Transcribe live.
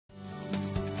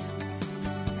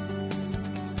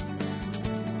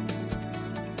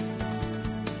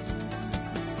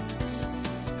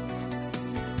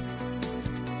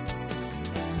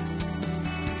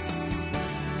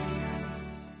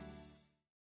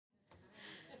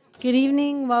Good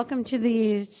evening. Welcome to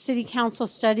the City Council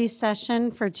study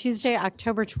session for Tuesday,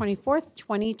 October 24th,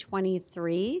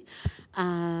 2023.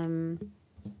 Madam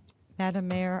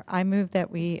Mayor, I move that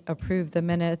we approve the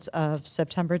minutes of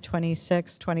September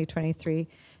 26, 2023,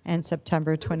 and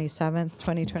September 27th,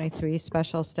 2023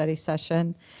 special study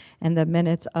session, and the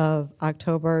minutes of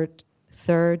October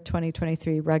 3rd,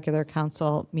 2023 regular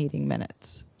council meeting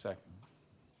minutes. Second.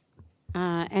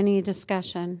 Any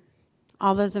discussion?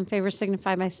 All those in favor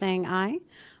signify by saying aye.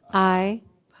 Aye.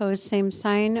 Opposed, same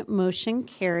sign. Motion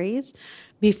carries.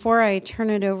 Before I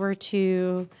turn it over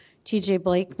to TJ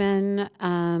Blakeman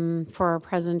for our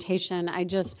presentation, I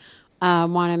just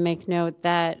want to make note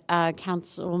that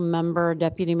Council Member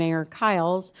Deputy Mayor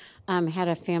Kyles had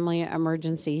a family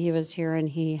emergency. He was here and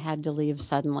he had to leave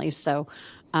suddenly. So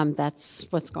that's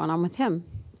what's going on with him.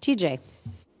 TJ.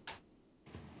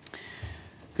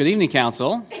 Good evening,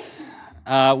 Council.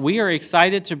 We are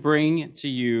excited to bring to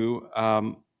you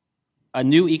a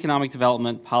new economic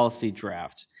development policy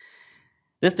draft.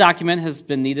 This document has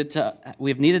been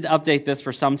we've needed to update this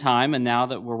for some time, and now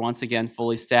that we're once again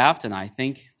fully staffed, and I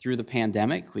think through the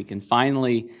pandemic, we can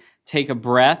finally take a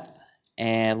breath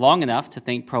and long enough to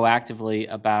think proactively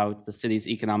about the city's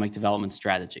economic development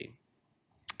strategy.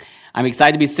 I'm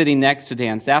excited to be sitting next to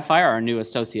Dan Sapphire, our new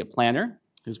associate planner,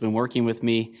 who's been working with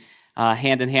me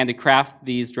hand in hand to craft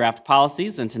these draft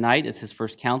policies, and tonight is his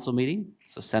first council meeting,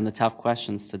 so send the tough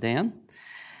questions to Dan.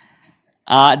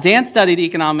 Dan studied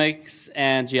economics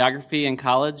and geography in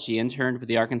college. He interned with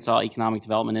the Arkansas Economic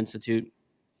Development Institute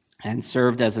and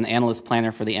served as an analyst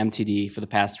planner for the MTD for the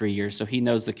past 3 years, so he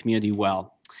knows the community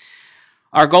well.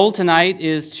 Our goal tonight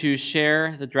is to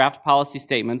share the draft policy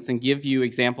statements and give you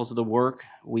examples of the work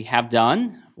we have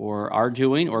done or are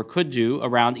doing or could do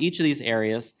around each of these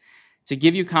areas to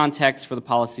give you context for the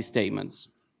policy statements.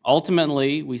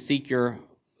 Ultimately, we seek your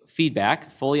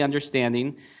feedback, fully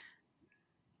understanding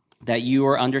that you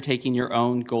are undertaking your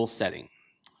own goal setting.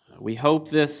 We hope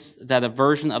that a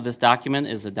version of this document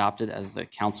is adopted as a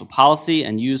council policy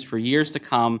and used for years to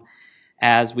come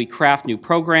as we craft new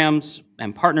programs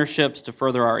and partnerships to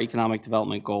further our economic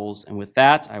development goals. And with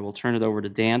that, I will turn it over to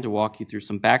Dan to walk you through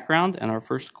some background and our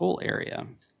first goal area.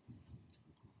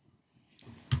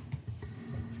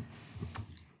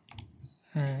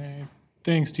 All right.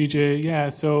 Thanks, TJ. Yeah,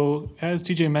 so as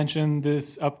TJ mentioned,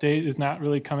 this update is not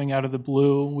really coming out of the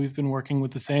blue. We've been working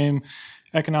with the same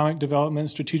economic development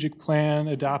strategic plan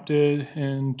adopted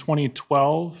in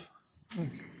 2012.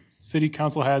 City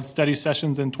Council had study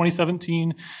sessions in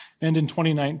 2017 and in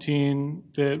 2019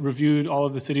 that reviewed all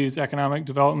of the city's economic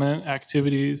development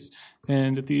activities,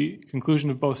 and at the conclusion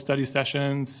of both study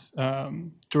sessions,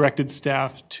 directed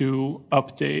staff to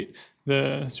update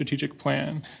the strategic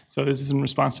plan. So this is in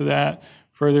response to that.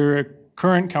 Further,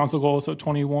 current council goal, so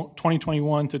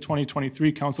 2021 to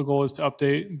 2023 council goal is to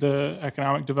update the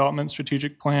economic development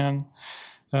strategic plan.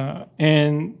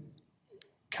 And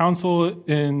council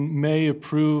in May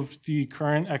approved the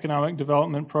current economic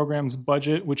development program's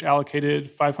budget, which allocated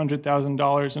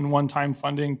 $500,000 in one-time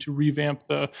funding to revamp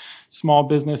the small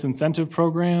business incentive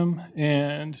program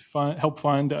and help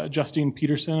fund Justine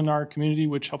Peterson in our community,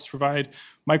 which helps provide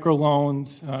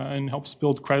microloans and helps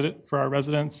build credit for our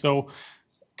residents. So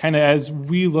kind of as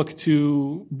we look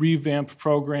to revamp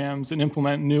programs and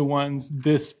implement new ones,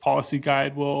 this policy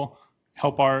guide will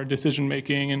help our decision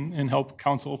making and help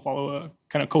council follow a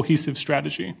kind of cohesive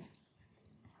strategy.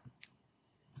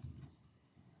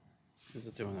 Is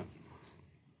it doing it?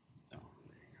 Oh,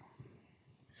 there you go.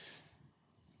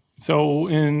 So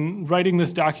in writing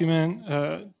this document,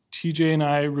 TJ and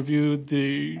I reviewed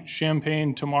the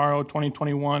Champaign Tomorrow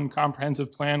 2021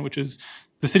 Comprehensive Plan, which is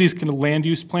the city's kind of land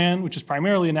use plan, which is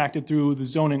primarily enacted through the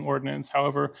zoning ordinance.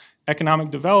 However, economic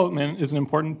development is an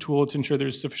important tool to ensure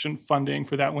there's sufficient funding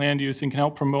for that land use and can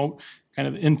help promote kind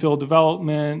of the infill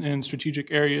development in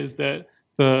strategic areas that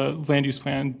the land use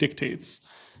plan dictates.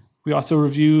 We also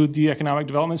reviewed the economic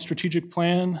development strategic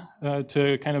plan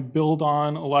to kind of build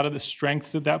on a lot of the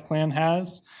strengths that that plan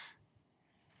has.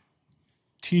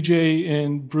 TJ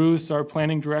and Bruce, our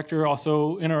planning director,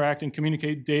 also interact and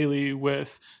communicate daily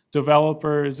with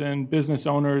developers and business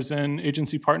owners and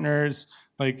agency partners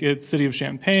like it's City of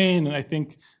Champaign, and I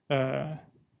think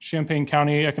Champaign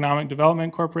County Economic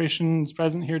Development Corporation is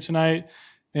present here tonight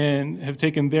and have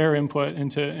taken their input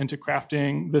into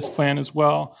crafting this plan as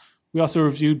well. We also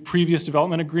reviewed previous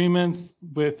development agreements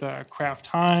with Kraft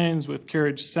Heinz, with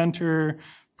Carriage Center,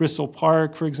 Bristol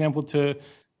Park, for example, to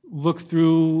look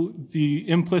through the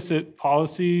implicit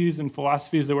policies and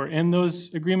philosophies that were in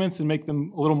those agreements and make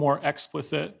them a little more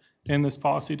explicit in this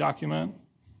policy document.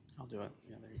 I'll do it.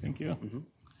 Yeah, there you go. Thank you. Mm-hmm.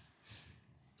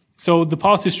 So the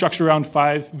policy is structured around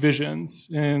 5 visions,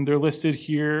 and they're listed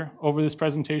here over this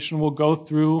presentation. We'll go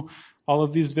through all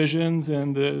of these visions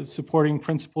and the supporting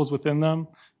principles within them.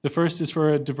 The first is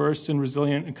for a diverse and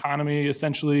resilient economy.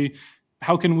 Essentially,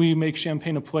 how can we make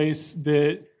Champaign a place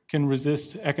that can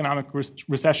resist economic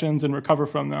recessions and recover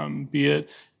from them, be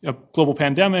it a global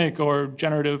pandemic or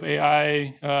generative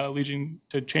AI leading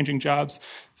to changing jobs.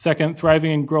 Second,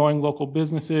 thriving and growing local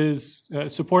businesses,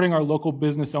 supporting our local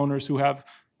business owners who have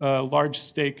a large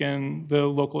stake in the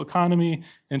local economy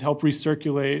and help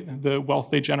recirculate the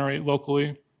wealth they generate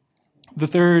locally. The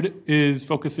third is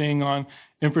focusing on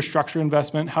infrastructure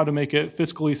investment, how to make it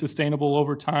fiscally sustainable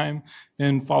over time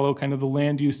and follow kind of the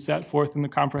land use set forth in the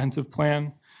comprehensive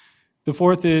plan. The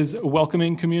fourth is a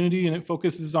welcoming community, and it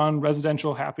focuses on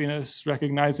residential happiness,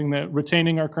 recognizing that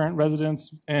retaining our current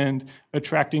residents and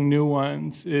attracting new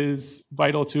ones is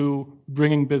vital to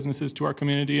bringing businesses to our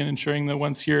community and ensuring the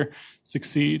ones here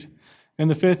succeed. And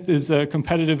the fifth is a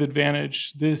competitive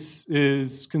advantage. This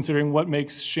is considering what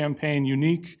makes Champaign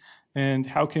unique and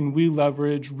how can we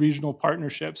leverage regional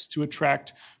partnerships to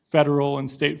attract federal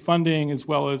and state funding as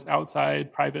well as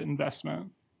outside private investment.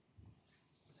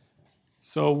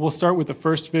 So we'll start with the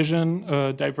first vision,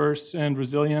 a diverse and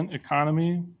resilient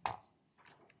economy.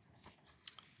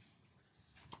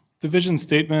 The vision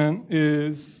statement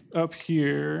is up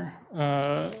here,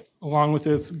 along with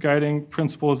its guiding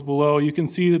principles below. You can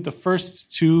see that the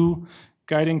first 2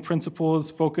 guiding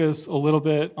principles focus a little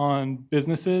bit on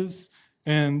businesses,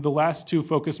 and the last 2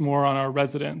 focus more on our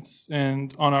residents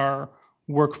and on our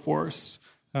workforce.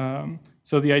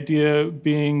 So the idea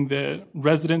being that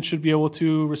residents should be able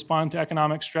to respond to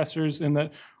economic stressors and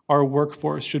that our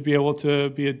workforce should be able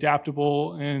to be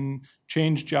adaptable and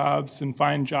change jobs and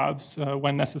find jobs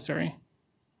when necessary.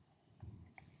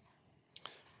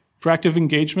 Proactive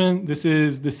engagement, this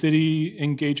is the city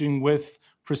engaging with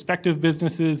prospective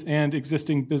businesses and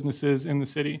existing businesses in the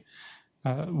city.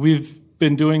 We've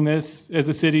been doing this as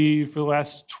a city for the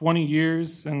last 20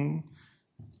 years, and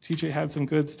TJ had some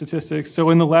good statistics. So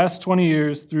in the last 20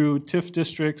 years, through TIF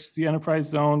districts, the enterprise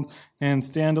zone, and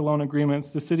standalone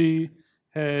agreements, the city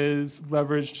has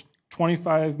leveraged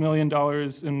 $25 million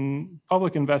in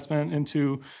public investment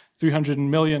into $300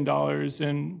 million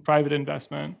in private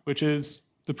investment, which is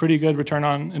a pretty good return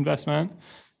on investment.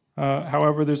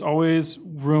 However, there's always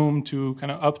room to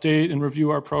kind of update and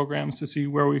review our programs to see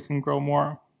where we can grow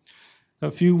more. A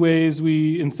few ways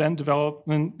we incent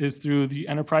development is through the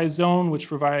enterprise zone, which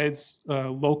provides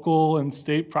local and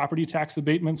state property tax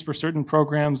abatements for certain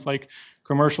programs like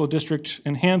commercial district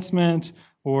enhancement,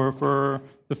 or for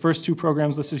the first 2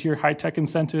 programs listed here, high-tech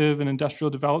incentive and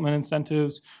industrial development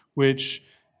incentives, which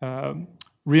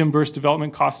reimburse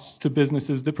development costs to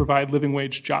businesses that provide living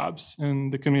wage jobs in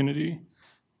the community.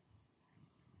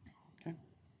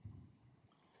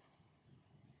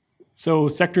 So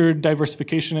sector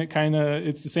diversification,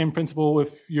 it's the same principle.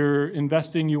 If you're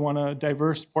investing, you want a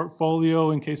diverse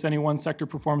portfolio in case any one sector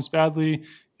performs badly,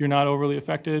 you're not overly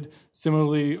affected.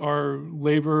 Similarly, our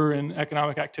labor and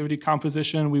economic activity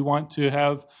composition, we want to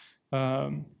have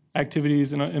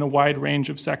activities in a wide range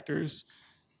of sectors.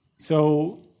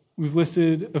 So we've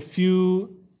listed a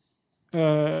few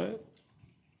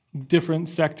different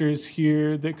sectors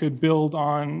here that could build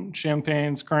on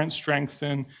Champaign's current strengths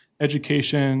in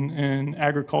education and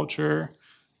agriculture.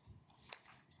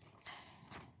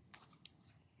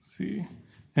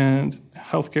 And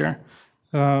healthcare.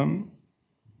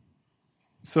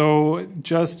 So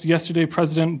just yesterday,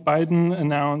 President Biden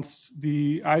announced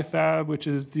the IFAB, which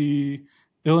is the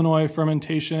Illinois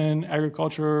Fermentation,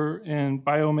 Agriculture, and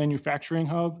Biomanufacturing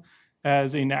Hub,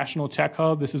 as a national tech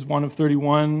hub. This is one of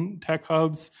 31 tech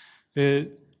hubs.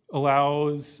 It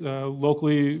allows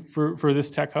locally for this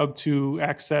tech hub to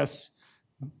access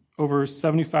over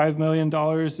 $75 million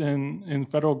in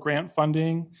federal grant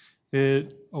funding.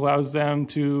 It allows them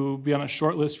to be on a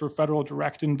short list for federal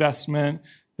direct investment.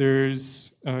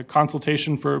 There's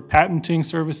consultation for patenting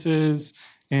services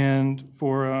and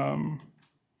for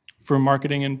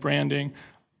marketing and branding.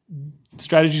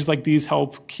 Strategies like these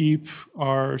help keep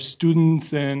our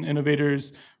students and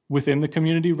innovators within the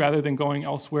community rather than going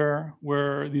elsewhere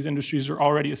where these industries are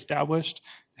already established.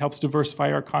 It helps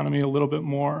diversify our economy a little bit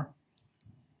more.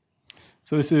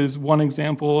 So this is one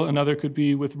example. Another could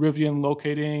be with Rivian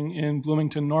locating in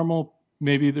Bloomington Normal.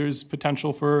 Maybe there's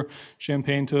potential for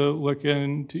Champaign to look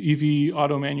into EV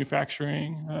auto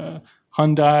manufacturing.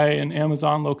 Hyundai and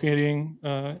Amazon locating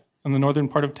in the northern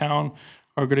part of town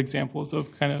are good examples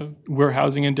of kind of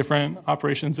warehousing and different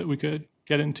operations that we could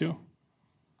get into.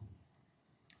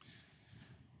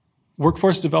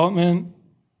 Workforce development,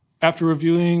 after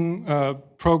reviewing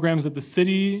programs that the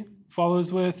city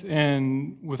follows with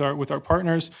and with our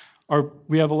partners,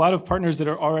 we have a lot of partners that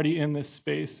are already in this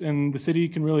space, and the city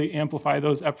can really amplify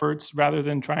those efforts rather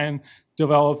than try and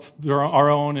develop our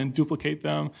own and duplicate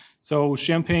them. So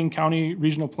Champaign County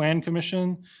Regional Plan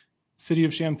Commission, City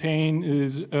of Champaign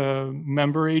is a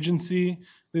member agency,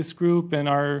 this group, and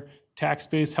our tax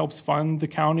base helps fund the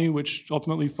county, which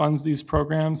ultimately funds these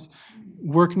programs.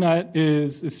 WorkNut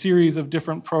is a series of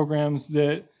different programs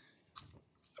that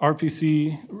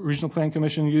RPC, Regional Plan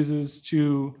Commission, uses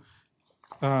to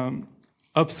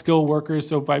upskill workers.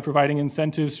 So by providing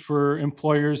incentives for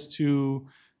employers to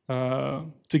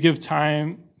give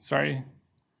time,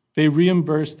 they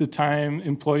reimburse the time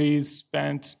employees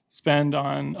spend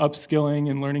on upskilling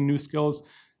and learning new skills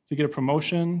to get a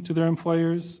promotion to their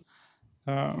employers.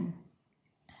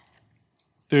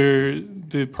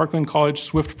 The Parkland College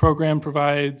SWIFT program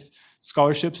provides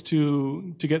scholarships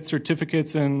to get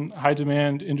certificates in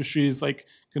high-demand industries like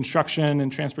construction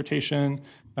and transportation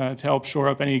to help shore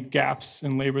up any gaps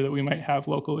in labor that we might have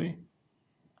locally.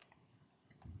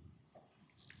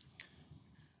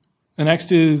 The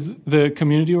next is the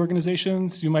community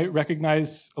organizations. You might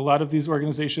recognize a lot of these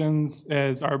organizations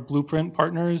as our blueprint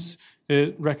partners.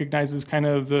 It recognizes kind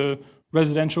of the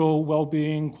residential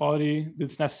well-being quality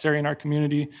that's necessary in our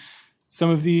community.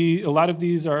 A lot of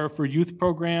these are for youth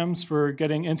programs, for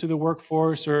getting into the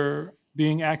workforce or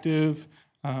being active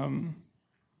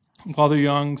while they're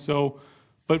young.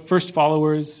 But First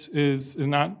Followers is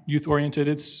not youth-oriented.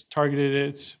 It's targeted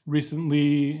at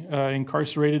recently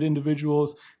incarcerated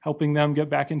individuals, helping them get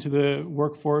back into the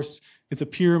workforce. It's a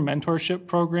peer mentorship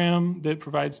program that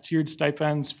provides tiered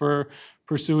stipends for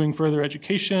pursuing further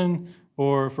education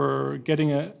or for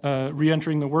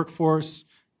re-entering the workforce.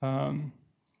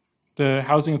 The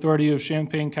Housing Authority of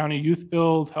Champaign County Youth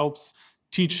Build helps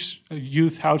teach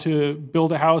youth how to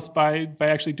build a house by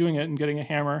actually doing it and getting a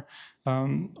hammer.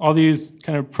 All these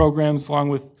kind of programs, along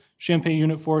with Champaign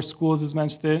Unit 4 Schools is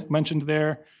mentioned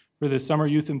there for the Summer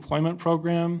Youth Employment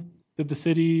Program that the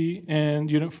city and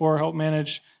Unit 4 help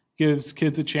manage, gives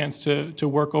kids a chance to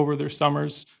work over their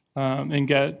summers and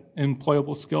get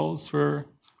employable skills for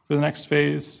the next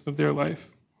phase of their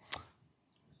life.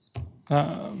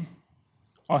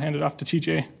 I'll hand it off to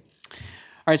TJ. All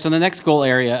right, so the next goal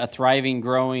area, a thriving,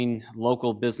 growing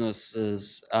local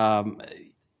businesses,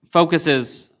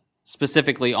 focuses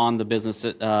specifically on the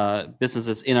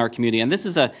businesses in our community. And this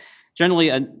is generally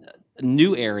a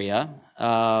new area.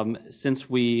 Since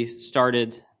we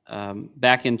started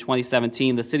back in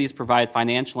 2017, the cities provide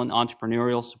financial and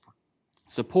entrepreneurial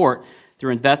support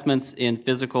through investments in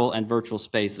physical and virtual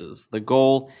spaces.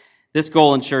 This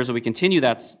goal ensures that we continue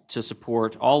to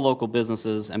support all local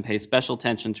businesses and pay special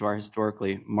attention to our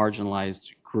historically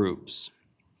marginalized groups.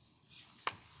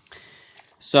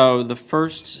 So the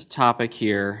first topic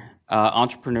here,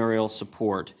 entrepreneurial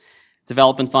support.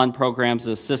 Develop and fund programs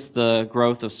that assist the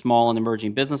growth of small and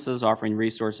emerging businesses, offering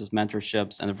resources,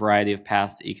 mentorships, and a variety of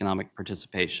paths to economic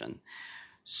participation.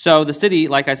 So the city,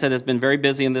 like I said, has been very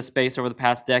busy in this space over the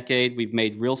past decade. We've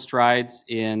made real strides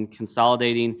in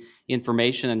consolidating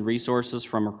information and resources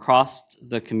from across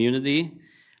the community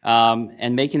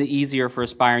and making it easier for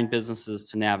aspiring businesses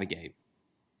to navigate.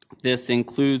 This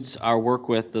includes our work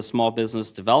with the Small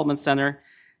Business Development Center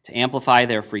to amplify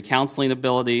their free counseling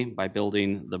ability by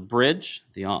building The Bridge,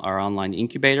 our online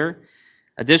incubator.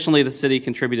 Additionally, the city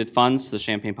contributed funds to the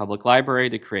Champaign Public Library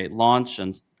to create Launch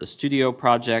and the Studio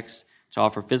projects to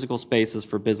offer physical spaces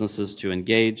for businesses to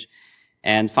engage.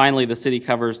 And finally, the city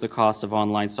covers the cost of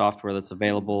online software that's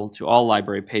available to all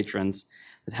library patrons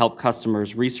that help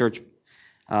patrons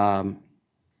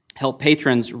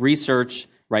research,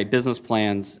 write business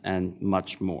plans, and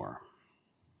much more.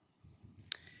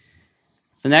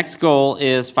 The next goal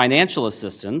is financial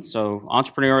assistance. So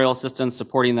entrepreneurial assistance,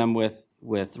 supporting them with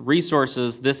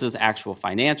resources. This is actual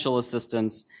financial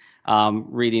assistance.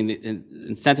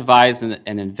 Incentivize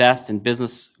and invest in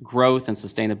business growth and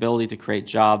sustainability to create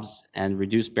jobs and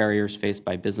reduce barriers faced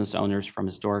by business owners from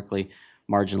historically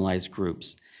marginalized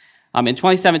groups. In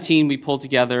 2017, we pulled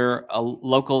together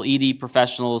local ED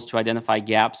professionals to identify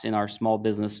gaps in our small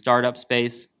business startup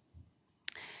space.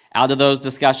 Out of those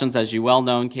discussions, as you well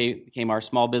know, came our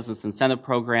Small Business Incentive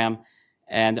Program.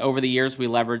 And over the years, we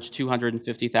leveraged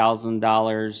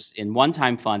 $250,000 in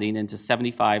one-time funding into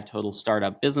 75 total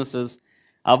startup businesses,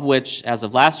 of which, as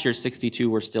of last year, 62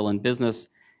 were still in business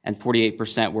and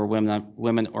 48% were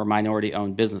women or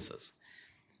minority-owned businesses.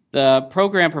 The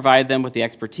program provided them with the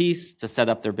expertise to set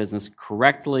up their business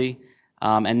correctly,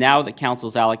 And now that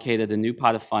Council's allocated a new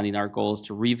pot of funding, our goal is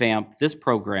to revamp this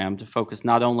program to focus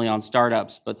not only on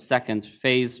startups, but second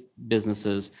phase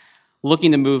businesses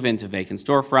looking to move into vacant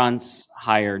storefronts,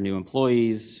 hire new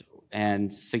employees,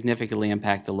 and significantly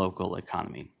impact the local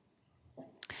economy.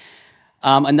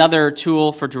 Another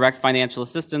tool for direct financial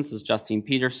assistance is Justine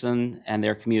Peterson and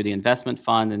their Community Investment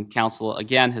Fund, and Council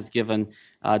again has given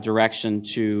direction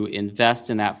to invest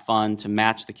in that fund to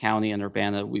match the county and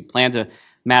Urbana. We plan to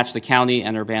match the county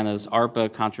and Urbana's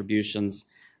ARPA contributions,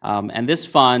 and this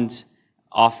fund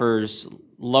offers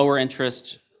lower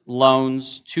interest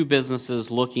loans to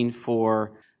businesses looking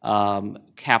for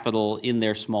capital in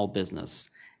their small business.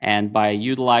 And by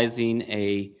utilizing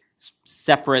a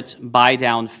separate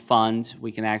buy-down fund,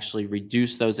 we can actually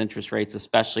reduce those interest rates,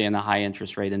 especially in the high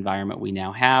interest rate environment we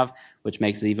now have, which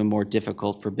makes it even more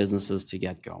difficult for businesses to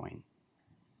get going.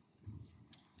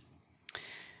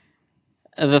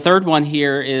 The third one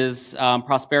here is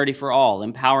Prosperity for All,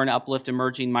 empower and uplift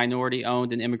emerging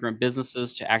minority-owned and immigrant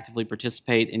businesses to actively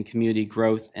participate in community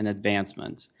growth and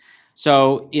advancement.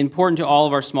 So important to all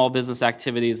of our small business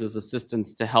activities is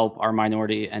assistance to help our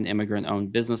minority and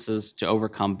immigrant-owned businesses to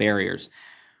overcome barriers.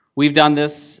 We've done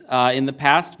this in the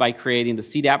past by creating the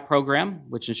CDAP program,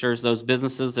 which ensures those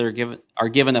businesses that are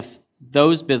given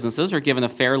a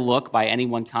fair look by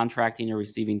anyone contracting or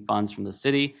receiving funds from the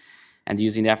city, and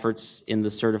using efforts in the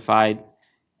certified.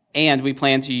 And we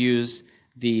plan to use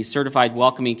the Certified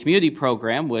Welcoming Community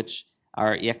Program, which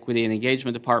our Equity and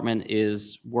Engagement Department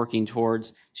is working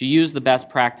towards, to use the best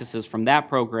practices from that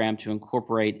program to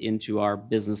incorporate into our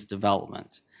business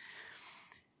development.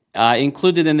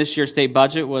 Included in this year's state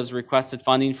budget was requested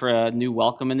funding for a new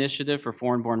welcome initiative for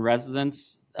foreign-born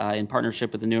residents in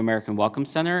partnership with the New American Welcome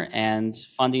Center, and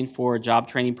funding for a job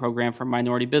training program for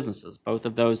minority businesses. Both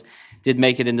of those did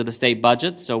make it into the state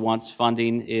budget, so once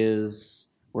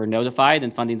we're notified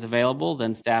and funding's available,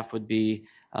 then staff would be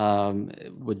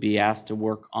asked to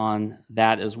work on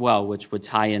that as well, which would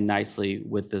tie in nicely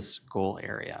with this goal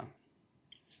area.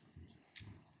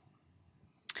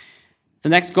 The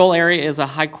next goal area is a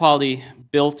high-quality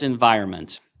built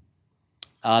environment.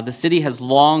 The city has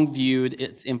long viewed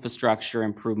its infrastructure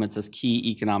improvements as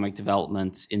key economic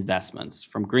development investments.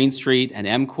 From Green Street and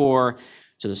MCOR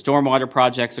to the stormwater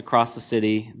projects across the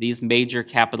city, these major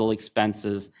capital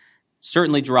expenses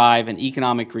certainly drive an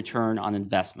economic return on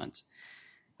investment.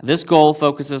 This goal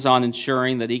focuses on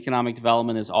ensuring that economic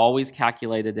development is always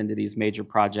calculated into these major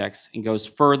projects and goes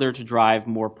further to drive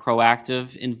more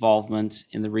proactive involvement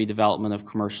in the redevelopment of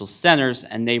commercial centers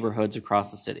and neighborhoods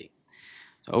across the city.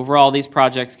 So overall, these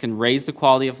projects can raise the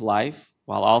quality of life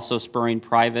while also spurring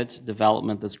private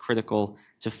development that's critical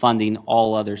to funding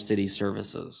all other city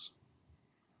services.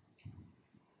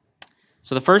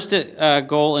 So the first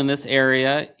goal in this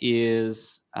area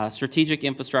is strategic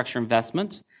infrastructure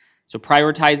investment. So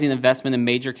prioritizing investment in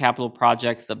major capital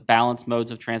projects that balance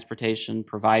modes of transportation,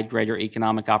 provide greater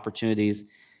economic opportunities,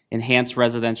 enhance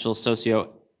residential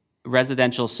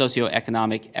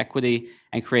socioeconomic equity,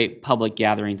 and create public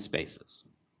gathering spaces.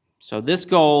 So this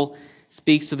goal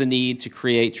speaks to the need to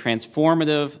create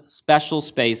transformative, special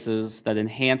spaces that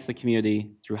enhance the community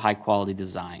through high-quality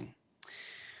design.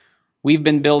 We've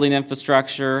been building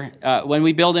infrastructure. When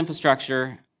we build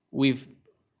infrastructure, we've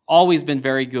always been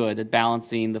very good at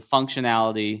balancing the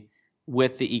functionality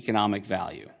with the economic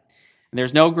value. And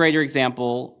there's no greater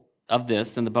example of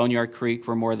this than the Boneyard Creek,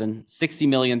 where more than $60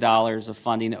 million of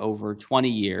funding over 20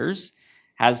 years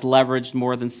has leveraged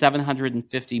more than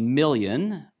 $750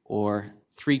 million, or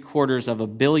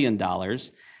 $750 million,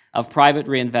 of private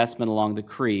reinvestment along the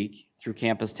creek through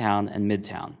Campustown and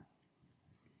Midtown.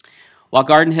 While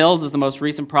Garden Hills is the most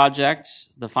recent project,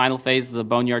 the final phase of the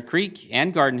Boneyard Creek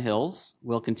and Garden Hills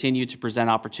will continue to present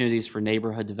opportunities for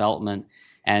neighborhood development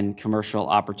and commercial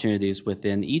opportunities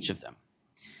within each of them.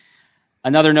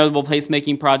 Another notable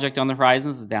placemaking project on the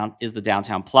horizon is the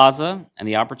Downtown Plaza, and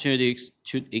the opportunity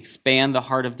to expand the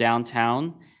heart of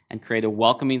downtown and create a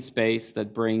welcoming space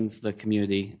that brings the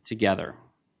community together.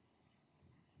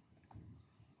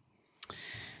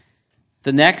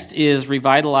 The next is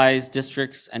revitalize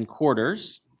districts and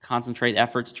quarters, concentrate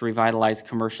efforts to revitalize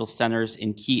commercial centers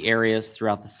in key areas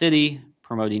throughout the city,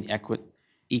 promoting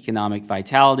economic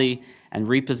vitality, and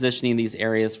repositioning these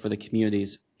areas for the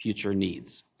community's future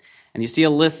needs. And you see a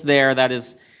list there that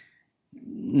is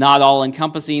not all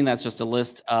encompassing. That's just a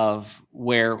list of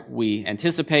where we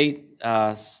anticipate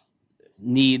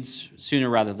needs sooner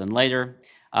rather than later.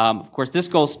 Of course, this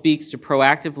goal speaks to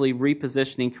proactively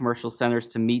repositioning commercial centers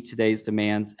to meet today's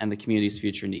demands and the community's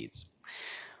future needs.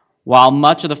 While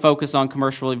much of the focus on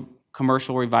commercial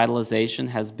commercial revitalization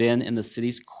has been in the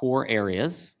city's core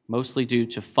areas, mostly due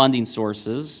to funding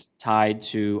sources tied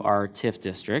to our TIF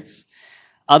districts.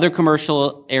 Other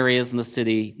commercial areas in the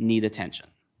city need attention.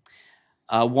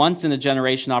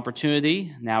 Once-in-a-generation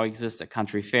opportunity now exists at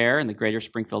Country Fair in the greater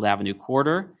Springfield Avenue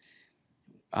corridor.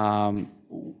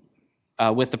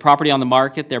 With the property on the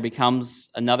market, there becomes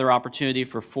another opportunity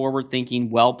for forward-thinking,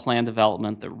 well-planned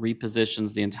development that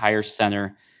repositions the entire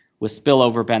center with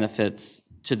spillover benefits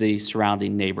to the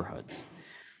surrounding neighborhoods.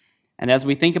 And as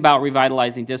we think about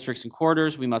revitalizing districts and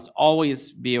corridors, we must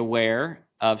always be aware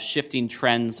of shifting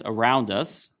trends around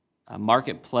us.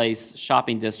 Marketplace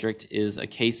Shopping District is a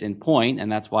case in point,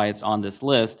 and that's why it's on this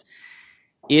list.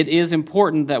 It is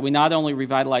important that we not only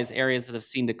revitalize areas that have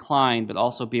seen decline, but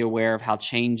also be aware of how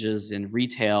changes in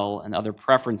retail and other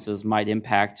preferences might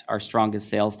impact our strongest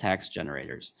sales tax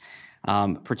generators.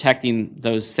 Protecting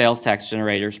those sales tax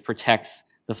generators protects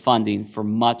the funding for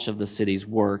much of the city's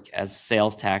work, as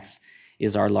sales tax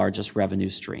is our largest revenue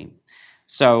stream.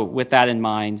 So with that in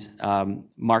mind,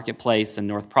 Marketplace and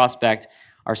North Prospect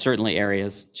are certainly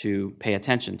areas to pay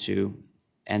attention to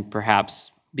and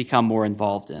perhaps become more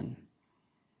involved in.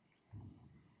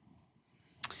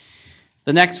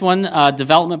 The next one,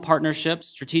 development partnerships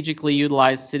strategically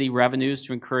utilize city revenues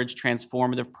to encourage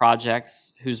transformative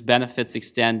projects whose benefits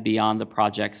extend beyond the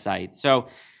project site. So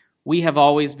we have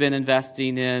always been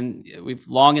we've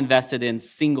long invested in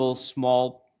single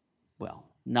small, well,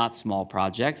 not small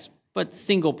projects, but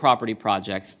single property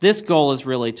projects. This goal is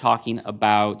really talking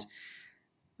about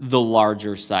the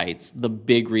larger sites, the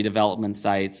big redevelopment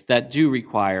sites that do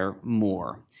require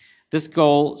more. This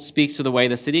goal speaks to the way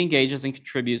the city engages and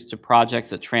contributes to projects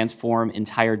that transform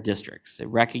entire districts. It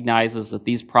recognizes that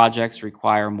these projects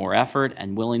require more effort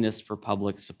and willingness for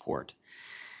public support.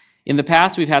 In the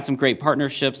past, we've had some great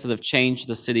partnerships that have changed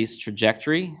the city's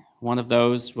trajectory. One of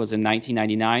those was in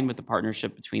 1999 with the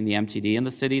partnership between the MTD and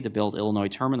the city to build Illinois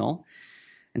Terminal.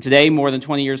 And today, more than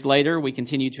 20 years later, we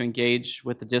continue to engage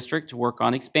with the district to work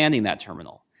on expanding that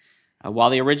terminal. While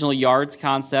the original yards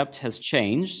concept has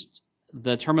changed,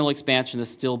 the terminal expansion is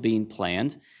still being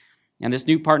planned. And this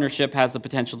new partnership has the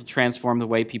potential to transform the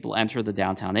way people enter the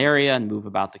downtown area and move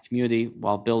about the community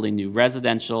while building new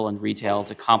residential and retail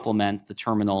to complement the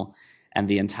terminal and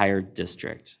the entire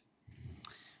district.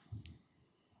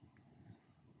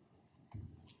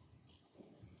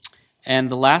 And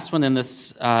the last one in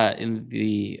this, in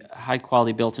the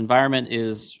high-quality built environment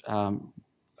is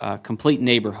complete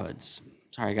neighborhoods.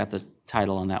 Sorry, I got the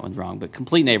title on that one wrong, but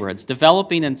complete neighborhoods.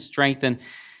 Developing and strengthen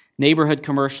neighborhood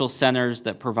commercial centers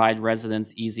that provide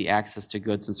residents easy access to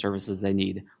goods and services they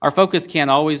need. Our focus can't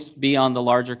always be on the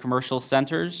larger commercial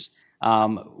centers.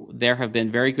 There have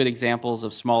been very good examples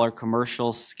of smaller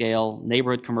commercial scale,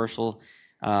 neighborhood commercial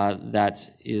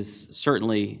that is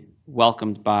certainly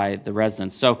welcomed by the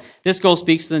residents. So this goal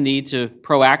speaks to the need to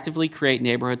proactively create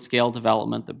neighborhood scale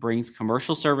development that brings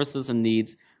commercial services and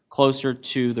needs closer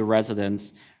to the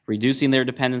residents, reducing their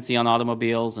dependency on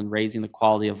automobiles and raising the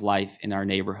quality of life in our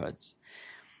neighborhoods.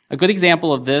 A good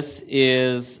example of this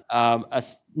is a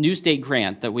new state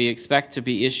grant that we expect to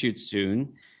be issued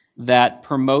soon that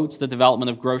promotes the development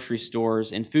of grocery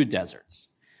stores in food deserts.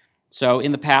 So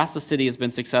in the past, the city has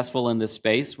been successful in this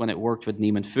space when it worked with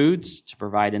Neiman Foods to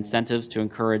provide incentives to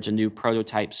encourage a new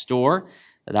prototype store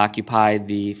that occupied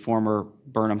the former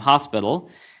Burnham Hospital.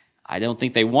 I don't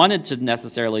think they wanted to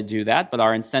necessarily do that, but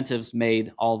our incentives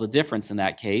made all the difference in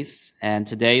that case. And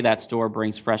today, that store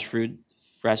brings fresh food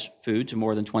to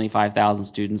more than 25,000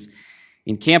 students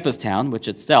in Campus Town, which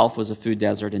itself was a food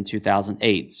desert in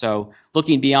 2008. So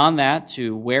looking beyond that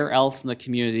to where else in the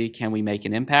community can we make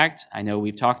an impact? I know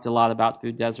we've talked a lot about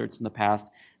food deserts in the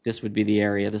past. This would be the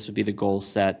area, this would be the goal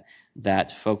set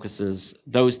that focuses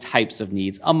those types of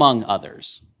needs, among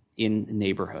others, in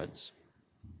neighborhoods.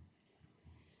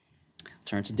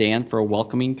 Turn to Dan for a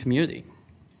welcoming community.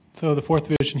 So the fourth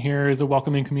vision here is a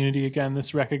welcoming community. Again,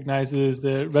 this recognizes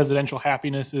that residential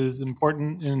happiness is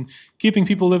important in keeping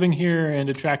people living here and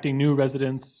attracting new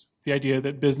residents, the idea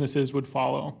that businesses would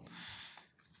follow.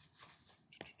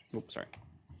 Oops, sorry.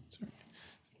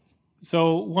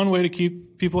 So one way to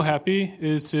keep people happy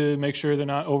is to make sure they're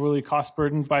not overly cost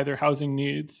burdened by their housing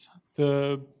needs.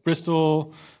 The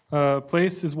Bristol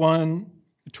Place is one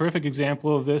terrific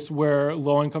example of this, where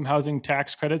low-income housing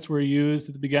tax credits were used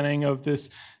at the beginning of this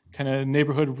kind of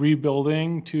neighborhood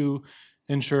rebuilding to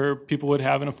ensure people would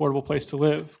have an affordable place to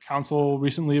live. Council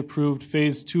recently approved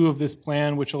phase 2 of this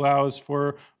plan, which allows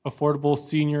for affordable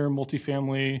senior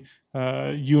multifamily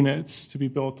units to be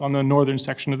built on the northern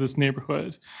section of this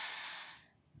neighborhood.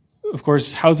 Of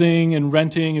course, housing and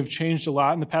renting have changed a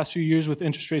lot in the past few years with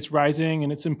interest rates rising,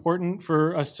 and it's important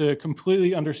for us to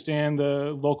completely understand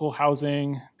the local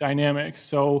housing dynamics.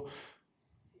 So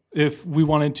if we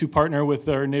wanted to partner with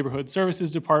our neighborhood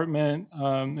services department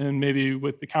and maybe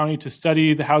with the county to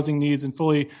study the housing needs and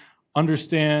fully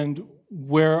understand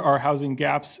where our housing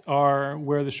gaps are,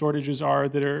 where the shortages are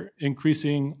that are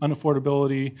increasing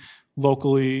unaffordability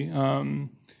locally,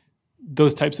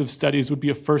 those types of studies would be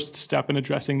a first step in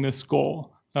addressing this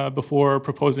goal before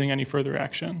proposing any further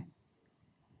action.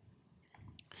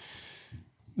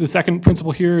 The second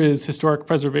principle here is historic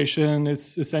preservation.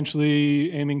 It's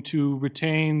essentially aiming to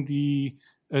retain the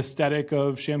aesthetic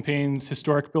of Champaign's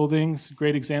historic buildings. A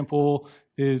great example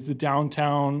is the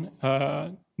downtown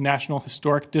National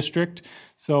Historic District.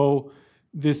 So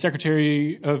the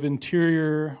Secretary of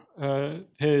Interior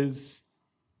has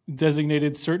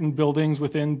designated certain buildings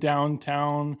within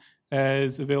downtown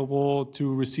as available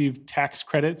to receive tax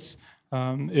credits.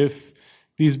 If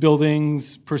these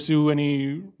buildings pursue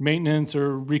any maintenance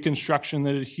or reconstruction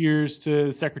that adheres to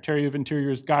the Secretary of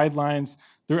Interior's guidelines,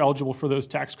 they're eligible for those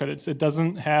tax credits. It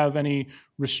doesn't have any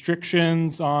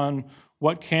restrictions on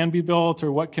what can be built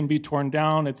or what can be torn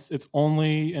down. It's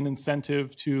only an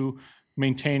incentive to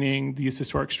maintaining these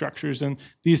historic structures. And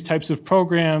these types of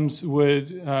programs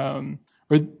would,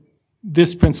 or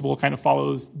this principle kind of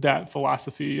follows that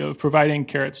philosophy of providing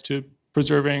carrots to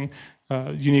preserving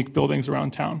unique buildings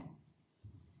around town.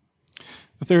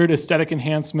 The third, aesthetic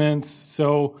enhancements.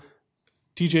 So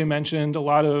TJ mentioned a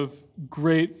lot of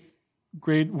great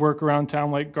work around town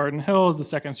like Garden Hills, the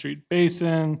 2nd Street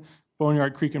Basin,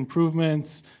 Boneyard Creek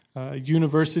improvements,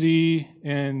 university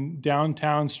and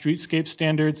downtown streetscape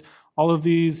standards. All of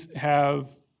these have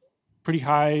pretty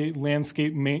high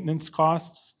landscape maintenance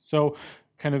costs. So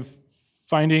kind of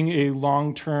finding a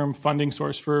long-term funding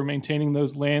source for maintaining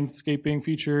those landscaping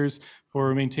features,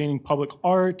 for maintaining public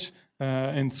art,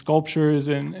 and sculptures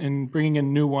and bringing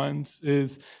in new ones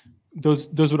is those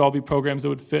would all be programs that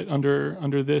would fit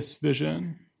under this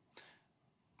vision.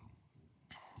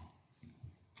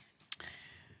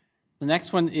 The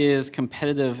next one is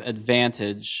competitive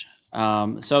advantage.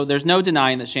 So there's no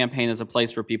denying that Champaign is a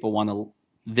place where people want to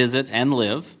visit and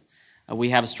live.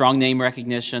 We have a strong name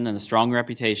recognition and a strong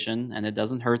reputation, and it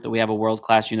doesn't hurt that we have a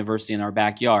world-class university in our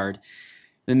backyard.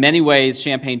 In many ways,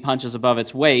 Champaign punches above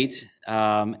its weight,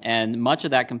 and much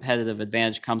of that competitive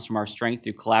advantage comes from our strength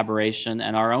through collaboration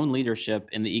and our own leadership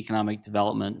in the economic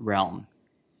development realm.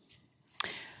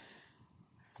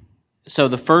 So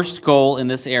the first goal in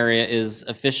this area is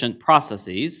efficient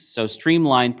processes, so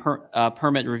streamline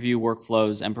permit review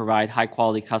workflows and provide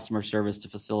high-quality customer service to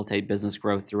facilitate business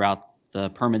growth throughout the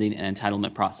permitting and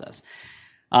entitlement process.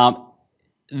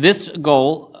 This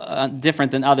goal, different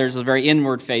than others, is very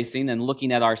inward-facing and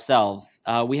looking at ourselves.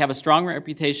 We have a strong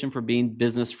reputation for being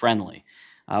business-friendly.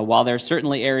 While there are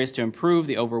certainly areas to improve,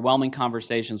 the overwhelming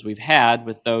conversations we've had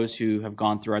with those who have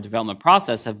gone through our development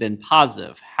process have been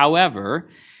positive. However,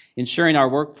 ensuring our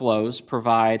workflows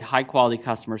provide high-quality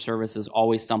customer service is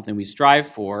always something we strive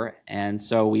for, and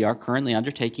so we are currently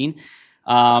undertaking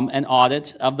an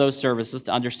audit of those services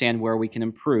to understand where we can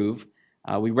improve.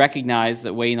 We recognize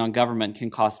that waiting on government can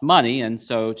cost money, and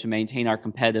so to maintain our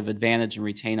competitive advantage and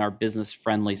retain our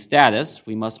business-friendly status,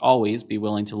 we must always be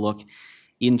willing to look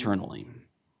internally.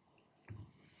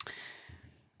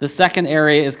 The second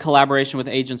area is collaboration with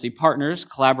agency partners.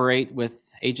 Collaborate with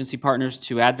agency partners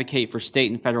to advocate for state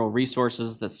and federal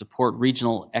resources that support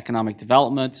regional economic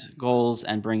development goals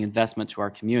and bring investment to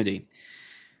our community.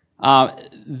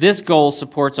 This goal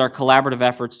supports our collaborative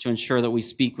efforts to ensure that we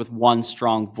speak with one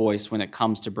strong voice when it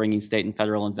comes to bringing state and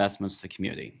federal investments to the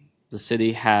community. The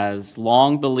city has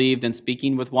long believed in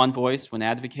speaking with one voice when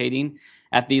advocating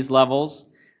at these levels.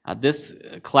 This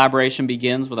collaboration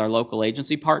begins with our local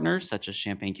agency partners, such as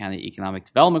Champaign County Economic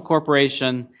Development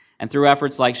Corporation, and through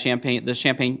efforts like the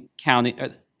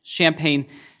Champaign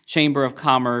Chamber of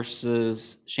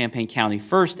Commerce's Champaign County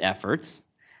First efforts.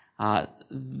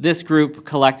 This group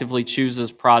collectively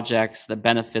chooses projects that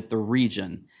benefit the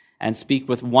region and speak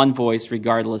with one voice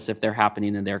regardless if they're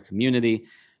happening in their community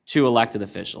to elected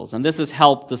officials. And this has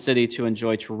helped the city to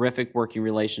enjoy terrific working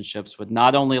relationships with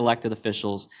not only elected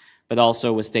officials, but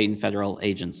also with state and federal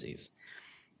agencies.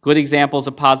 Good examples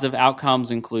of positive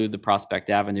outcomes include the Prospect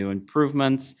Avenue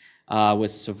improvements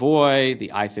with Savoy,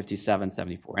 the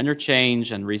I-57-74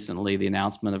 interchange, and recently the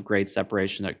announcement of grade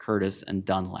separation at Curtis and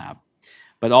Dunlap.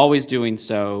 But always doing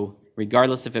so,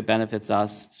 regardless if it benefits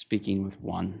us, speaking with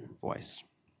one voice.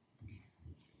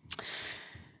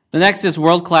 The next is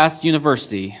world-class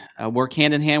university. Work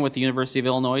hand in hand with the University of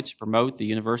Illinois to promote the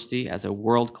university as a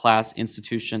world-class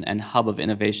institution and hub of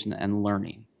innovation and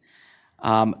learning.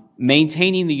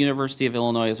 Maintaining the University of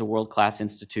Illinois as a world-class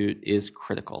institute is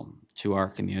critical to our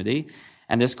community,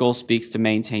 and this goal speaks to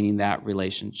maintaining that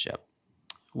relationship.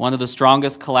 One of the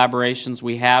strongest collaborations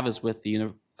we have is with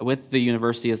the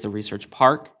university as the research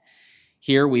park.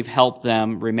 Here, we've helped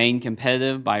them remain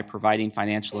competitive by providing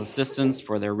financial assistance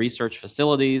for their research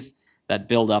facilities that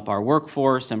build up our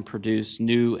workforce and produce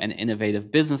new and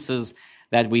innovative businesses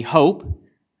that we hope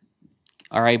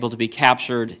are able to be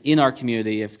captured in our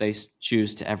community if they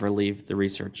choose to ever leave the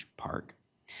research park.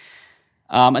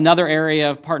 Another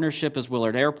area of partnership is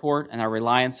Willard Airport and our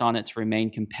reliance on it to remain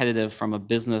competitive from a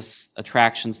business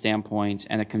attraction standpoint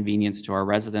and a convenience to our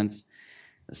residents.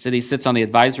 The city sits on the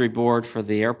advisory board for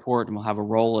the airport and will have a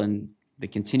role in the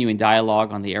continuing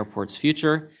dialogue on the airport's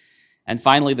future. And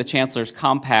finally, the Chancellor's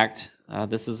Compact.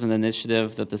 This is an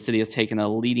initiative that the city has taken a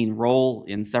leading role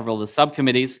in several of the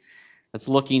subcommittees that's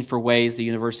looking for ways the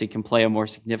university can play a more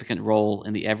significant role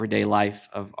in the everyday life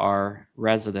of our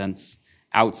residents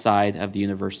outside of the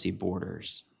university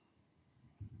borders.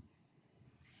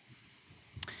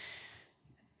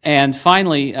 And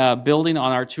finally, building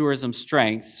on our tourism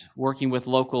strengths, working with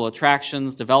local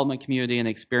attractions, development community, and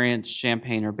experienced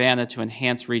Champaign-Urbana to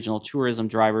enhance regional tourism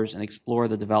drivers and explore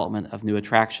the development of new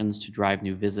attractions to drive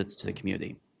new visits to the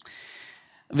community.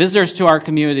 Visitors to our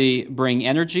community bring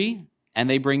energy, and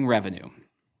they bring revenue.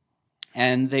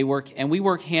 And we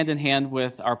work hand in hand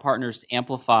with our partners to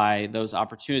amplify those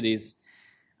opportunities,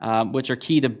 which are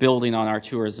key to building on our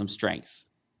tourism strengths.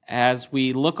 As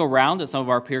we look around at some of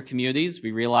our peer communities,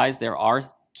 we realize there are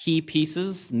key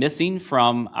pieces missing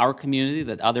from our community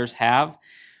that others have,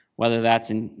 whether that's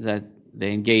that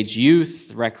they engage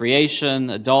youth, recreation,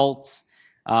 adults.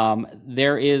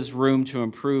 There is room to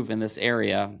improve in this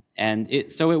area, and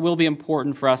so it will be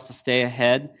important for us to stay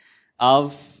ahead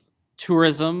of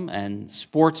tourism and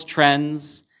sports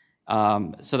trends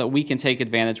so that we can take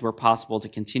advantage where possible to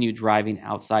continue driving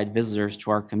outside visitors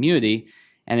to our community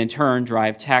and in turn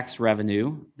drive tax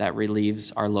revenue that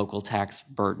relieves our local tax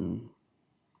burden.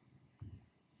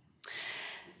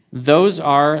 Those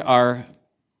are our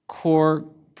core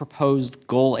proposed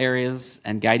goal areas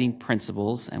and guiding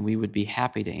principles, and we would be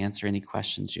happy to answer any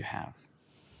questions you have.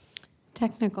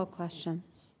 Technical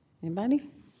questions. Anybody?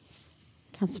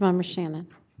 Councilmember Shannon.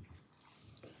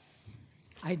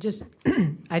 I just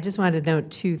wanted to note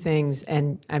two things,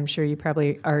 and I'm sure you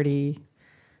probably already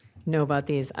know about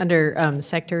these. Under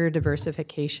sector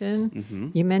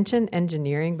diversification, you mentioned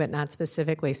engineering, but not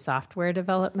specifically software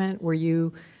development.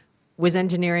 Was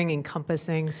engineering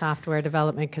encompassing software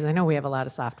development? Because I know we have a lot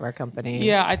of software companies.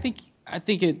 Yeah, I think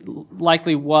it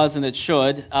likely was, and it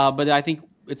should, but I think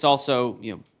it's also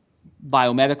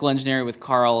biomedical engineering with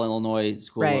Carle, Illinois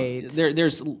School. Right.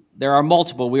 There are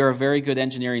multiple. We are a very good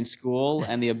engineering school,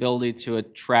 and the ability to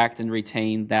attract and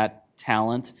retain that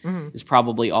talent is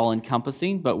probably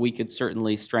all-encompassing, but we could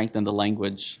certainly strengthen the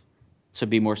language to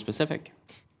be more specific.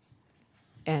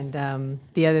 And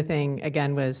the other thing,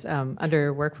 again, was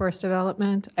under workforce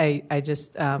development. I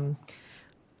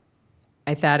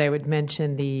thought I would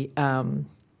mention I'm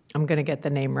going to get the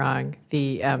name wrong,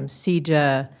 the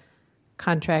CEJA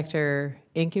contractor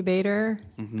incubator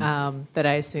that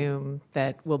I assume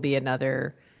that will be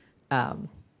another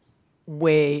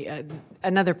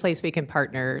another place we can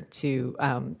partner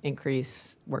to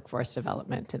increase workforce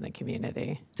development in the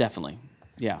community. Definitely.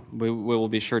 Yeah, we will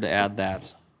be sure to add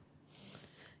that.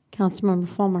 Councilmember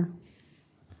Fulmer.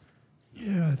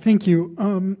 Yeah, thank you.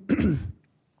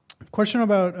 Question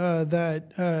about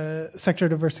that sector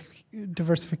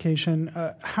diversification.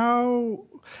 How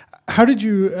did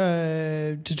you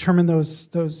determine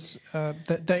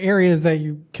the areas that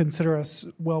you consider us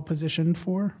well positioned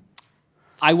for?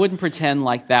 I wouldn't pretend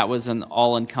like that was an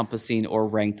all-encompassing or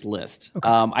ranked list. Okay.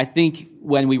 I think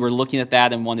when we were looking at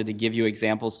that and wanted to give you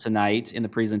examples tonight in the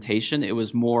presentation, it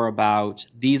was more about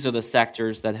these are the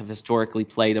sectors that have historically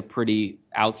played a pretty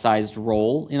outsized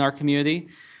role in our community,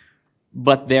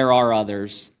 but there are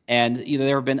others. And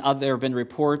there have been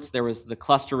reports. There was the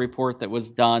cluster report that was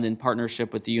done in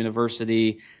partnership with the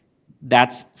university.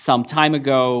 That's some time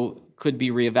ago, could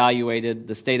be reevaluated.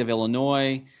 The state of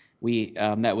Illinois, we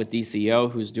met with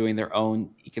DCO, who's doing their own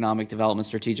economic development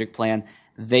strategic plan.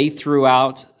 They threw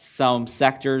out some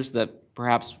sectors that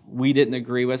perhaps we didn't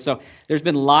agree with. So there's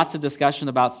been lots of discussion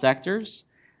about sectors.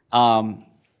 And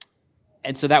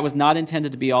so that was not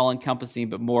intended to be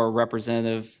all-encompassing, but more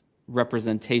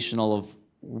representational of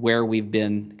where we've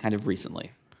been kind of recently.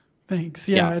 Thanks.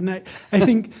 Yeah. And I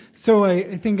think so.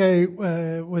 I think I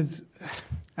was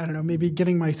I don't know, maybe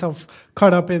getting myself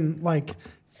caught up in like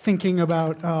thinking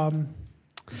about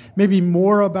maybe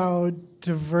more about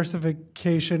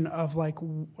diversification of like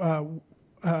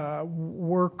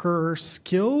worker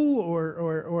skill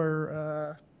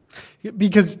or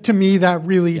because to me that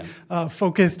really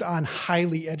focused on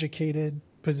highly educated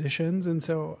positions, and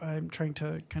so I'm trying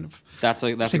to kind of That's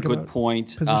a think good about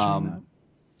point. positioning that.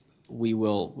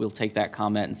 We'll take that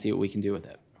comment and see what we can do with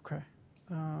it. Okay.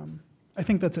 I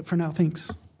think that's it for now.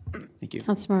 Thanks. Thank you.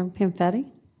 Councilmember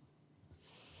Pianfetti?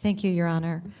 Thank you, Your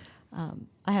Honor.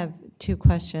 I have two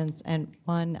questions, and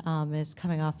one is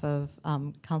coming off of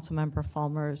Councilmember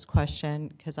Fulmer's question,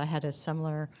 because I had a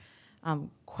similar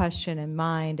question in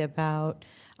mind about,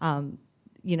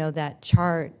 that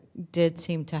chart did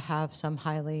seem to have some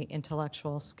highly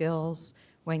intellectual skills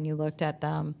when you looked at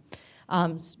them.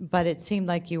 But it seemed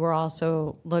like you were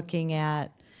also looking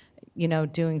at,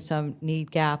 doing some need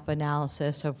gap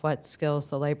analysis of what skills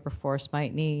the labor force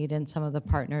might need, and some of the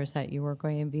partners that you were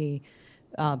going to be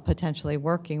potentially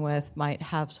working with might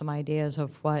have some ideas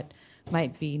of what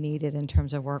might be needed in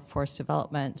terms of workforce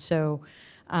development. So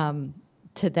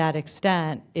to that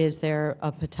extent, is there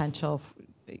a potential,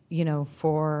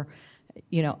 for,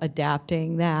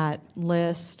 adapting that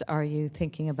list? Are you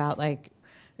thinking about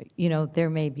there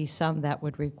may be some that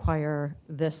would require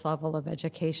this level of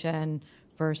education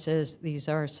versus these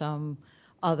are some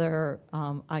other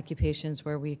occupations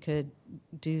where we could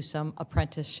do some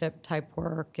apprenticeship type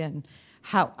work, and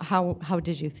how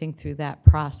did you think through that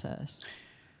process?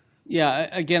 Yeah,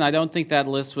 again, I don't think that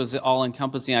list was all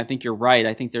encompassing. I think you're right.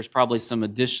 I think there's probably some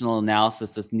additional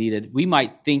analysis that's needed. We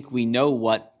might think we know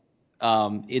what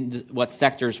what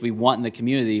sectors we want in the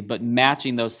community, but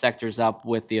matching those sectors up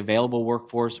with the available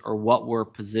workforce or what we're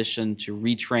positioned to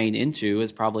retrain into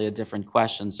is probably a different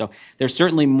question. So there's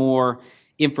certainly more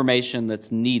information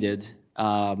that's needed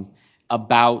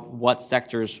about what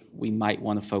sectors we might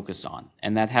want to focus on,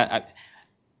 and that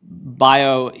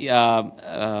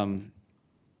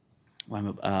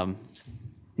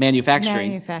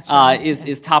manufacturing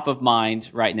is top of mind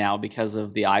right now because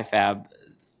of the IFAB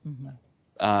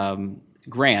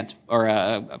grant or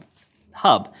a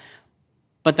hub.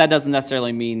 But that doesn't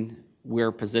necessarily mean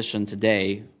we're positioned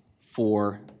today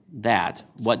for that.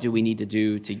 What do we need to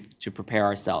do to prepare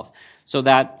ourselves? So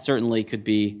that certainly could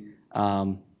be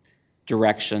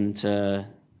direction to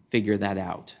figure that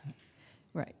out.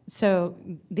 Right. So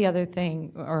the other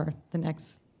thing, or the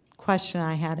next question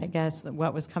I had, I guess,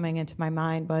 what was coming into my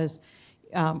mind was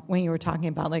when you were talking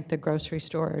about like the grocery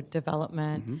store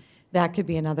development, that could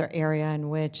be another area in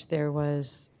which there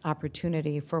was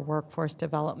opportunity for workforce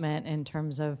development in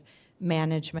terms of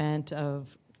management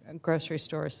of grocery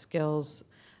store skills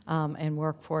and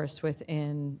workforce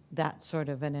within that sort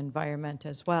of an environment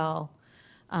as well.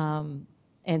 And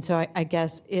so I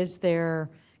guess, is there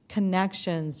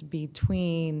connections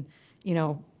between,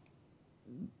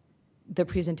 the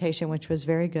presentation, which was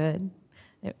very good.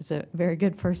 It was a very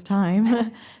good first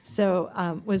time.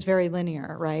 So was very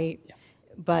linear, right? Yeah.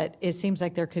 But it seems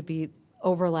like there could be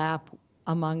overlap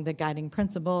among the guiding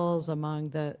principles,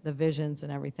 among the visions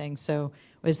and everything. So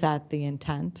was that the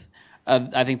intent?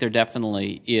 I think there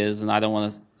definitely is, and I don't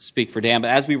want to speak for Dan,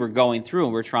 but as we were going through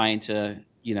and we're trying to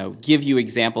give you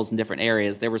examples in different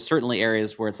areas, there were certainly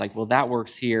areas where it's like, well, that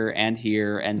works here, and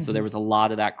so there was a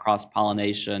lot of that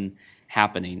cross-pollination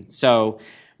happening. So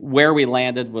where we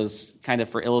landed was kind of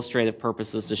for illustrative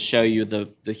purposes to show you the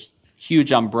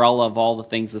huge umbrella of all the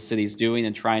things the city's doing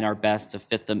and trying our best to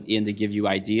fit them in to give you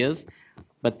ideas,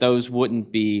 but those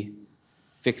wouldn't be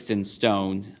fixed in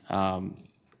stone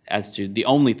as to the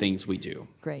only things we do.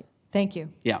 Great. Thank you.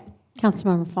 Yeah.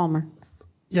 Councilmember Fulmer.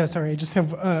 Yeah, sorry, I just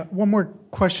have one more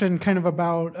question kind of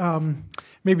about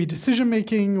maybe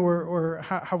decision-making or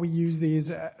how we use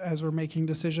these as we're making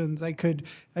decisions. I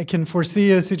can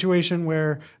foresee a situation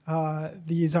where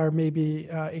these are maybe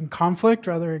in conflict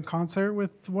rather in concert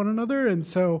with one another. And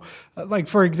so, like,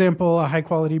 for example, a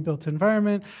high-quality built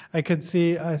environment, I could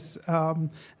see us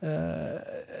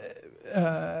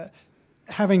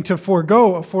having to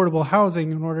forego affordable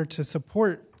housing in order to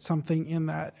support something in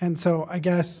that. And so I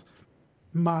guess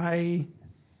my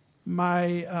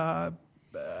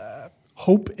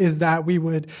hope is that we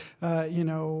would,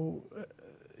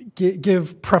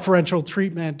 give preferential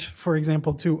treatment, for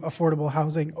example, to affordable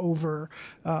housing over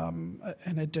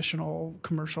an additional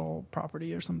commercial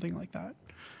property or something like that.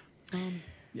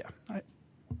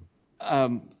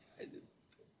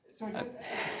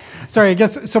 Sorry, I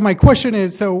guess, so my question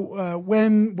is, so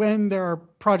when there are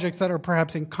projects that are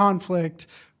perhaps in conflict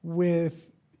with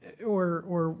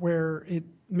or where it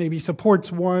maybe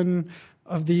supports one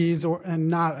of these and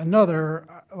not another?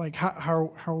 Like,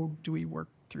 how do we work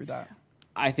through that?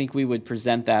 I think we would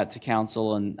present that to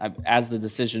council, and as the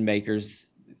decision makers,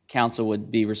 council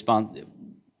would be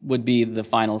the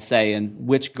final say in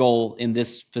which goal in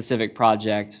this specific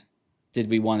project did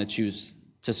we want to choose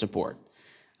to support.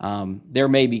 There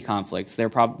may be conflicts. There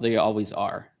probably always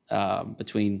are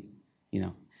between,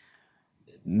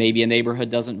 maybe a neighborhood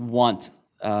doesn't want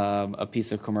a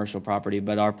piece of commercial property,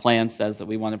 but our plan says that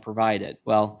we want to provide it.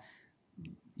 Well,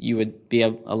 you would be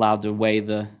allowed to weigh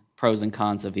the pros and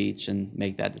cons of each and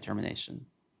make that determination.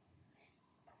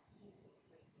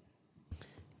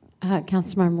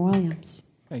 Councilmember Williams.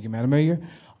 Thank you, Madam Mayor.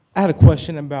 I had a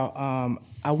question about,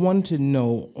 I wanted to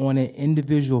know on an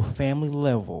individual family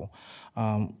level,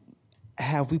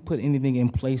 have we put anything in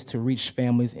place to reach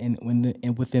families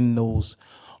within those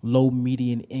low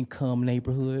median income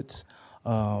neighborhoods?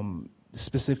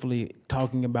 Specifically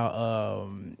talking about,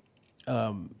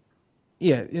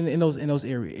 in those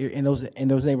areas, in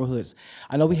those neighborhoods.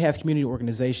 I know we have community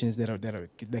organizations that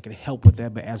can help with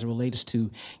that, but as it relates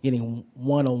to getting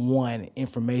one-on-one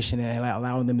information and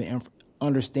allowing them to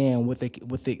understand what they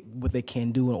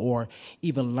can do, or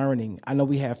even learning. I know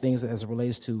we have things as it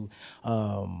relates to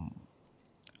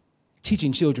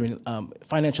teaching children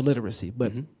financial literacy,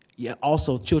 but yeah,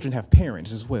 also children have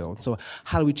parents as well. So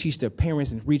how do we teach their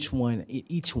parents and reach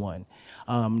each one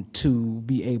to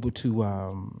be able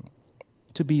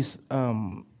to be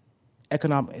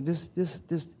economic?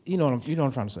 This you know what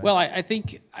I'm trying to say. Well, I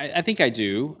think I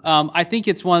do. I think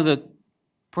it's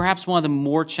perhaps one of the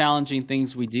more challenging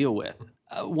things we deal with.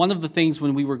 One of the things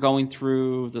when we were going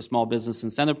through the small business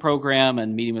incentive program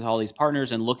and meeting with all these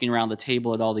partners and looking around the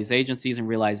table at all these agencies and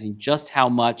realizing just how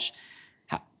much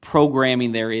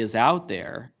programming there is out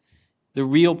there, the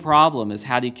real problem is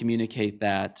how do you communicate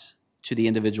that to the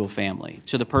individual family,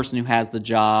 to the person who has the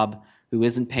job, who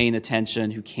isn't paying attention,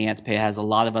 who can't pay, has a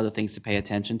lot of other things to pay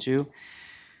attention to.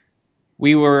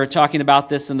 We were talking about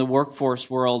this in the workforce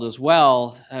world as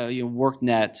well.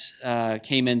 WorkNet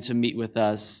came in to meet with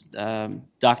us.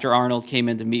 Dr. Arnold came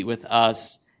in to meet with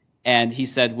us, and he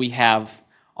said, we have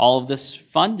all of this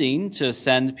funding to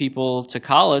send people to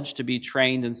college to be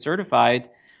trained and certified,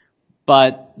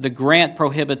 but the grant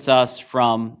prohibits us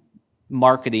from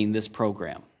marketing this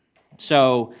program.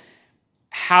 So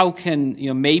how can,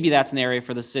 maybe that's an area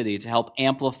for the city to help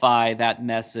amplify that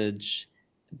message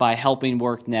by helping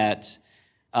WorkNet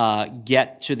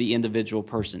get to the individual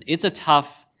person.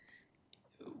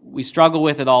 We struggle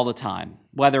with it all the time,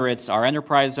 whether it's our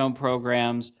enterprise zone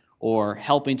programs or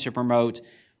helping to promote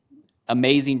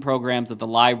amazing programs at the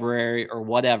library or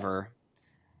whatever.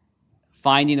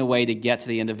 Finding a way to get to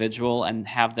the individual and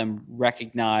have them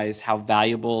recognize how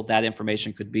valuable that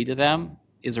information could be to them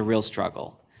is a real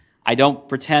struggle. I don't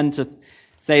pretend to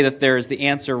say that there's the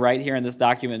answer right here in this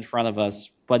document in front of us,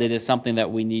 but it is something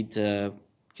that we need to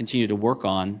continue to work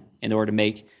on in order to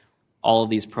make all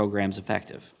of these programs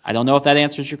effective. I don't know if that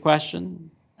answers your question.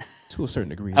 To a certain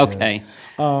degree. Okay.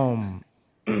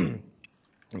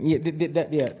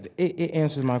 It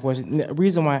answers my question. The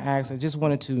reason why I asked, I just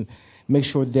wanted to make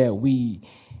sure that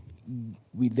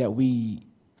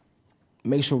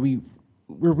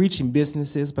we're reaching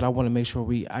businesses, but I want to make sure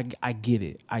I get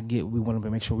it. We want to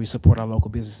make sure we support our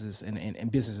local businesses and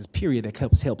businesses, period, that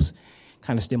helps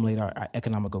kind of stimulate our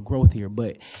economical growth here.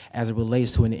 But as it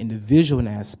relates to an individual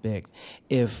aspect,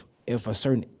 if in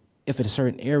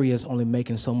certain areas only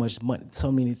making so much money,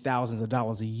 so many thousands of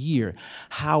dollars a year,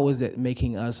 how is that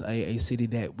making us a city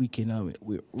that we can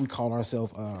we call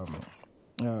ourselves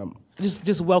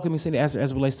just welcoming city as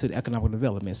it relates to the economic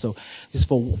development? So just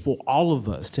for all of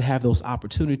us to have those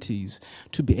opportunities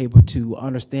to be able to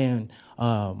understand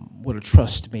what a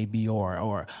trust may be,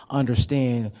 or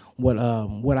understand what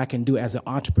I can do as an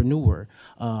entrepreneur,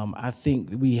 I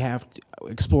think we have to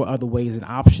explore other ways and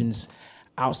options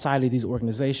outside of these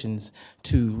organizations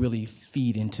to really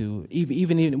feed into,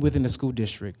 even within the school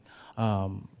district.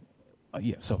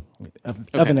 So other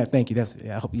than that, thank you.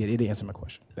 I hope it did answer my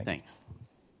question. Thanks.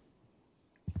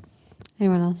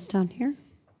 Anyone else down here?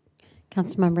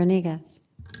 Councilmember Negas.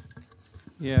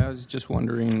 Yeah, I was just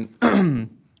wondering,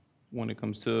 when it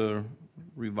comes to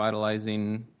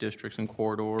revitalizing districts and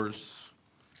corridors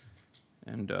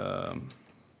and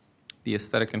the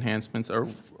aesthetic enhancements, how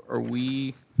are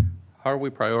we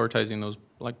prioritizing those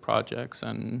projects,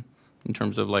 and in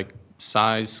terms of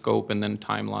size, scope, and then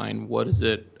timeline? What is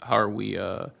it? How are we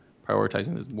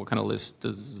prioritizing this? What kind of list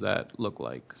does that look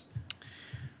like?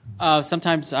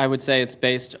 Sometimes I would say it's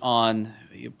based on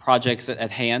projects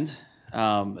at hand.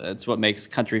 It's what makes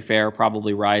Country Fair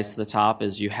probably rise to the top,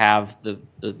 is you have the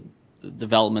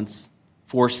developments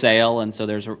for sale, and so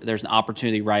there's an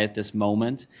opportunity right at this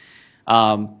moment.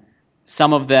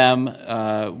 Some of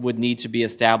them would need to be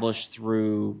established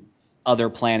through other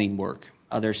planning work,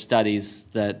 other studies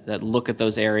that look at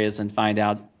those areas and find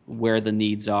out where the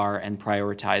needs are and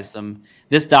prioritize them.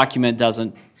 This document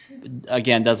doesn't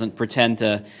pretend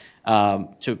to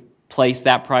place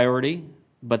that priority,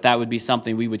 but that would be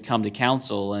something we would come to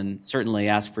council and certainly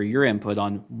ask for your input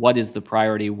on what is the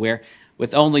priority, where,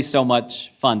 with only so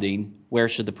much funding, where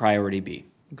should the priority be?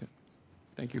 Okay,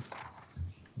 thank you.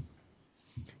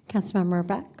 Councilmember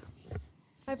Beck?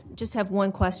 I just have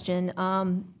one question.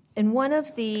 In one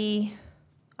of the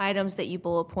items that you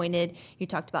bullet pointed, you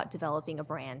talked about developing a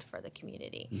brand for the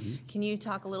community. Can you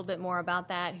talk a little bit more about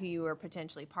that, who you were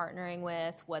potentially partnering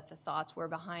with, what the thoughts were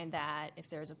behind that, if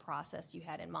there's a process you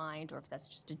had in mind, or if that's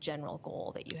just a general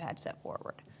goal that you had set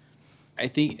forward? I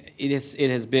think it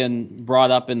has been brought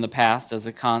up in the past as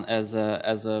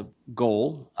a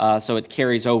goal, so it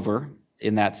carries over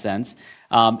in that sense.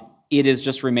 It is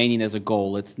just remaining as a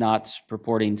goal. It's not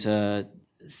purporting to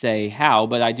say how,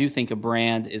 but I do think a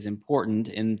brand is important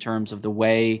in terms of the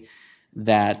way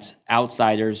that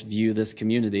outsiders view this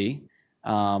community,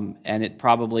 and it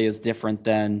probably is different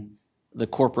than the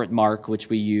corporate mark which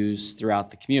we use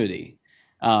throughout the community.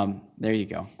 There you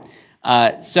go.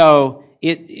 So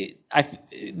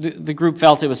the group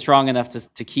felt it was strong enough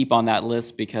to keep on that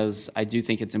list because I do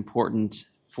think it's important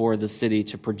for the city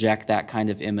to project that kind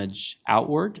of image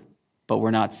outward, but we're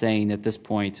not saying at this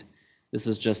point this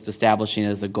is just establishing it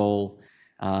as a goal.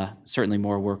 Certainly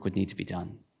more work would need to be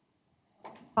done.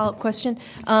 Follow-up question.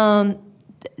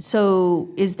 So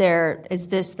is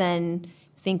this then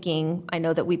thinking, I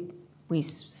know that we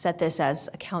set this as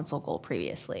a council goal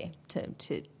previously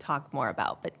to talk more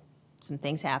about, but some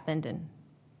things happened and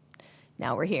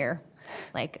now we're here,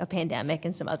 like a pandemic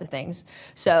and some other things.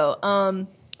 So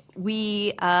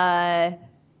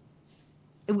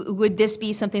would this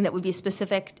be something that would be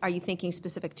specific? Are you thinking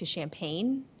specific to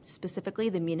Champaign, specifically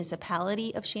the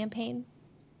municipality of Champaign?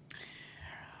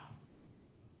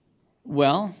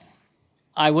 Well,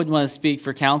 I wouldn't want to speak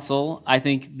for council. I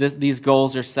think these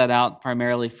goals are set out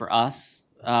primarily for us.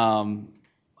 I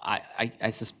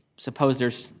suppose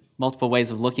there's multiple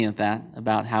ways of looking at that,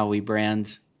 about how we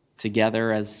brand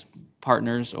together as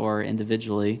partners or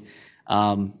individually.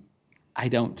 I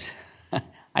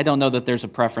don't know that there's a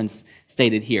preference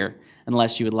stated here,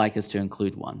 unless you would like us to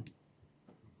include one.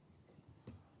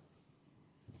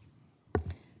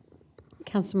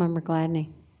 Councilmember Gladney.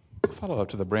 Follow up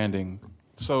to the branding.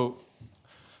 So,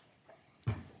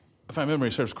 if my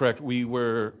memory serves correct, we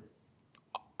were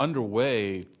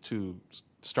underway to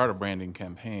start a branding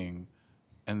campaign,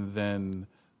 and then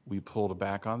we pulled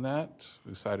back on that.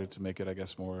 We decided to make it, I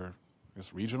guess, more,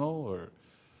 regional, or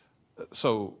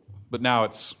so. But now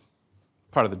it's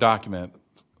part of the document.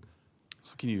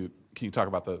 So can you talk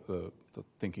about the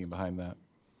thinking behind that?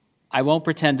 I won't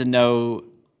pretend to know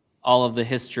all of the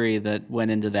history that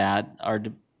went into that. Our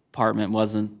department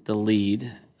wasn't the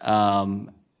lead.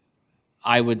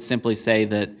 I would simply say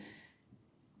that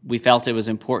we felt it was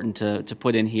important to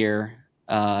put in here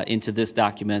into this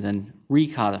document and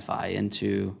recodify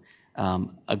into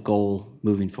a goal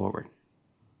moving forward.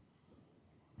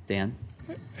 Dan?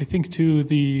 I think, too,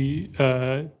 the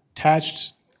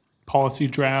attached policy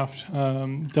draft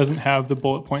doesn't have the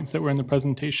bullet points that were in the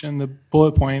presentation. The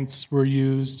bullet points were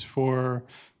used for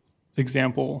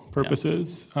example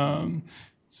purposes.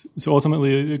 So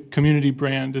ultimately, the community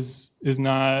brand is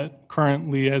not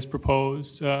currently as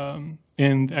proposed in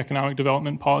the Economic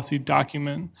Development Policy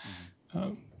document.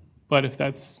 But if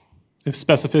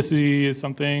specificity is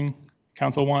something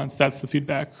council wants, that's the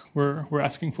feedback we're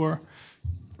asking for.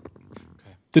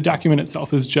 The document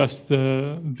itself is just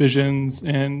the visions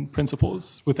and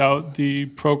principles without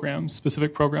the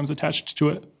specific programs attached to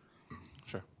it.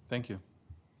 Sure. Thank you.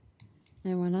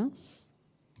 Anyone else?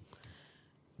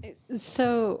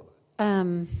 So,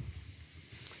 as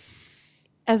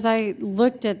I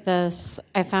looked at this,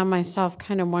 I found myself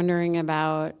kind of wondering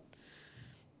about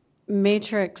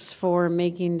matrix for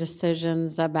making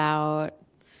decisions about,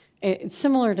 it's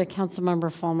similar to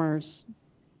Councilmember Fulmer's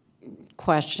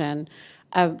question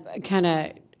of kind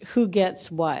of who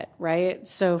gets what, right?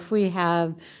 So if we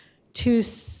have two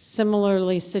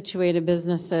similarly situated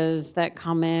businesses that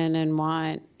come in and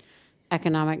want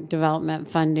economic development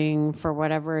funding for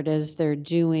whatever it is they're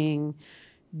doing,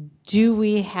 do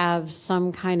we have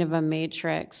some kind of a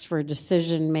matrix for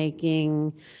decision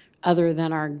making other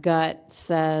than our gut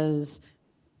says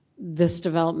this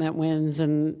development wins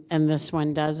and this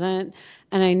one doesn't?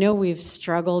 And I know we've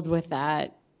struggled with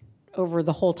that over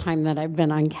the whole time that I've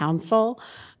been on council.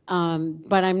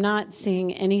 But I'm not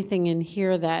seeing anything in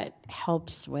here that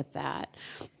helps with that.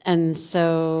 And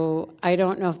so I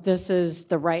don't know if this is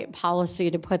the right policy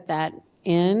to put that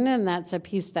in, and that's a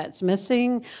piece that's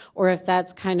missing, or if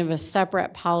that's kind of a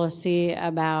separate policy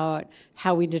about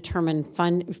how we determine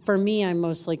fund. For me, I'm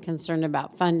mostly concerned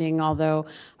about funding, although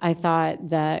I thought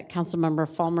that Councilmember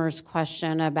Fulmer's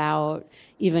question about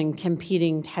even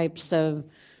competing types of,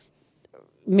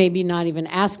 maybe not even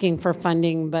asking for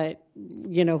funding, but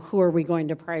who are we going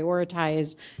to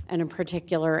prioritize in a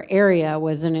particular area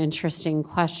was an interesting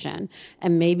question.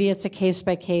 And maybe it's a case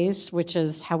by case, which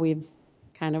is how we've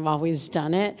kind of always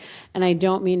done it. And I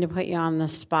don't mean to put you on the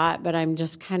spot, but I'm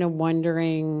just kind of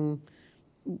wondering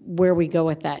where we go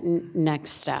with that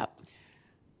next step.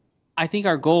 I think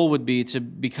our goal would be to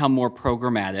become more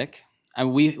programmatic.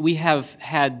 And we have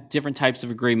had different types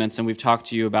of agreements, and we've talked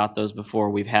to you about those before.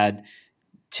 We've had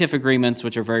TIF agreements,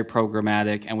 which are very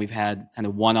programmatic, and we've had kind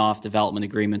of one-off development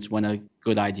agreements when a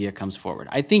good idea comes forward.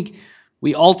 I think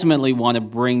we ultimately want to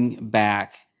bring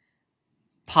back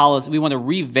policy. We want to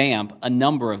revamp a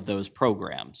number of those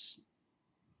programs.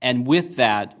 And with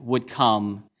that would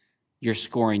come your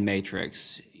scoring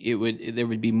matrix. There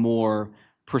would be more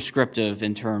prescriptive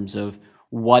in terms of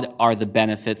what are the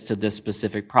benefits to this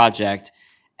specific project,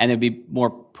 and it'd be more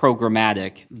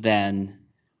programmatic than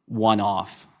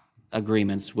one-off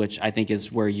agreements, which I think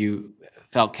is where you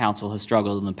felt council has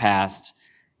struggled in the past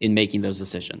in making those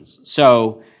decisions.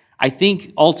 So I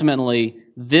think ultimately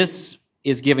this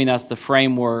is giving us the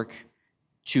framework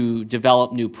to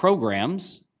develop new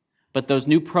programs, but those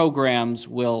new programs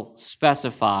will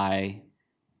specify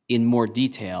in more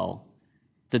detail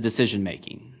the decision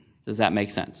making. Does that make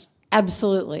sense?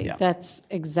 Absolutely. Yeah. That's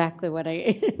exactly what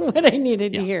I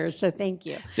needed to hear. So thank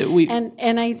you.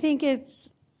 And I think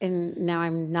and now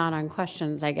I'm not on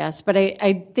questions, I guess, but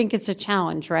I think it's a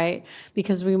challenge, right?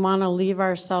 Because we want to leave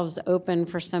ourselves open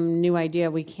for some new idea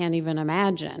we can't even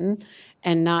imagine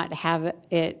and not have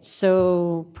it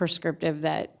so prescriptive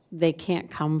that they can't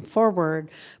come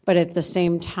forward. But at the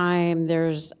same time,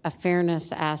 there's a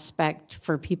fairness aspect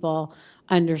for people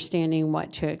understanding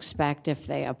what to expect if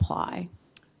they apply.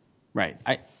 Right.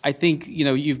 I think,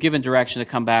 you've given direction to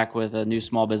come back with a new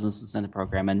small business incentive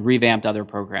program and revamped other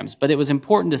programs, but it was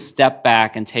important to step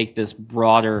back and take this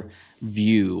broader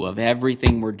view of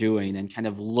everything we're doing and kind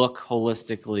of look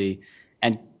holistically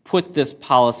and put this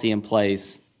policy in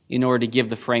place in order to give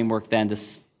the framework then to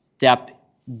step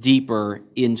deeper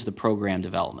into the program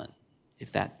development,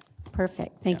 if that.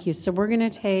 Perfect. Thank you. So we're going to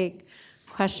take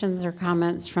questions or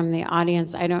comments from the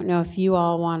audience. I don't know if you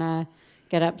all want to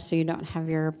get up so you don't have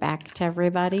your back to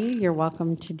everybody. You're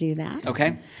welcome to do that.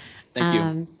 Okay. Thank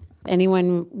you.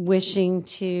 Anyone wishing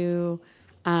to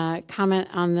comment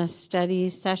on the study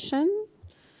session,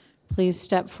 please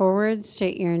step forward,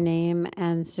 state your name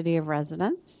and city of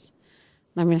residence.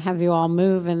 I'm going to have you all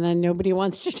move, and then nobody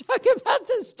wants to talk about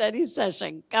the study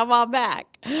session. Come on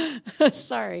back.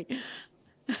 Sorry.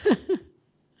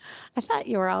 I thought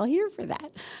you were all here for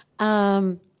that.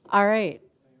 All right.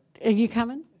 Are you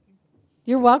coming?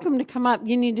 You're welcome to come up.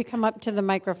 You need to come up to the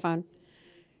microphone.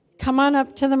 Come on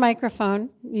up to the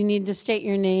microphone. You need to state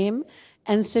your name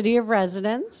and city of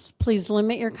residence. Please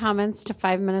limit your comments to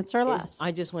 5 minutes or less.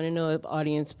 I just want to know if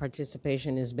audience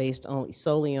participation is based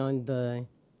solely on the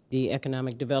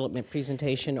economic development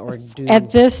presentation, or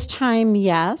At this time,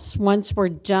 yes. Once we're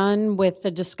done with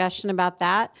the discussion about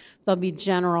that, there'll be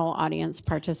general audience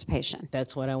participation.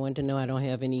 That's what I want to know. I don't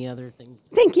have any other things.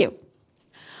 Thank you.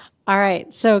 All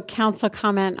right, so council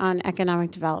comment on economic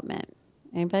development.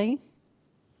 Anybody?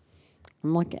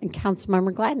 I'm looking at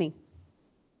Councilmember Gladney.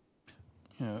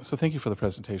 Yeah, so thank you for the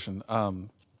presentation.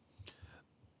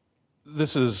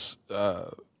 This is,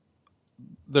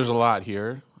 there's a lot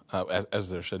here, as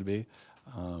there should be.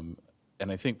 And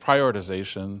I think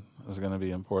prioritization is going to be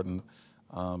important.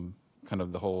 Kind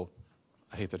of the whole,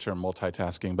 I hate the term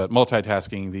multitasking, but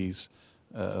multitasking these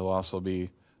will also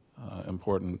be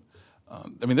important.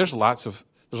 I mean, there's lots of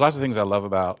things I love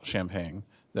about Champaign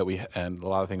and a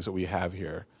lot of things that we have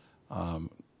here.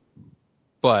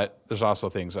 But there's also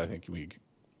things I think we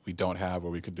don't have or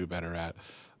we could do better at.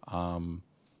 So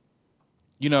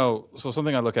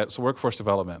something I look at, so workforce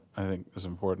development, I think, is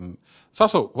important. It's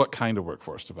also what kind of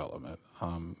workforce development.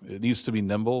 It needs to be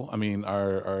nimble. I mean,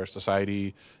 our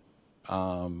society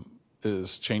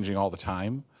is changing all the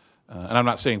time. And I'm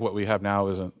not saying what we have now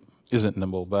isn't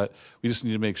nimble, but we just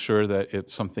need to make sure that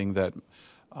it's something that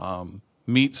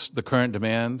meets the current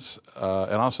demands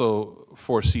and also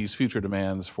foresees future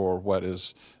demands for what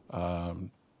is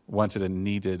wanted and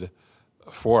needed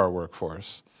for our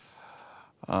workforce.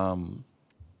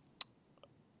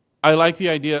 I like the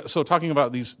idea. So talking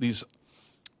about these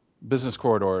business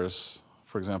corridors,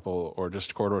 for example, or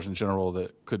just corridors in general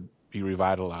that could be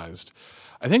revitalized,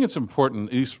 I think it's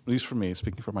important, at least for me,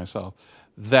 speaking for myself,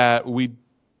 that we,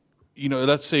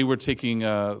 let's say we're taking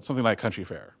something like Country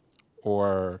Fair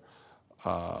or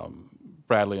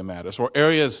Bradley and Mattis, or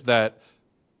areas that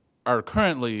are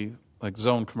currently like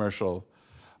zone commercial.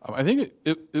 I think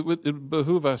it would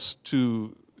behoove us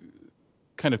to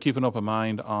kind of keep an open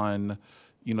mind on,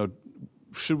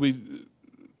 should we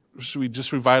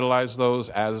just revitalize those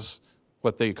as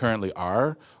what they currently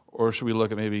are, or should we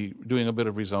look at maybe doing a bit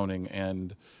of rezoning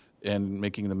and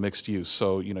making them mixed use?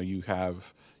 So you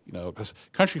have because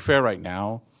Country Fair right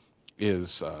now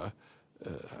is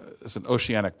an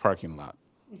oceanic parking lot,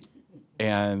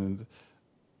 and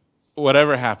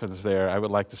whatever happens there, I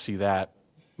would like to see that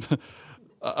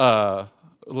a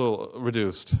little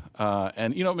reduced.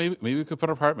 And maybe we could put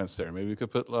apartments there. Maybe we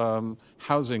could put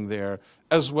housing there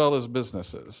as well as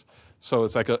businesses. So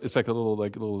it's like a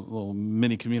little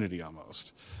mini community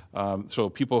almost. So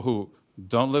people who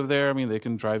don't live there, they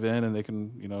can drive in and they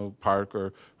can park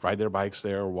or ride their bikes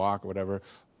there or walk or whatever.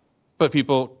 But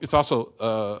it's also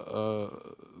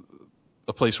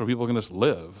a place where people can just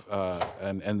live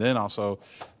and then also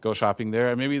go shopping there.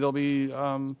 And maybe there'll be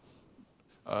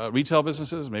retail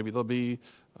businesses. Maybe there'll be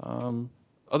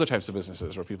other types of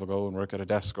businesses where people go and work at a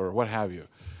desk or what have you.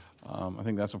 I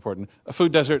think that's important.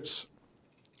 Food deserts,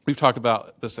 we've talked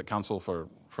about this at council for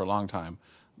a long time.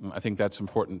 I think that's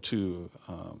important to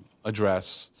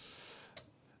address.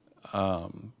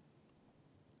 If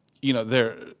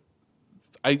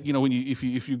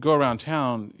you go around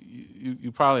town,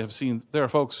 you probably have seen there are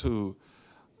folks who,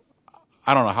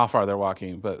 I don't know how far they're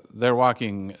walking, but they're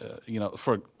walking.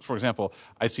 For example,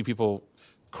 I see people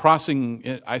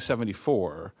crossing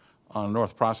I-74 on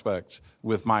North Prospect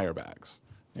with Meijer bags,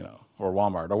 or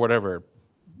Walmart or whatever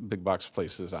big box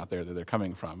places out there that they're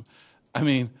coming from.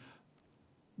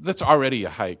 That's already a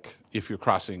hike if you're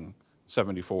crossing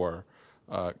 74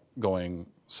 going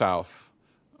south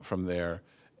from there,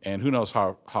 and who knows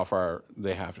how far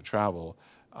they have to travel.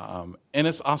 And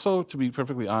it's also, to be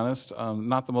perfectly honest,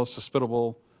 not the most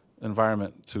hospitable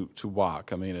environment to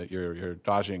walk. You're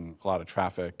dodging a lot of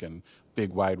traffic and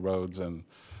big wide roads, and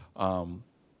and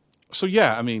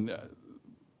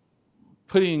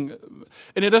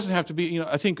it doesn't have to be.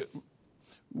 I think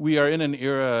we are in an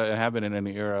era and have been in an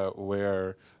era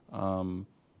where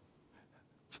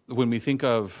when we think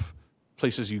of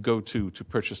places you go to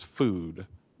purchase food,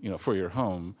 for your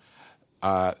home,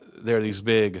 there are these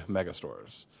big mega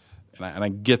stores. And I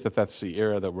get that that's the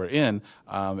era that we're in,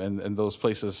 and those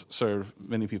places serve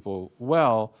many people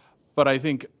well. But I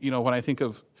think, when I think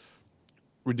of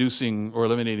reducing or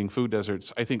eliminating food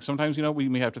deserts, I think sometimes, we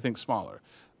may have to think smaller.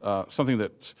 Something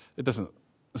that it doesn't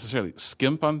necessarily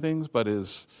skimp on things, but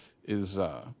it's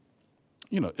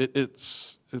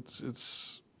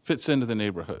fits into the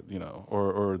neighborhood,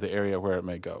 or the area where it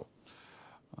may go.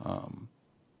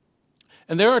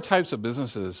 And there are types of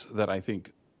businesses that I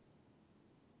think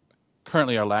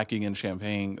currently are lacking in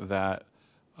Champaign that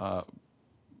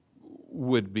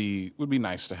would be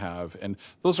nice to have, and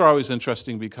those are always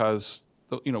interesting because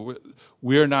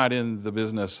we're not in the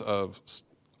business of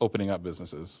opening up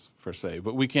businesses per se,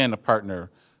 but we can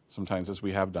partner sometimes, as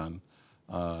we have done,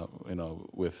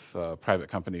 with private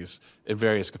companies in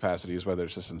various capacities, whether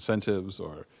it's just incentives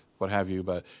or what have you.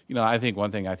 But I think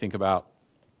one thing I think about.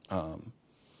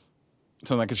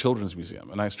 Something like a children's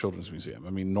museum, a nice children's museum.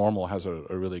 Normal has a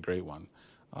really great one.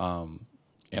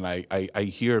 And I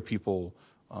hear people,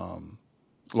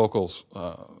 locals,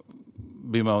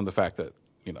 bemoan the fact that,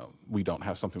 we don't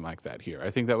have something like that here.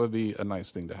 I think that would be a nice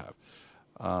thing to have.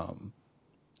 And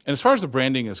as far as the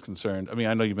branding is concerned,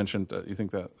 I know you mentioned you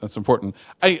think that that's important.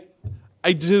 I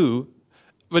do,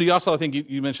 but you also, I think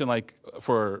you mentioned like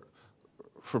for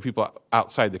people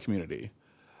outside the community.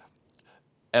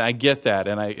 And I get that,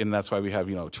 and that's why we have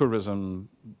tourism.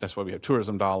 That's why we have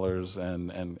tourism dollars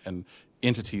and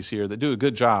entities here that do a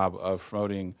good job of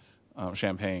promoting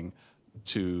Champaign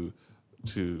to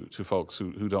folks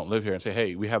who don't live here and say,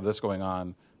 hey, we have this going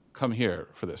on, come here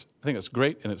for this. I think it's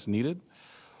great and it's needed.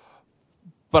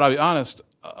 But I'll be honest,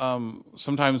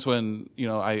 sometimes when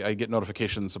I get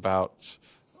notifications about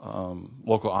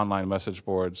local online message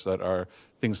boards that are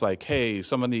things like, hey,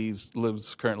 somebody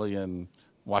lives currently in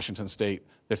Washington State.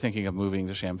 They're thinking of moving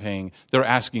to Champaign. They're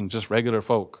asking just regular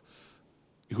folk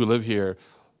who live here,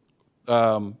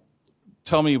 tell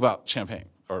me about Champaign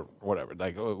or whatever.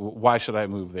 Like, why should I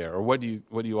move there? Or what do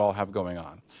you all have going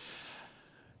on?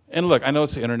 And look, I know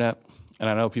it's the internet. And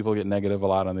I know people get negative a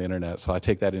lot on the internet, so I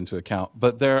take that into account.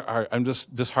 But I'm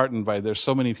just disheartened by there's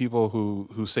so many people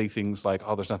who say things like,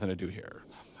 "Oh, there's nothing to do here,"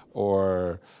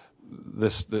 or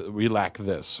we lack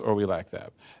this, or we lack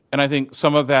that. And I think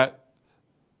some of that's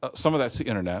the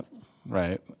internet,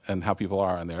 right, and how people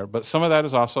are on there. But some of that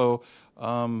is also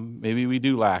maybe we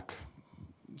do lack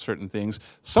certain things.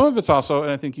 Some of it's also,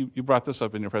 and I think you brought this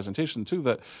up in your presentation too,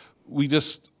 that we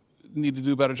just need to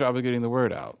do a better job of getting the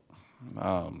word out.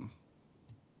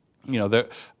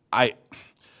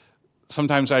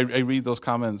 Sometimes I read those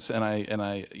comments and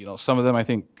I some of them I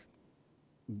think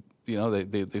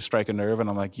they strike a nerve, and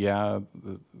I'm like, yeah,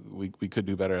 we could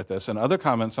do better at this. And other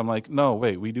comments I'm like, no,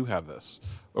 wait, we do have this,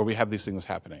 or we have these things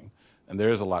happening, and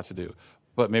there is a lot to do,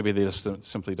 but maybe they just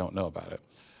simply don't know about it.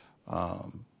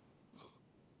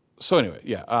 So anyway,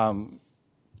 yeah,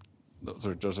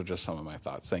 those are just some of my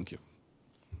thoughts. Thank you.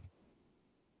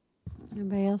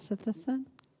 Anybody else at this end?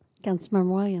 Councilmember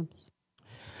Williams.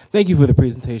 Thank you for the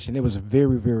presentation. It was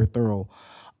very, very thorough.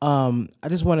 I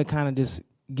just want to kind of just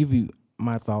give you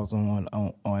my thoughts on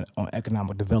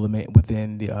economic development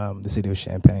within the city of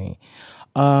Champaign.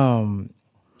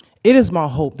 It is my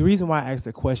hope. The reason why I asked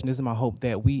the question is my hope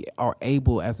that we are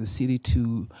able as a city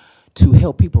to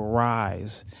help people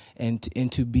rise and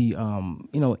to be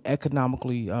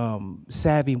economically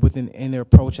savvy in their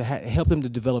approach, and help them to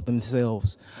develop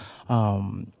themselves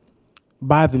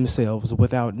by themselves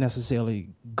without necessarily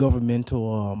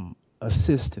governmental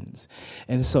assistance.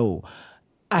 And so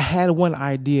I had one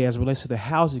idea as it relates to the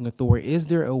housing authority. Is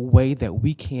there a way that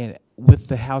we can, with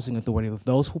the housing authority, with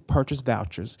those who purchase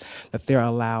vouchers, that they're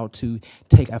allowed to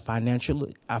take a financial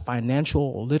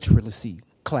literacy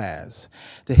class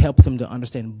to help them to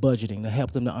understand budgeting, to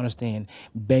help them to understand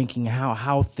banking,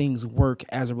 how things work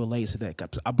as it relates to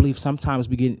that? I believe sometimes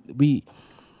we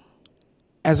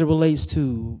as it relates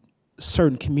to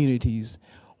certain communities,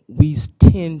 we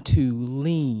tend to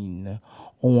lean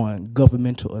on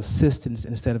governmental assistance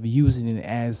instead of using it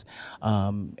as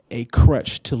a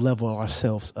crutch to level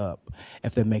ourselves up,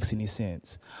 if that makes any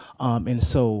sense. And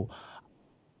so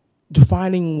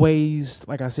defining ways,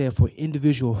 like I said, for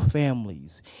individual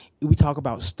families. We talk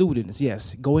about students,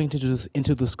 yes, going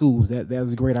into the schools,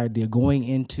 that's a great idea. Going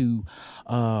into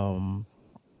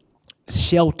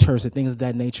shelters and things of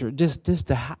that nature,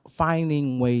 just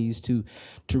finding ways to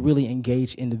really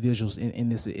engage individuals in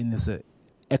this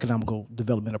economical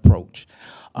development approach.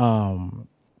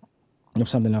 There's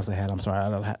something else I had. I'm sorry,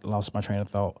 I lost my train of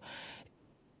thought.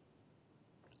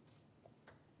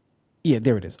 Yeah,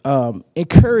 there it is.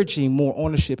 Encouraging more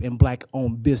ownership in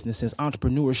Black-owned businesses,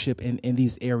 entrepreneurship in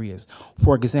these areas.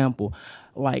 For example,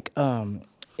 like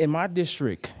in my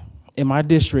district,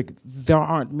 there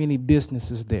aren't many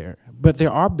businesses there, but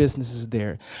there are businesses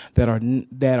there that are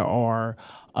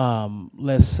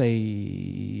let's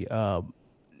say,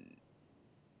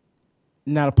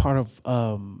 not a part of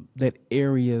that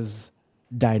area's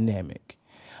dynamic.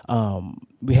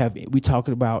 We talked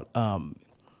about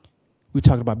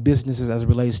businesses as it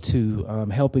relates to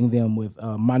helping them with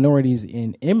minorities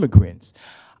and immigrants.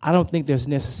 I don't think there's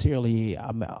necessarily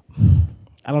an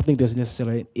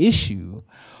issue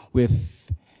with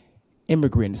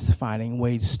immigrants finding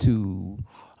ways to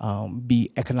be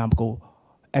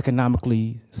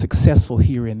economically successful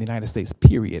here in the United States,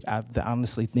 period. I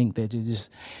honestly think that just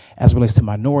as it relates to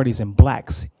minorities and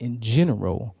Blacks in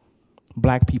general,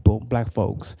 Black people, Black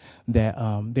folks, that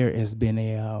there has been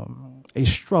a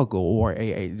struggle or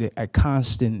a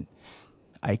constant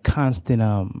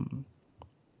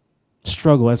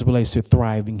struggle as it relates to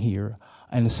thriving here.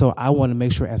 And so I want to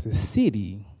make sure as a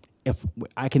city, if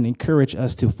I can encourage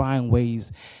us to find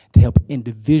ways to help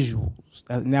individuals.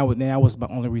 Now was my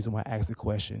only reason why I asked the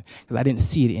question, because I didn't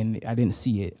see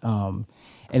it. And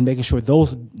making sure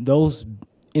those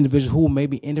individuals who may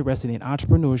be interested in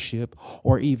entrepreneurship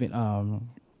or even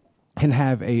can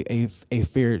have a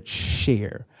fair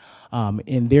share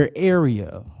in their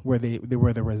area where they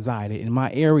resided. In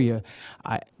my area,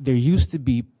 there used to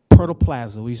be Pirtle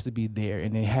Plaza. We used to be there,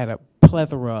 and they had a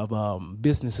plethora of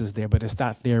businesses there, but it's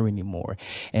not there anymore.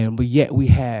 But yet we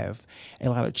have a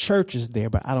lot of churches there,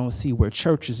 but I don't see where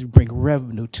churches bring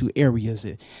revenue to areas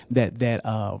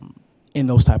that in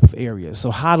those type of areas. So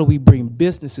how do we bring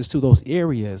businesses to those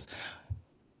areas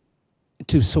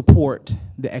to support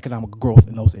the economic growth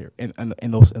in those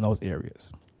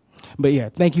areas? But yeah,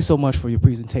 thank you so much for your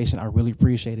presentation. I really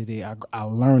appreciated it. I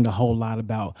learned a whole lot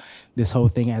about this whole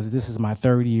thing, as this is my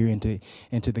third year into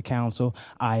the council.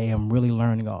 I am really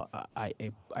learning a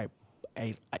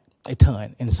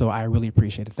ton, and so I really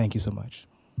appreciate it. Thank you so much.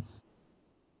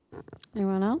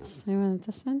 Anyone else? Anyone at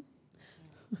this end?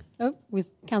 Oh,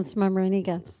 with Councilmember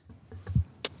Inigas.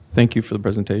 Thank you for the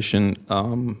presentation.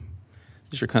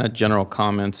 These are kind of general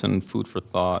comments and food for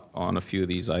thought on a few of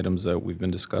these items that we've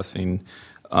been discussing.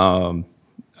 I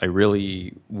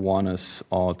really want us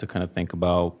all to kind of think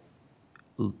about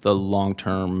the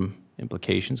long-term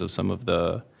implications of some of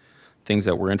the things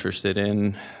that we're interested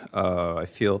in. I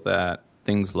feel that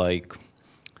things like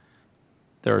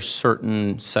there are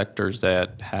certain sectors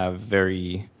that have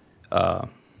very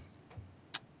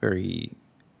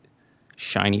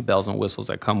shiny bells and whistles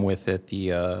that come with it.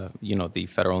 The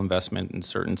federal investment in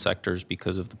certain sectors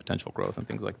because of the potential growth and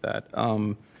things like that.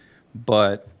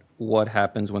 But what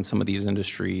happens when some of these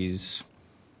industries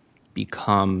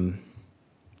become,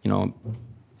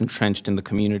 entrenched in the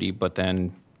community, but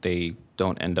then they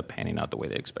don't end up panning out the way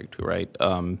they expect to, right?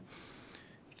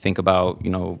 Think about,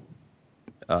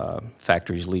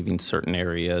 factories leaving certain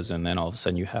areas, and then all of a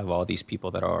sudden you have all these people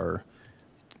that are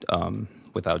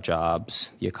without jobs.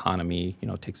 The economy,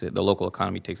 the local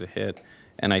economy takes a hit.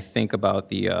 And I think about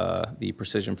the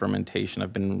precision fermentation.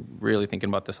 I've been really thinking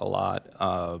about this a lot.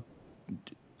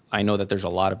 I know that there's a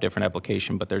lot of different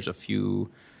applications, but there's a few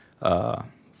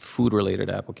food-related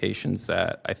applications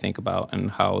that I think about and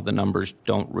how the numbers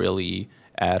don't really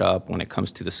add up when it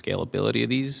comes to the scalability of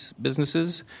these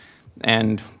businesses.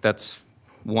 And that's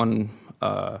one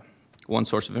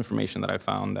source of information that I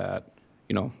found that,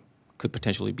 could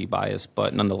potentially be biased,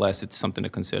 but nonetheless, it's something to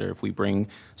consider. If we bring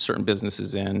certain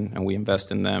businesses in and we invest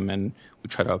in them and we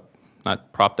try to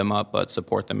not prop them up, but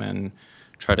support them and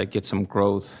try to get some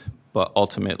growth, but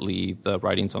ultimately the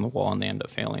writing's on the wall and they end up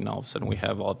failing. All of a sudden we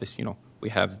have all this, we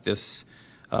have this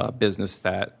business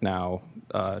that now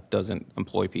doesn't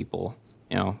employ people.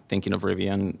 Thinking of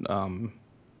Rivian,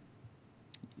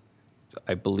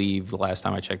 I believe the last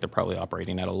time I checked, they're probably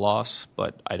operating at a loss,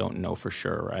 but I don't know for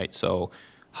sure, right? So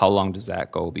how long does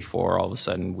that go before all of a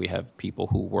sudden we have people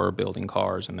who were building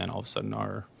cars and then all of a sudden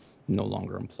are no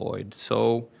longer employed?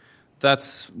 So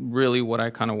that's really what I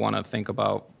kind of want to think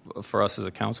about for us as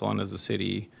a council and as a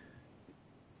city.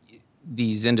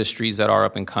 These industries that are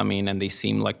up and coming and they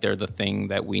seem like they're the thing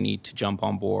that we need to jump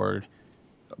on board.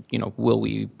 Will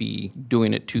we be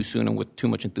doing it too soon and with too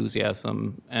much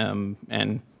enthusiasm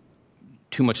and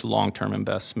too much long-term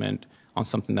investment on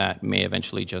something that may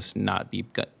eventually just not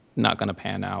going to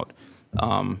pan out?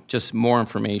 Just more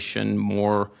information,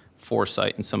 more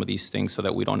foresight in some of these things so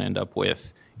that we don't end up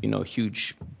with, a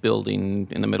huge building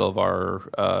in the middle of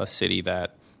our city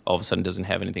that all of a sudden doesn't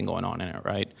have anything going on in it,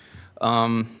 right?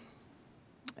 And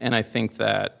I think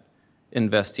that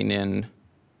investing in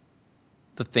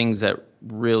the things that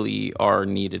really are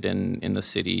needed in the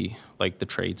city, like the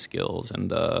trade skills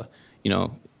and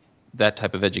that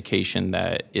type of education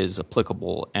that is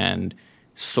applicable and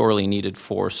sorely needed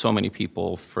for so many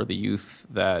people, for the youth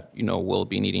that, will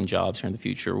be needing jobs here in the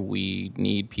future. We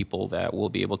need people that will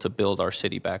be able to build our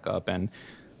city back up. And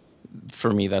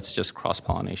for me, that's just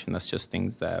cross-pollination. That's just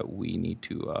things that we need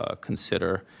to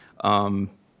consider.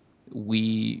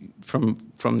 We,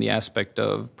 from the aspect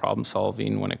of problem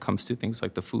solving when it comes to things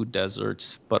like the food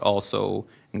deserts, but also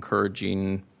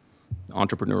encouraging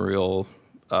entrepreneurial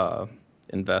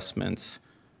investments,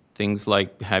 things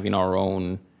like having our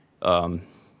own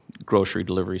grocery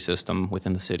delivery system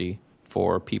within the city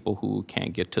for people who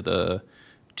can't get to the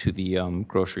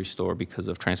grocery store because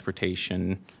of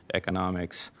transportation,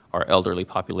 economics, our elderly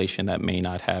population that may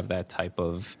not have that type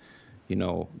of,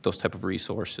 those type of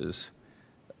resources.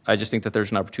 I just think that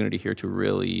there's an opportunity here to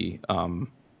really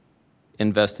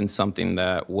invest in something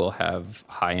that will have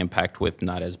high impact with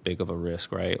not as big of a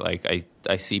risk, right? Like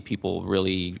I see people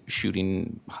really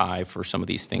shooting high for some of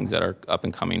these things that are up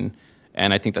and coming,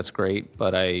 and I think that's great,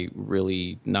 but I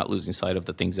really not losing sight of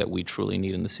the things that we truly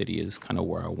need in the city is kind of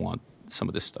where I want some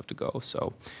of this stuff to go.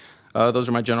 So those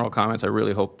are my general comments. I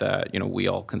really hope that, we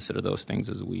all consider those things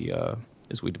as we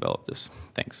develop this.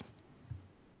 Thanks.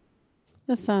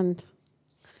 This end.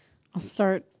 I'll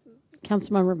start.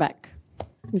 Councilmember Beck.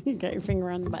 You got your finger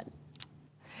on the button.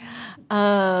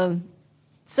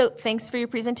 So thanks for your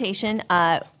presentation.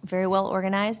 Very well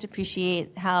organized.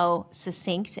 Appreciate how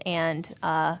succinct and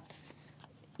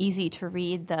easy to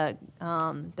read the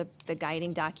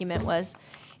guiding document was.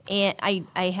 And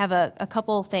I have a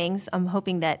couple things. I'm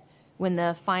hoping that when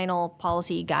the final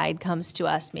policy guide comes to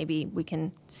us, maybe we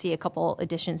can see a couple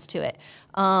additions to it.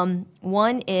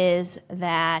 One is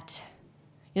that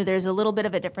there's a little bit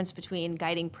of a difference between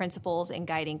guiding principles and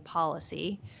guiding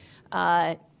policy.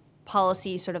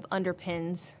 Policy sort of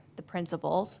underpins the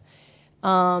principles.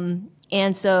 And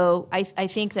so I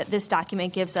think that this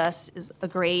document gives us a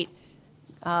great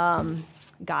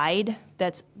guide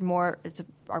that's more, it's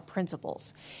our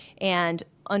principles. And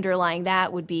underlying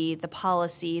that would be the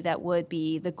policy that would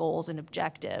be the goals and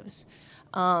objectives.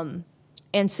 And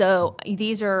so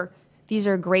these are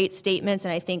great statements,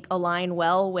 and I think align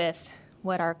well with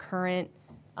what our current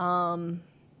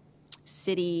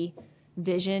city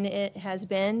vision it has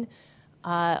been.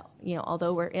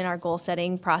 Although we're in our goal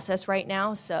setting process right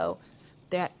now, so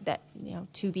that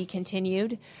to be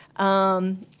continued.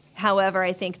 However,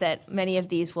 I think that many of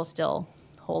these will still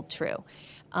hold true.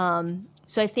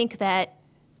 So I think that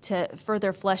to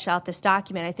further flesh out this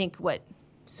document, I think what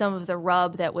some of the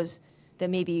rub that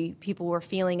maybe people were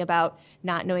feeling about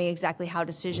not knowing exactly how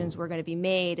decisions were going to be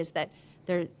made is that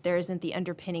there isn't the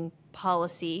underpinning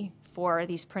policy for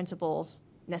these principles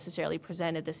necessarily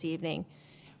presented this evening,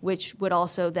 which would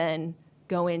also then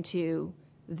go into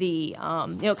the,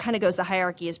 kind of goes, the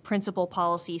hierarchy is principle,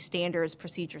 policy, standards,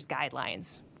 procedures,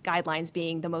 guidelines. Guidelines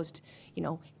being the most,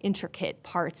 intricate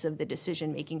parts of the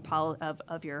decision-making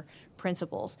of your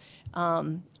principles.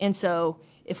 And so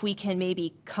if we can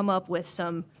maybe come up with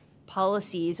some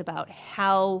policies about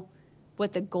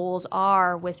what the goals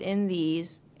are within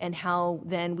these and how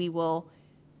then we will,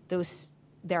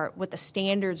 what the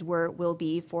standards will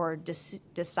be for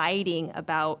deciding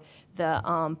about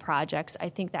the projects, I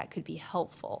think that could be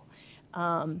helpful.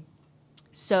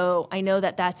 So I know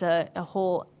that that's a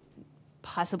whole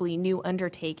possibly new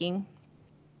undertaking,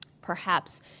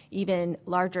 perhaps even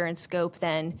larger in scope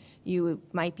than you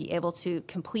might be able to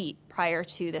complete prior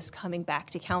to this coming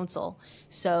back to council.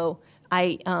 So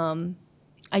I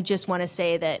just want to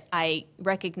say that I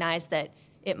recognize that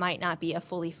it might not be a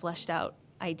fully fleshed out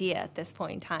idea at this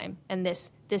point in time. And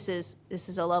this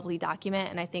is a lovely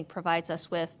document, and I think provides us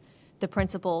with the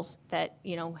principles that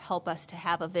help us to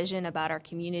have a vision about our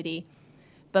community.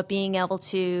 But being able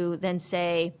to then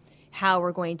say how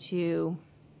we're going to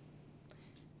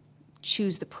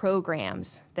choose the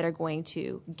programs that are going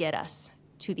to get us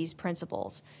to these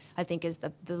principles, I think is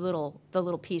the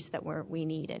little piece that we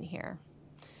need in here.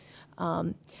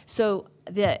 So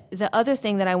the other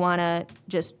thing that I want to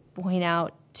just point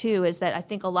out too is that I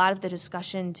think a lot of the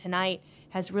discussion tonight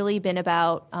has really been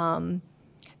about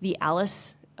the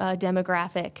Alice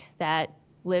demographic that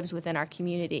lives within our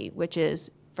community, which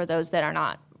is, for those that are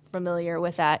not familiar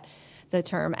with that, the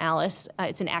term ALICE.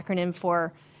 It's an acronym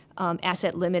for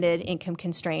Asset Limited, Income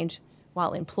Constrained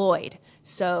While Employed.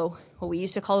 So what we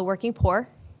used to call the working poor,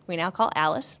 we now call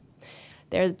ALICE.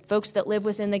 They're folks that live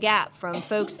within the gap, from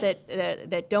folks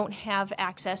that don't have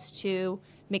access to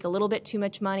make a little bit too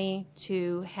much money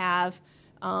to have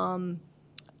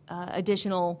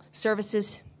additional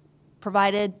services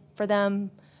provided for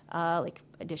them, like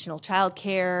additional child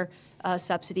care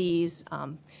subsidies,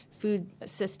 food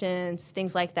assistance,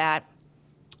 things like that,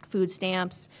 food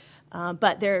stamps,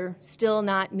 but they're still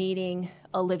not meeting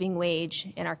a living wage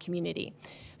in our community.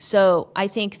 So I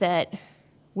think that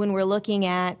when we're looking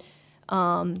at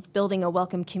building a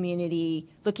welcome community,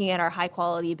 looking at our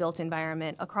high-quality built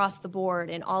environment across the board,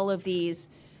 and all of these,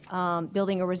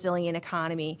 building a resilient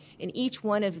economy, in each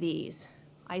one of these,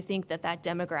 I think that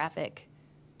demographic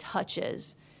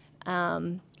touches.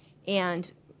 And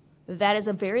that is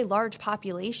a very large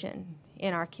population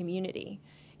in our community.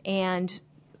 And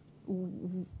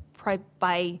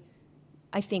by,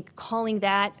 I think, calling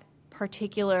that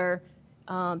particular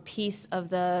piece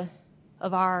of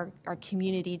our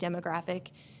community demographic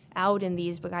out in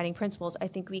these guiding principles, I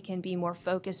think we can be more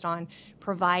focused on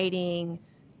providing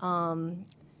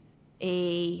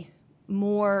a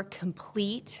more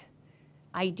complete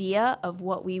idea of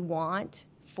what we want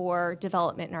for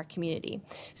development in our community.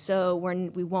 So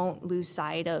we won't lose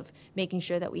sight of making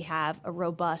sure that we have a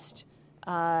robust,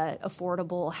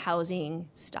 affordable housing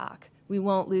stock. We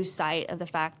won't lose sight of the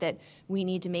fact that we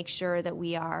need to make sure that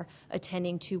we are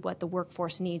attending to what the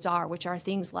workforce needs are, which are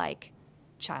things like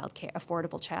childcare,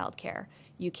 affordable childcare.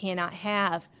 You cannot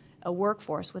have a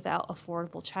workforce without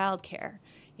affordable childcare.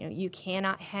 You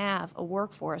cannot have a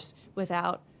workforce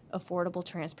without affordable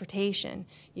transportation.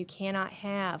 You cannot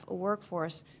have a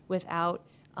workforce without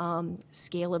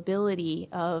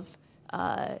scalability of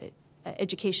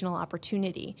educational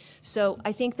opportunity. So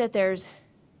I think that there's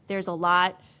a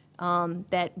lot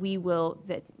that we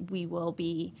will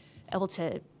be able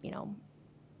to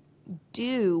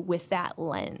do with that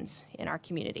lens in our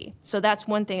community. So that's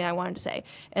one thing I wanted to say.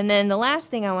 And then the last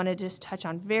thing I want to just touch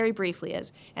on very briefly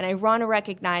is, and I want to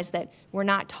recognize that we're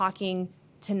not talking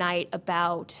tonight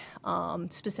about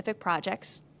specific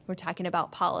projects. We're talking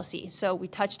about policy. So we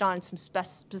touched on some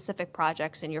specific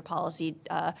projects in your policy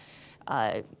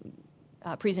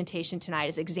presentation tonight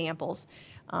as examples.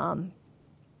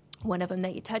 one of them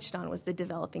that you touched on was the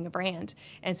developing a brand.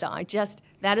 And so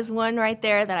that is one right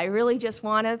there that I really just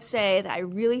want to say that I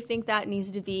really think that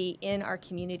needs to be in our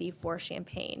community for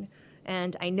Champaign.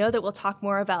 And I know that we'll talk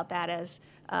more about that as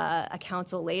a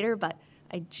council later, but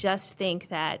I just think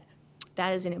that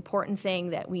that is an important thing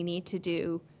that we need to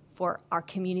do for our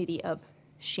community of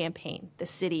Champaign, the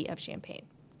city of Champaign.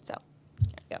 So,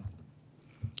 there you go.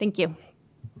 Thank you.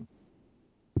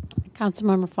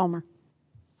 Councilmember Fulmer.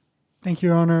 Thank you,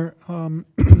 Your Honor.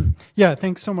 Yeah,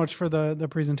 thanks so much for the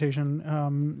presentation.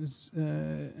 It's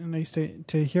nice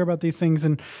to hear about these things.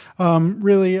 And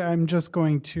really, I'm just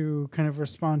going to kind of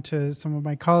respond to some of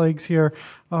my colleagues here.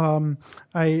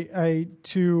 I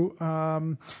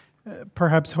too,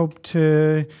 perhaps hope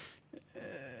to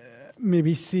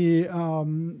maybe see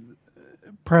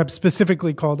perhaps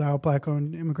specifically called out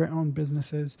Black-owned, immigrant-owned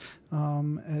businesses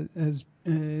as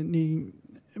needing,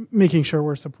 making sure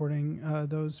we're supporting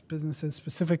those businesses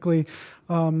specifically.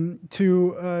 To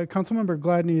Councilmember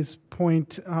Gladney's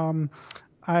point, I'm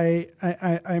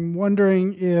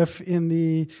wondering if in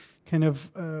the kind of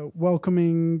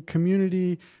welcoming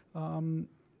community,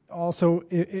 also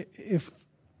if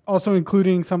also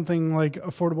including something like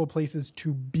affordable places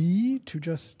to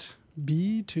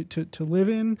live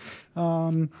in.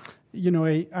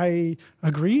 I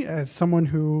agree, as someone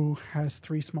who has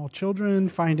 3 small children,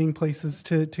 finding places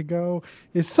to go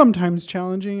is sometimes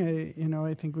challenging.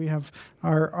 I think we have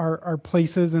our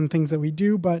places and things that we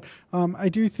do, but I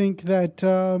do think that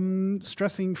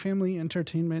stressing family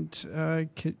entertainment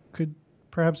could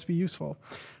perhaps be useful.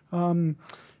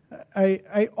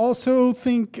 I also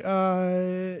think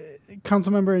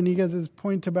Councilmember Iniguez's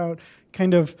point about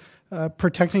kind of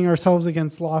protecting ourselves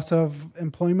against loss of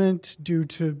employment due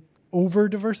to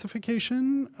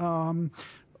over-diversification.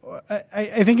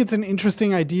 I think it's an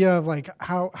interesting idea of like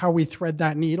how we thread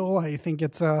that needle. I think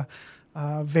it's a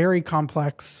very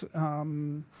complex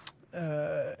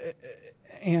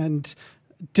and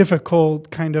difficult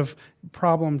kind of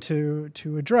problem to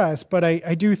address. But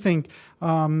I do think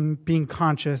being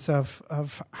conscious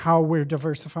of how we're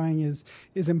diversifying is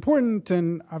important.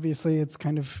 And obviously it's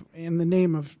kind of in the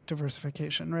name of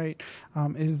diversification, right?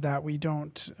 Is that we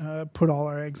don't put all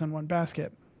our eggs in one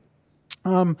basket.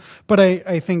 But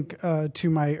I think to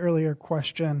my earlier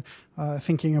question,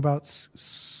 thinking about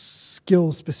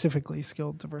skill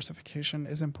diversification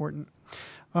is important.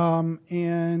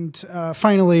 And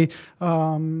finally,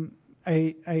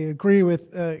 I agree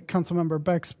with Councilmember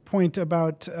Beck's point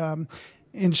about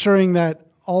ensuring that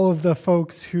all of the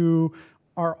folks who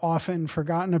are often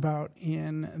forgotten about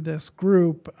in this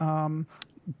group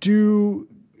do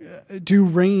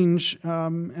range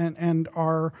and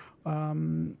are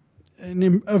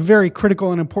a very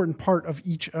critical and important part of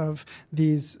each of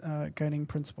these guiding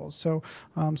principles. So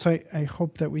I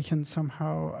hope that we can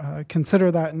somehow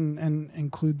consider that and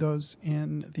include those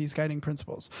in these guiding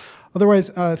principles. Otherwise,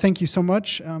 thank you so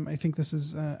much. I think this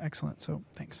is excellent, so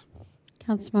thanks.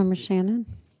 Councilmember Shannon.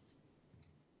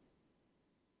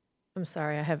 I'm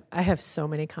sorry, I have so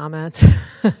many comments.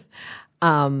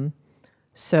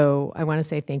 So I want to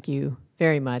say thank you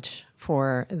very much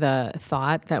for the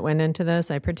thought that went into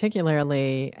this. I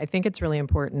think it's really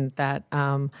important that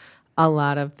a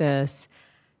lot of this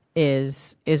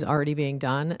is already being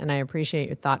done, and I appreciate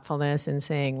your thoughtfulness in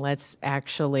saying let's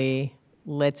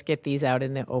get these out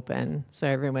in the open so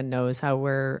everyone knows how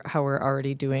we're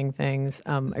already doing things.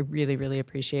 I really, really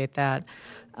appreciate that.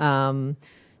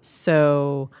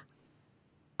 So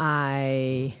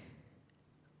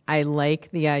I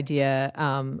like the idea.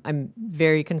 I'm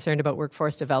very concerned about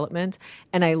workforce development,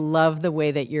 and I love the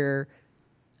way that you're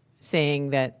saying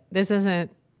that this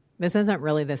isn't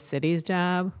really the city's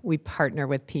job. We partner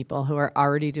with people who are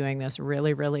already doing this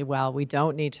really, really well. We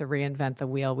don't need to reinvent the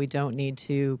wheel. We don't need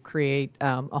to create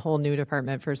a whole new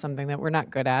department for something that we're not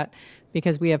good at,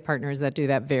 because we have partners that do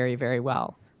that very, very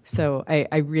well. So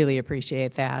I really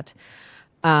appreciate that.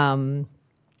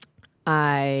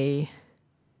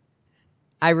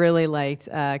 I really liked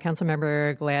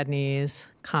Councilmember Gladney's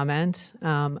comment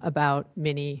about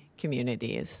mini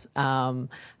communities, and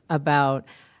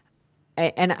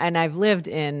I've lived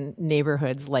in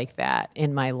neighborhoods like that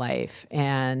in my life,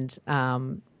 and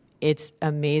it's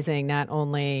amazing. Not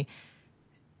only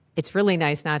it's really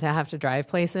nice not to have to drive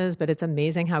places, but it's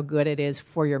amazing how good it is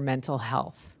for your mental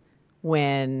health.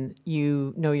 When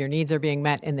you know your needs are being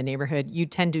met in the neighborhood, you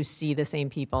tend to see the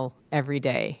same people every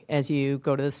day as you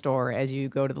go to the store, as you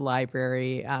go to the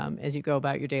library, as you go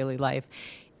about your daily life.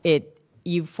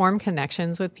 You form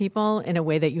connections with people in a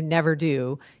way that you never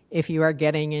do if you are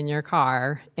getting in your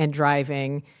car and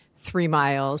driving 3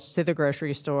 miles to the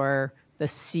grocery store, the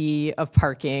sea of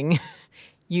parking.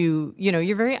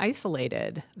 you're very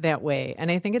isolated that way.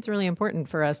 And I think it's really important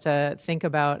for us to think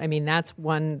about, I mean, that's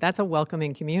a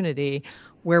welcoming community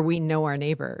where we know our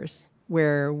neighbors,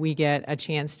 where we get a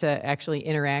chance to actually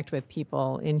interact with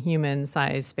people in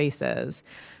human-sized spaces.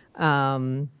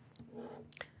 And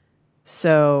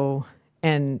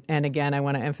again, I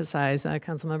want to emphasize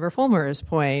Councilmember Fulmer's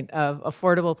point of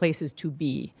affordable places to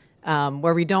be,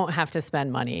 where we don't have to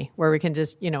spend money, where we can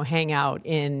just, hang out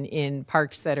in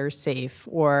parks that are safe,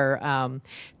 or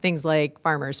things like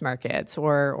farmers markets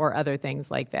or other things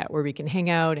like that, where we can hang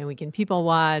out and we can people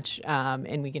watch,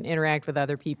 and we can interact with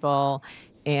other people.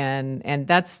 And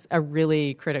that's a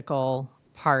really critical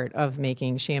part of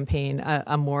making Champaign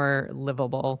a more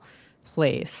livable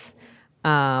place.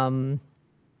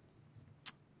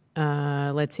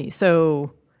 Let's see.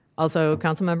 So also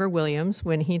Councilmember Williams,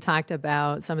 when he talked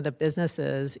about some of the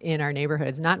businesses in our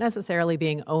neighborhoods, not necessarily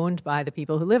being owned by the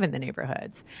people who live in the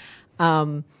neighborhoods.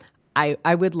 I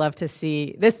would love to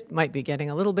see, this might be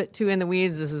getting a little bit too in the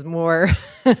weeds. This is more,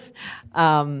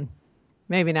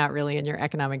 maybe not really in your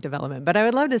economic development, but I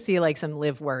would love to see like some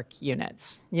live work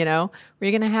units, where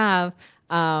you're going to have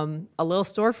a little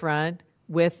storefront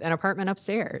with an apartment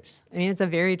upstairs. I mean, it's a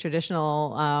very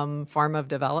traditional form of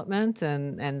development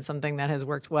and something that has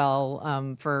worked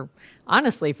well for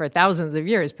thousands of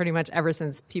years. Pretty much ever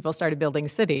since people started building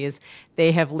cities,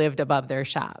 they have lived above their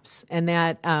shops. And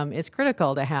that is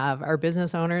critical to have our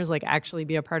business owners like actually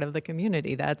be a part of the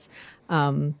community. That's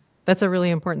a really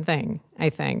important thing, I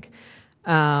think.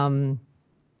 Let's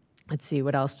see,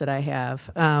 what else did I have?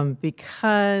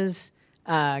 Because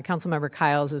Councilmember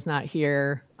Kyles is not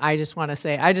here, I just want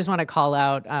to call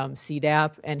out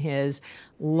CDAP and his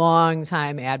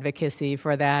longtime advocacy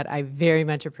for that. I very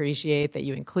much appreciate that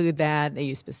you include that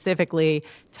you specifically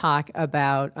talk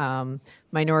about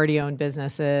minority-owned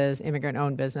businesses,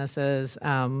 immigrant-owned businesses.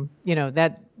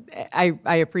 That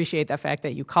I appreciate the fact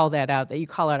that you call that out, that you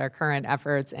call out our current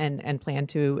efforts and plan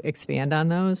to expand on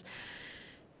those.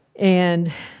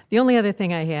 And the only other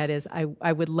thing I had is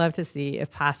I would love to see,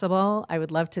 if possible,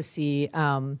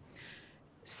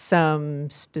 some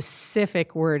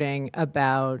specific wording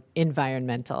about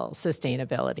environmental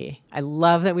sustainability. I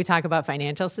love that we talk about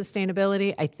financial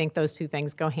sustainability. I think those two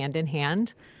things go hand in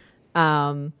hand.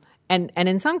 And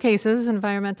in some cases,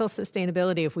 environmental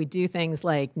sustainability, if we do things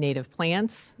like native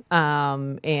plants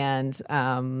and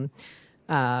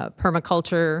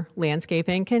permaculture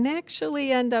landscaping, can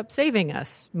actually end up saving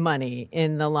us money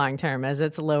in the long term, as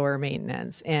it's lower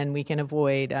maintenance, and we can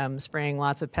avoid spraying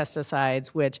lots of pesticides,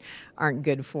 which aren't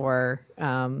good for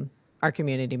our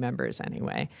community members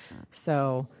anyway.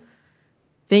 So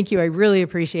thank you. I really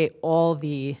appreciate all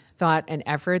the thought and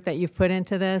effort that you've put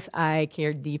into this. I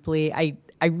care deeply. I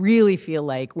really feel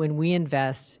like when we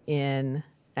invest in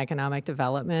economic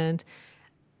development,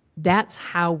 that's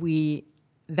how we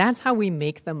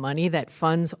make the money that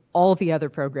funds all the other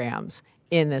programs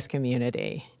in this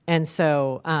community. And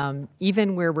so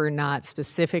even where we're not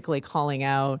specifically calling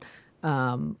out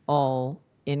all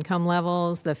income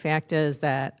levels, the fact is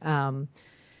that,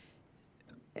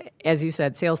 as you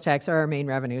said, sales tax are our main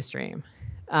revenue stream.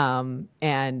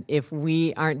 And if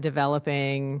we aren't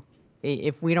developing,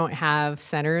 if we don't have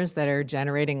centers that are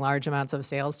generating large amounts of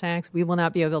sales tax, we will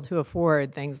not be able to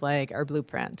afford things like our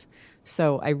blueprint.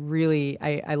 So I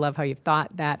love how you've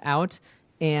thought that out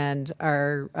and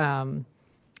are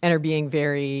being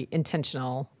very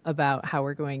intentional about how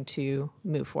we're going to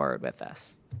move forward with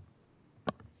this.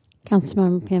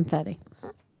 Councilmember Pianfetti.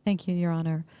 Thank you, Your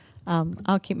Honor.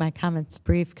 I'll keep my comments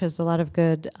brief because a lot of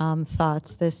good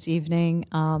thoughts this evening,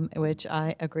 which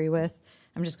I agree with.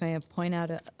 I'm just going to point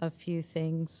out a few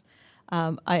things.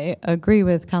 I agree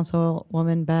with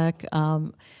Councilwoman Beck.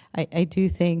 I do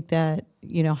think that,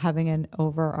 having an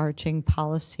overarching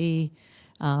policy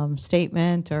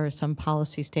statement or some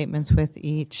policy statements with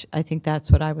each, I think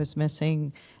that's what I was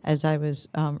missing as I was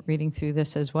reading through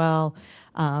this as well.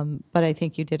 But I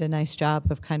think you did a nice job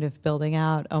of kind of building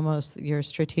out almost your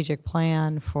strategic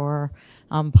plan for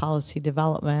policy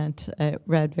development. It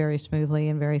read very smoothly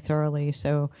and very thoroughly.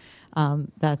 So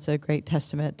that's a great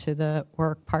testament to the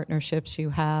work partnerships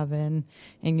you have in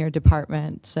your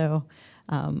department. So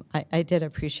I did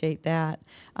appreciate that.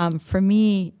 For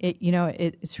me,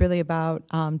 it's really about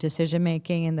decision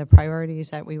making and the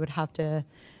priorities that we would have to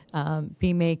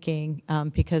be making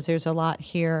because there's a lot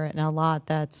here and a lot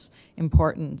that's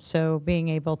important. So being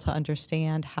able to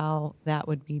understand how that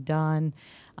would be done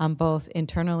both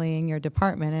internally in your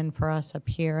department and for us up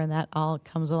here, and that all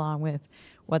comes along with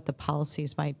what the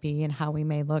policies might be and how we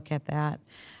may look at that.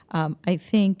 I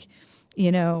think,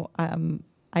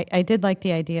 I did like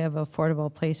the idea of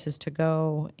affordable places to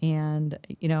go and,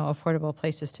 affordable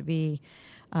places to be.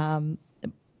 That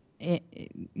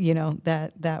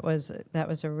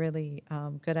was a really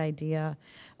good idea.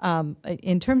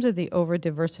 In terms of the over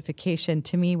diversification,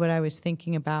 to me, what I was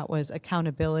thinking about was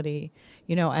accountability.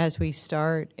 As we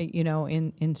start,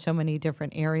 in so many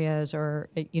different areas, or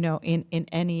in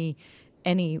any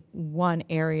one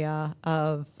area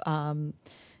of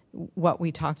what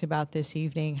we talked about this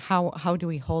evening, how do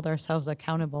we hold ourselves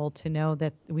accountable to know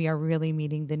that we are really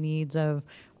meeting the needs of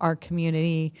our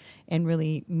community and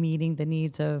really meeting the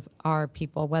needs of our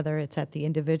people, whether it's at the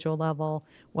individual level,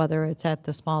 whether it's at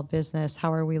the small business?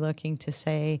 How are we looking to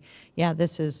say, yeah,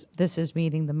 this is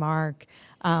meeting the mark?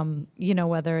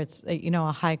 Whether it's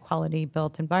a high quality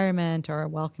built environment or a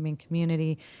welcoming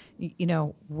community,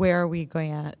 where are we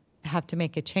going to have to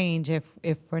make a change if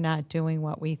we're not doing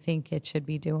what we think it should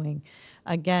be doing?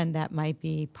 Again, that might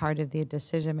be part of the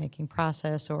decision-making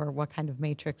process, or what kind of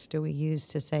matrix do we use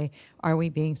to say, are we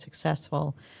being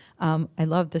successful? I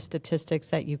love the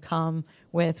statistics that you come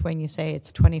with when you say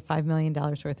it's $25 million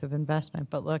worth of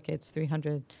investment, but look, it's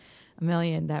 $300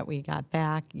 million that we got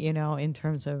back, in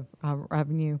terms of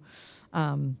revenue.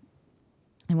 And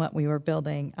what we were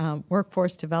building.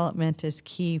 Workforce development is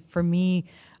key for me.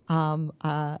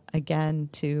 Again,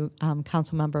 to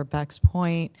Councilmember Beck's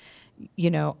point,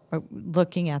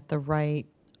 looking at the right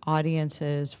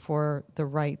audiences for the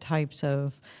right types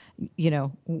of,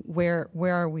 where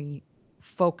are we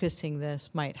focusing this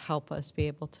might help us be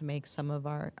able to make some of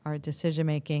our decision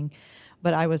making.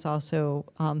 But I was also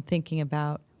thinking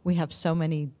about, we have so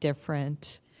many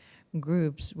different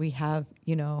groups. We have,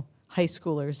 high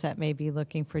schoolers that may be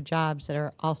looking for jobs that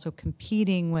are also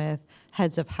competing with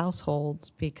heads of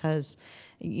households, because,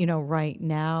 right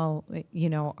now,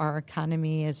 our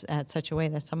economy is at such a way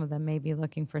that some of them may be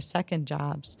looking for second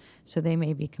jobs. So they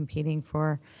may be competing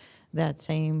for that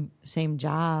same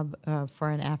job for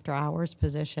an after hours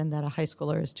position that a high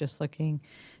schooler is just looking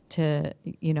to,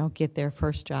 get their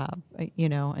first job,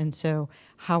 and so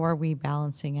how are we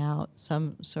balancing out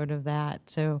some sort of that?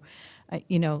 So,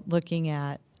 looking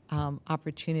at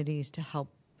opportunities to help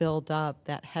build up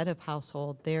that head of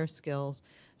household, their skills,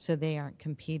 so they aren't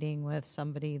competing with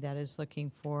somebody that is looking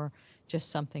for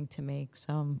just something to make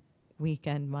some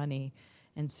weekend money,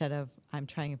 instead of, I'm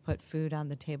trying to put food on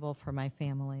the table for my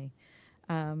family.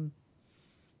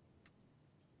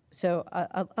 So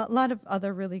a lot of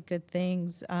other really good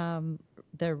things. The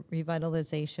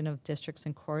revitalization of districts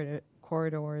and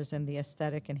corridors and the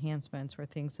aesthetic enhancements were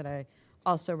things that I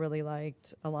also really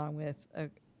liked, along with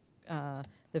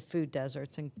the food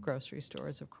deserts and grocery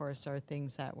stores, of course, are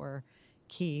things that were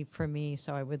key for me.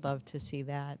 So I would love to see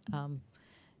that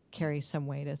carry some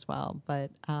weight as well.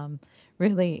 But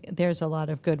really, there's a lot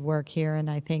of good work here, and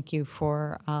I thank you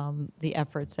for the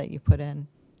efforts that you put in.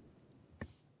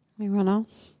 Anyone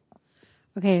else?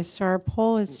 Okay, so our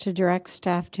poll is to direct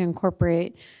staff to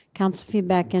incorporate council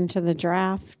feedback into the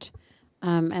draft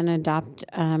and adopt,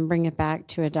 bring it back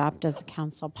to adopt as a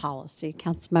council policy.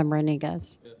 Councilmember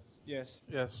Iniguez. Yes.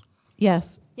 Yes.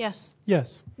 Yes. Yes.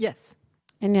 Yes. Yes.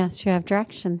 And yes, you have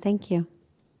direction. Thank you.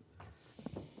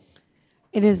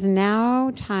 It is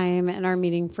now time in our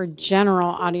meeting for general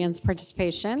audience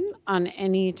participation on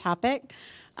any topic.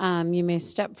 You may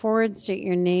step forward, state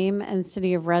your name and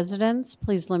city of residence.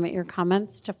 Please limit your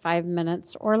comments to 5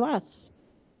 minutes or less.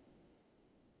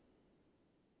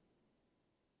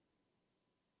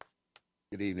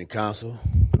 Good evening, Council.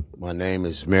 My name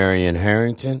is Marion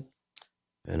Harrington,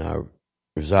 and I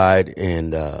reside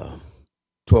in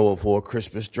 1204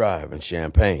 Christmas Drive in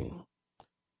Champaign.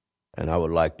 And I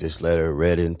would like this letter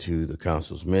read into the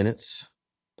Council's minutes.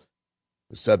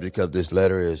 The subject of this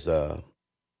letter is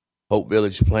Hope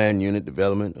Village Plan Unit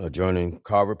Development adjoining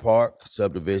Carver Park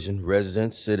subdivision,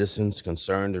 residents, citizens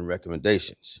concerned, and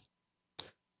recommendations.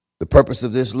 The purpose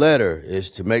of this letter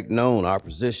is to make known our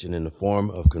position in the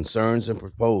form of concerns and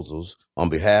proposals on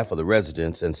behalf of the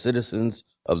residents and citizens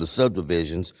of the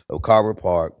subdivisions of Carver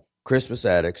Park, Christmas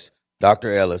Attucks,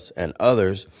 Dr. Ellis, and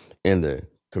others in the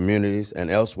communities and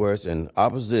elsewhere in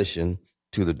opposition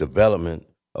to the development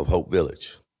of Hope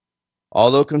Village.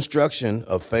 Although construction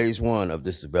of phase 1 of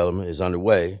this development is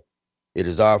underway, it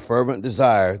is our fervent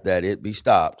desire that it be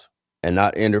stopped and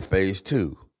not enter phase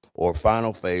 2 or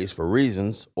final phase for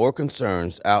reasons or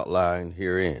concerns outlined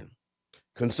herein.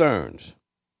 Concerns: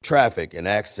 traffic and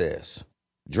access,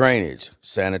 drainage,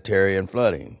 sanitary and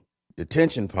flooding,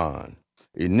 detention pond,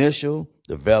 initial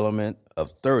development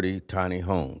of 30 tiny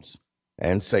homes,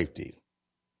 and safety.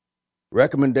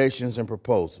 Recommendations and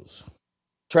proposals.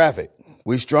 Traffic.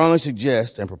 We strongly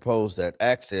suggest and propose that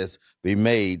access be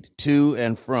made to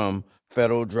and from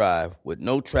Federal Drive with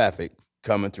no traffic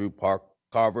coming through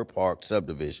Carver Park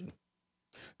subdivision.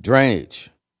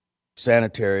 Drainage,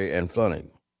 sanitary, and flooding.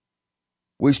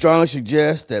 We strongly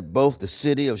suggest that both the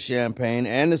City of Champaign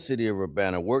and the City of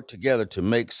Urbana work together to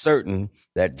make certain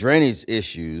that drainage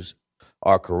issues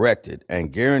are corrected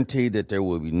and guarantee that there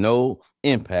will be no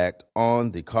impact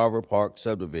on the Carver Park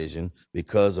subdivision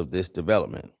because of this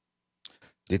development.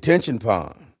 Detention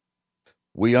pond.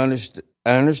 We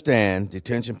understand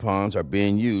detention ponds are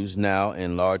being used now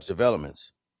in large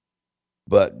developments,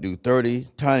 but do 30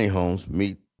 tiny homes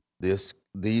meet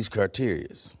these criteria?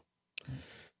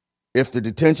 If the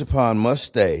detention pond must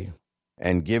stay,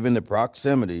 and given the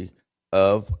proximity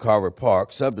of Carver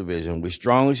Park subdivision, we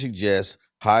strongly suggest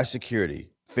high security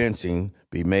fencing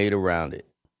be made around it.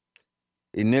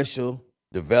 Initial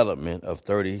development of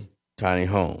 30 tiny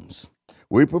homes.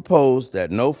 We propose that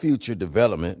no future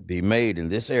development be made in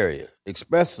this area,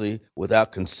 especially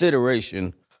without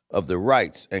consideration of the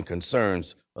rights and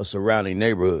concerns of surrounding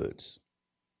neighborhoods.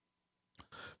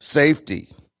 Safety.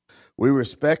 We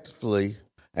respectfully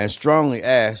and strongly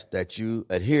ask that you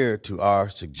adhere to our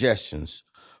suggestions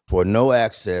for no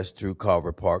access through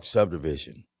Carver Park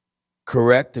subdivision.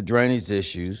 Correct the drainage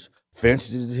issues, fence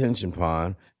the detention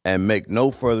pond, and make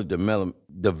no further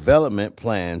development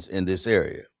plans in this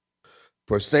area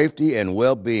for safety and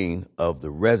well-being of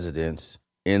the residents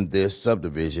in this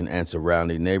subdivision and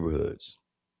surrounding neighborhoods.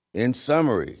 In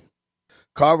summary,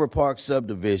 Carver Park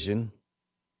subdivision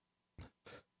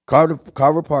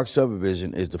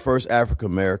is the first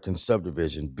African-American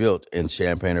subdivision built in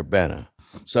Champaign-Urbana.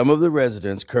 Some of the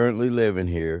residents currently living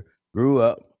here grew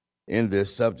up in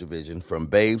this subdivision from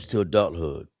babes to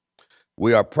adulthood.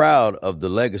 We are proud of the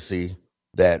legacy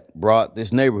that brought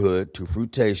this neighborhood to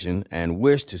fruition and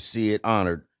wish to see it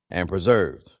honored and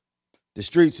preserved. The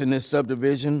streets in this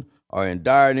subdivision are in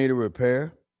dire need of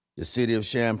repair. The City of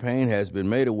Champaign has been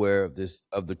made aware of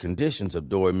the conditions of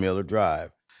Dory Miller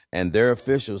Drive, and their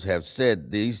officials have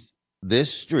said this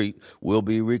street will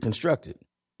be reconstructed.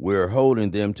 We are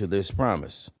holding them to this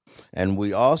promise. And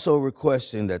we also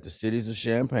requesting that the cities of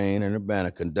Champaign and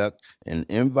Urbana conduct an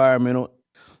environmental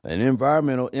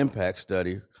impact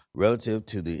study relative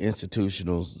to the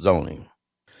institutional zoning.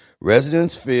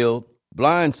 Residents feel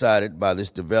blindsided by this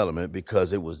development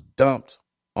because it was dumped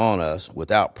on us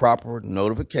without proper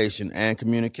notification and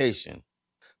communication.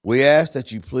 We ask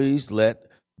that you please let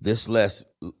this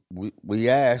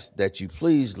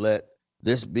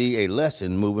be a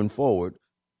lesson moving forward,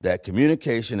 that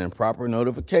communication and proper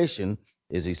notification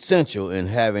is essential in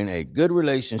having a good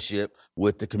relationship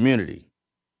with the community.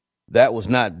 That was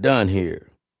not done here.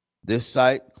 This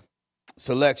site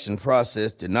selection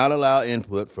process did not allow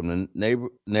input from the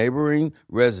neighboring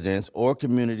residents or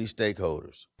community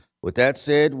stakeholders. With that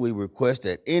said, we request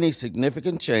that any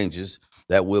significant changes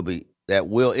that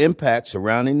will impact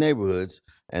surrounding neighborhoods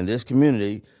and this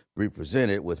community be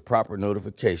presented with proper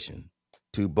notification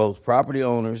to both property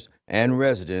owners and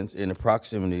residents in the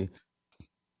proximity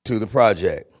to the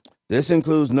project. This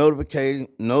includes notification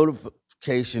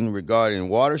regarding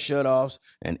water shutoffs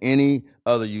and any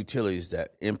other utilities that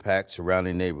impact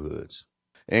surrounding neighborhoods.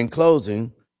 In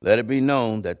closing, let it be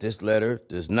known that this letter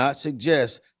does not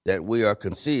suggest that we are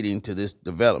conceding to this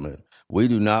development. We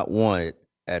do not want it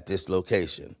at this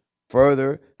location.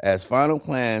 Further, as final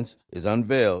plans is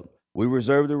unveiled, we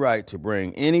reserve the right to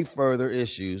bring any further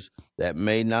issues that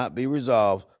may not be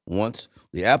resolved once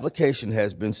the application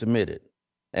has been submitted.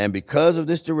 And because of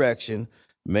this direction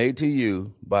made to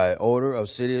you by order of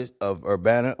City of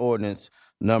Urbana Ordinance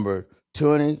number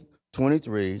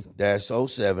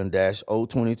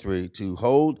 2023-07-023 to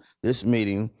hold this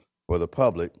meeting for the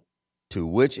public, to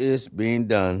which is being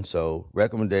done, so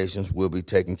recommendations will be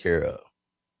taken care of.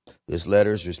 This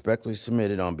letter is respectfully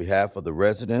submitted on behalf of the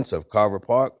residents of Carver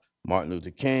Park, Martin Luther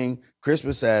King,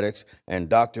 Crispus Attucks, and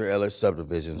Dr. Ellis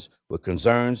subdivisions with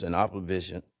concerns and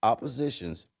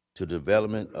oppositions to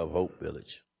development of Hope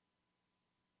Village.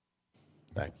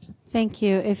 Thank you. Thank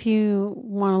you. If you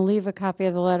want to leave a copy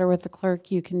of the letter with the clerk,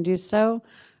 you can do so.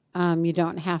 You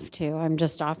don't have to. I'm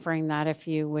just offering that if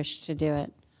you wish to do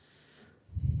it.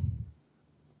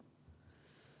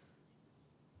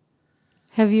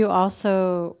 Have you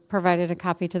also provided a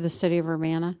copy to the City of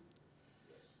Urbana?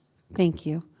 Thank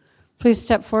you. Please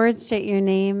step forward, state your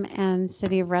name and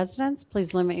city of residence.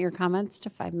 Please limit your comments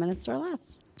to 5 minutes or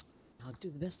less. I'll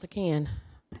do the best I can.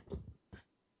 I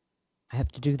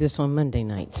have to do this on Monday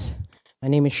nights. My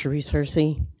name is Sharice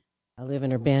Hersey. I live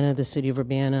in Urbana, the City of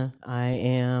Urbana. I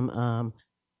am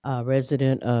a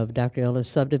resident of Dr. Ellis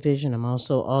subdivision. I'm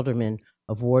also Alderman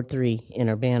of Ward 3 in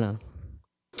Urbana.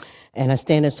 And I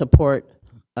stand in support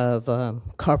of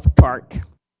Carver Park.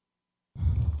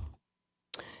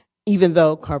 Even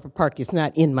though Carver Park is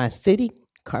not in my city,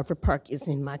 Carver Park is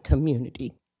in my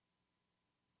community.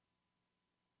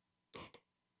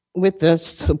 With the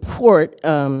support,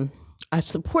 I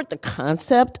support the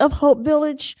concept of Hope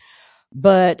Village,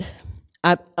 but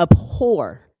I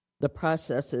abhor the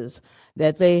processes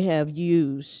that they have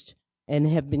used and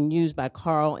have been used by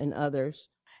Carl and others,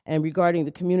 and regarding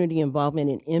the community involvement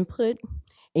and input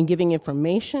in giving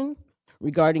information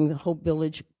regarding the Hope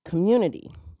Village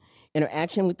community.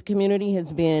 Interaction with the community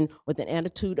has been with an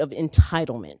attitude of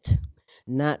entitlement,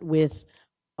 not with,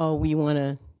 oh, we want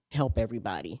to help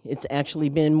everybody. It's actually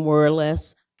been more or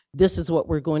less, this is what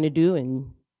we're going to do,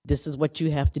 and this is what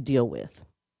you have to deal with.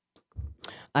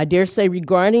 I dare say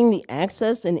regarding the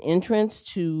access and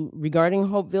entrance regarding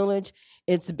Hope Village,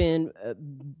 it's been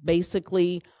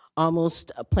basically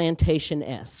almost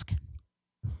plantation-esque.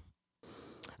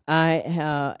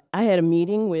 I had a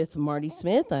meeting with Marty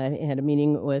Smith. I had a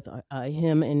meeting with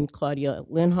him and Claudia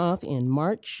Linhoff in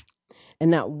March.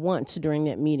 And not once during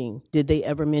that meeting did they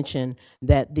ever mention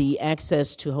that the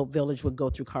access to Hope Village would go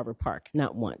through Carver Park.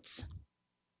 Not once.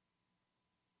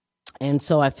 And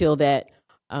so I feel that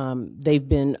they've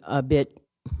been a bit,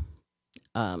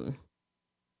 I'm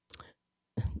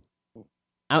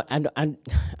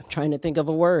trying to think of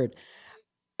a word,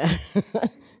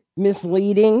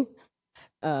 misleading.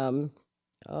 I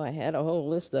had a whole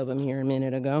list of them here a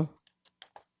minute ago.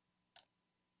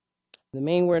 The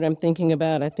main word I'm thinking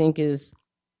about, I think, is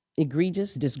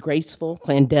egregious, disgraceful,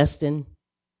 clandestine,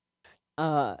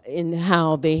 in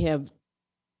how they have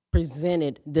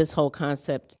presented this whole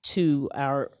concept to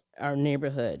our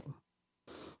neighborhood.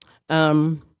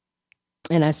 And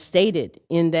I stated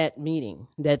in that meeting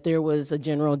that there was a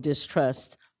general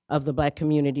distrust of the Black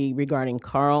community regarding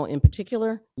Carl in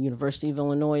particular, University of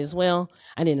Illinois as well.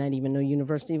 I did not even know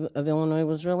University of Illinois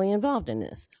was really involved in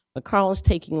this, but Carl is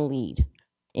taking the lead.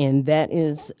 And that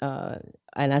is, and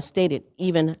I stated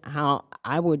even how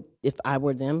I would, if I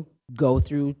were them, go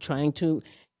through trying to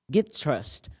get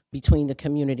trust between the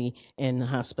community and the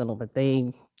hospital, but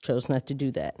they chose not to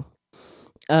do that.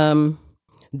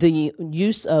 The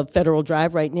use of Federal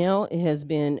Drive right now has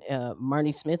been,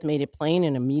 Marty Smith made it plain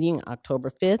in a meeting October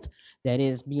 5th, that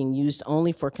is being used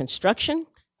only for construction,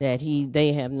 that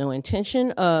they have no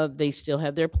intention of, they still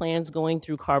have their plans going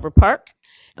through Carver Park,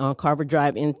 on Carver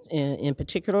Drive in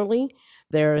particularly.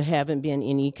 There haven't been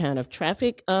any kind of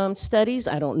traffic studies.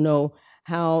 I don't know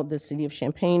how the city of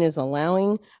Champaign is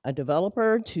allowing a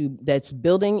developer that's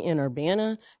building in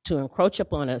Urbana to encroach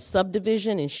upon a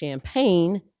subdivision in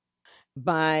Champaign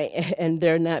and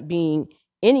there not being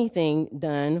anything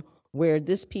done where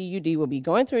this PUD will be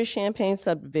going through a Champaign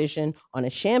subdivision on a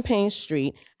Champaign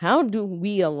street. How do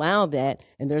we allow that?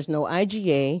 And there's no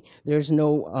IGA, there's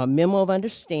no memo of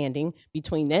understanding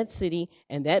between that city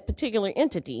and that particular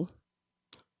entity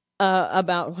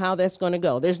about how that's going to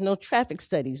go. There's no traffic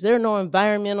studies. There are no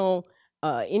environmental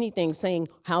anything saying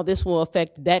how this will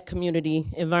affect that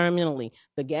community environmentally.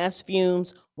 The gas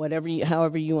fumes,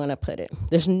 however you want to put it.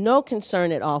 There's no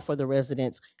concern at all for the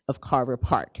residents of Carver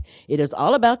Park. It is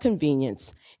all about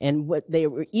convenience, and what they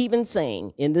were even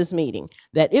saying in this meeting,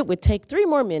 that it would take 3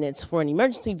 more minutes for an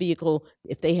emergency vehicle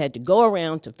if they had to go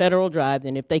around to Federal Drive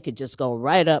than if they could just go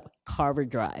right up Carver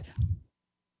Drive.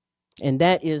 And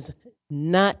that is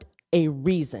not a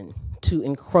reason to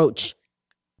encroach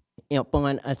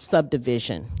upon a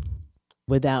subdivision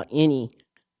without anything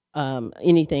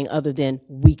other than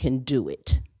we can do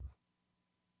it.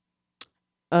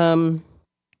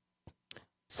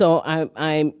 So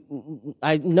I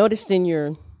noticed in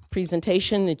your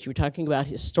presentation that you were talking about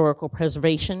historical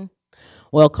preservation.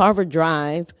 Well, Carver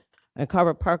Drive and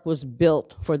Carver Park was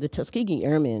built for the Tuskegee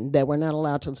Airmen that were not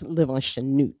allowed to live on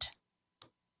Chanute.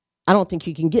 I don't think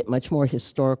you can get much more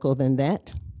historical than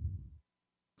that.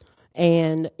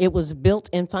 And it was built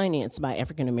and financed by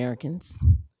African Americans.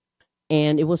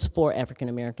 And it was for African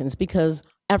Americans because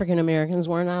African Americans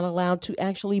were not allowed to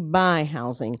actually buy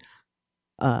housing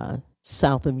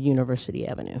south of University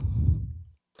Avenue.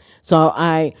 So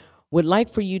I would like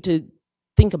for you to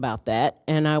think about that,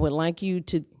 and I would like you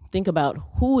to think about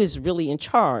who is really in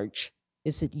charge.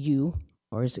 Is it you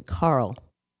or is it Carl?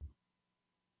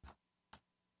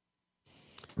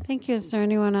 Thank you. Is there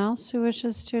anyone else who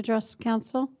wishes to address the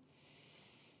council?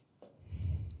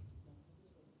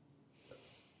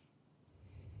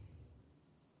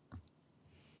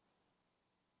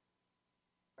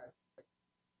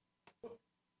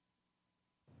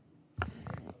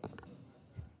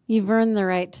 You've earned the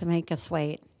right to make us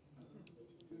wait.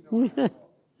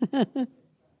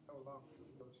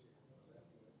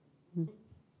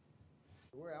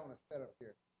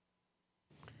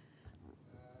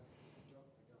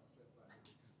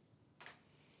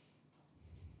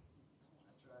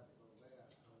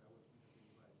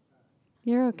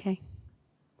 You're okay.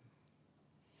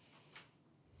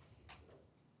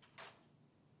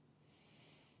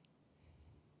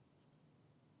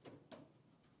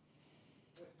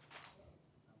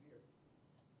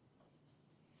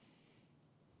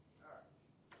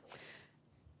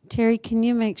 Terry, can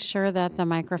you make sure that the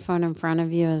microphone in front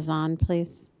of you is on,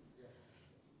 please?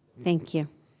 Thank you.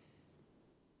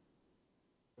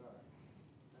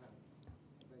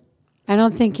 I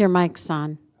don't think your mic's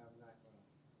on.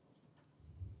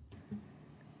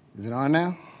 Is it on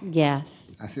now?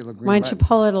 Yes. I see a little green Why don't you button.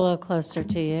 pull it a little closer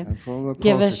to you? And pull a little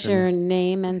Give closer us to your me.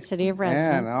 name and city of And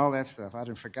residence. all that stuff. I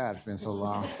didn't forgot. It's been so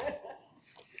long.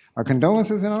 Are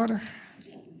condolences in order?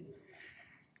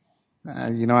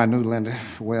 I knew Linda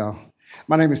well.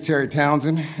 My name is Terry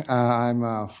Townsend. I'm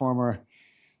a former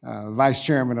vice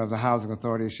chairman of the Housing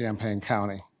Authority of Champaign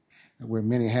County. I wear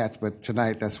many hats, but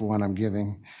tonight that's the one I'm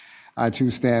giving. I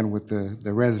too stand with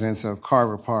the residents of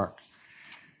Carver Park.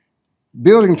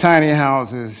 Building tiny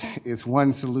houses is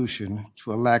one solution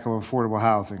to a lack of affordable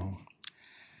housing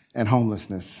and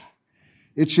homelessness.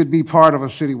 It should be part of a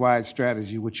citywide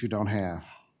strategy, which you don't have.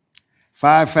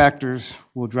 5 factors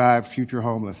will drive future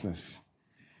homelessness: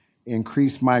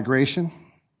 increased migration,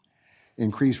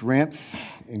 increased rents,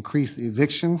 increased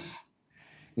evictions,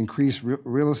 increased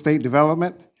real estate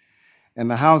development, and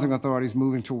the Housing Authority's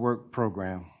Moving to Work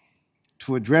program.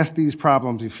 To address these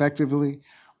problems effectively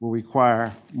will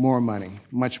require more money,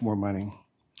 much more money.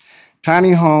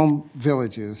 Tiny home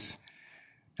villages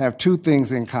have 2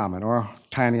 things in common, or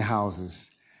tiny houses.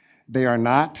 They are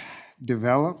not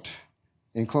developed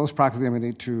in close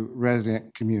proximity to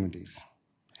resident communities.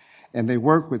 And they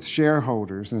work with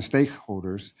shareholders and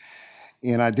stakeholders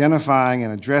in identifying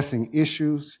and addressing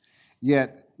issues,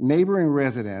 yet neighboring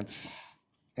residents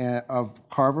of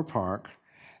Carver Park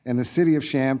and the city of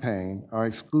Champaign are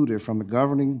excluded from the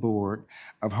governing board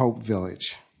of Hope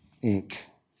Village, Inc.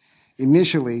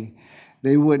 Initially,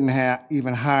 they wouldn't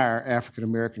even hire African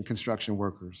American construction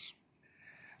workers.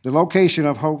 The location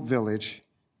of Hope Village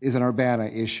is an Urbana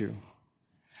issue.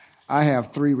 I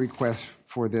have 3 requests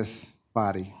for this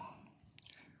body.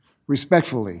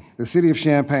 Respectfully, the city of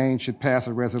Champaign should pass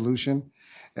a resolution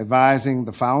advising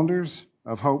the founders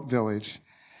of Hope Village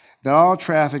that all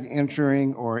traffic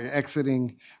entering or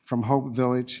exiting from Hope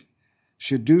Village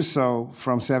should do so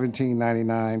from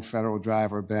 1799 Federal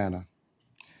Drive, Urbana.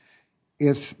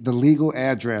 It's the legal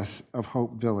address of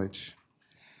Hope Village.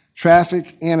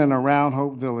 Traffic in and around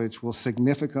Hope Village will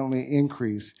significantly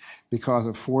increase because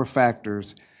of 4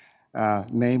 factors,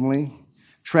 namely,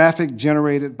 traffic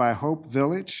generated by Hope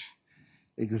Village,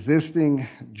 existing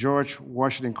George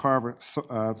Washington Carver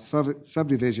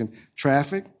subdivision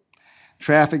traffic,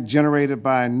 traffic generated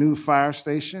by a new fire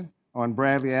station on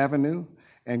Bradley Avenue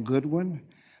and Goodwin,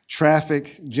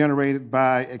 traffic generated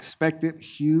by expected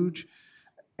huge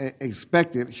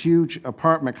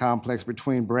apartment complex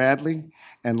between Bradley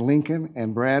and Lincoln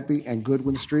and Bradley and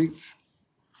Goodwin streets.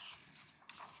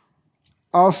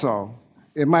 Also,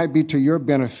 it might be to your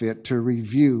benefit to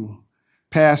review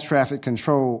past traffic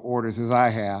control orders as I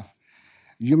have.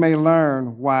 You may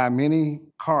learn why many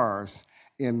cars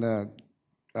in the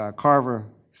Carver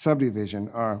subdivision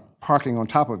are parking on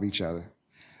top of each other.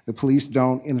 The police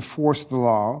don't enforce the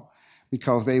law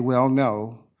because they well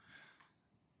know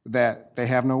that they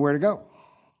have nowhere to go.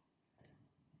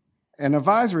 An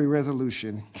advisory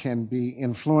resolution can be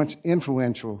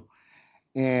influential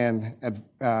in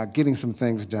getting some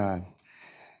things done.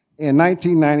 In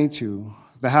 1992,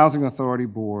 the Housing Authority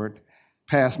Board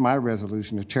passed my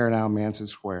resolution to tear down Mansard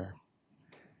Square.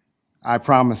 I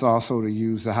promised also to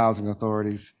use the Housing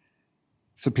Authority's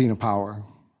subpoena power.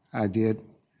 I did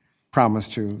promise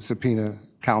to subpoena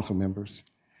council members.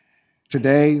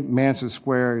 Today, Mansard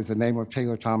Square is the name of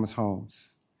Taylor Thomas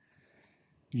Homes.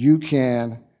 You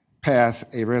can pass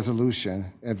a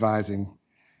resolution advising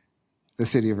the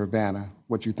city of Urbana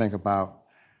what you think about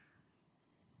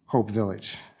Hope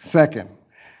Village. Second,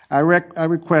 I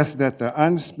request that the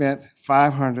unspent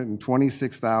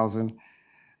 $526,000,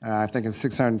 I think it's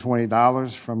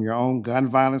 $620 from your own gun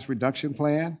violence reduction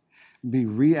plan be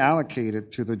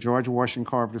reallocated to the George Washington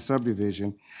Carver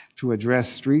subdivision to address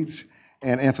streets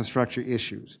and infrastructure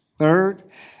issues. Third,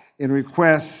 I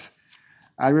request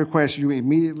you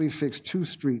immediately fix 2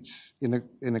 streets in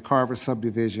the Carver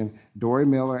subdivision, Dory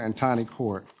Miller and Tawny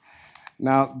Court.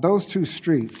 Now, those 2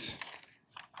 streets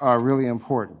are really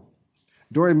important.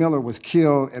 Dory Miller was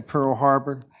killed at Pearl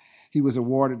Harbor he was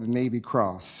awarded the Navy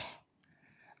Cross.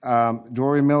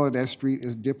 Dory Miller, that street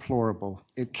is deplorable.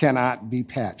 It cannot be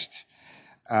patched.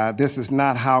 This is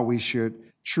not how we should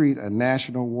treat a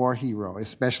national war hero,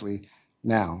 especially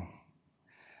now.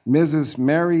 Mrs.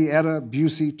 Marietta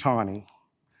Busey Tawney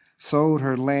sold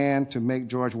her land to make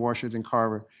George Washington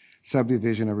Carver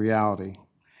subdivision a reality.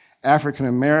 African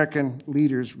American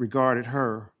leaders rewarded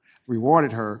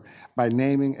her by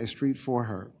naming a street for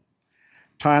her.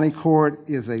 Tawney Court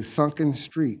is a sunken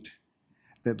street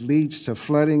that leads to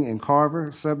flooding in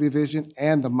Carver subdivision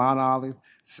and the Mount Olive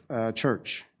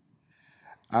Church.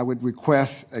 I would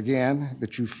request again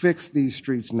that you fix these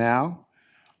streets now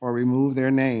or remove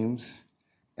their names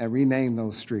and rename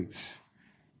those streets.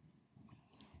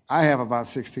 I have about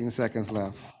 16 seconds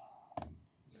left.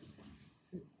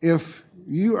 If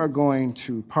you are going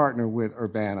to partner with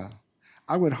Urbana,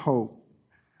 I would hope,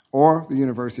 or the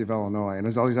University of Illinois, and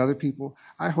there's all these other people,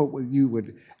 I hope you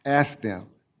would ask them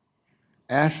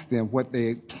what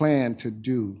they plan to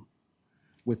do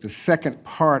with the second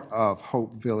part of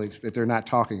Hope Village that they're not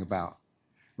talking about.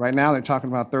 Right now, they're talking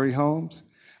about 30 homes,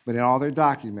 but in all their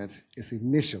documents, it's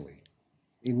initially.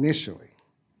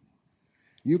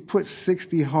 You put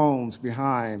 60 homes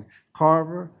behind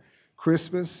Carver,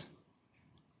 Crispus,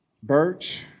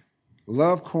 Birch,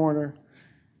 Love Corner.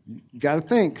 You got to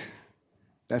think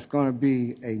that's going to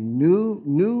be a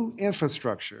new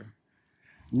infrastructure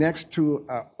next to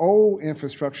an old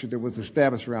infrastructure that was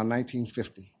established around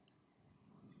 1950.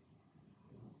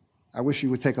 I wish you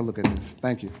would take a look at this.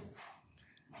 Thank you.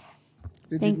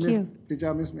 Thank you. Did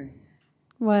y'all miss me?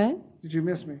 What? Did you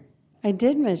miss me? I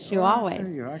did miss you I always. tell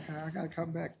you, I got to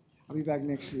come back. I'll be back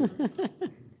next year.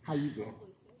 How you doing?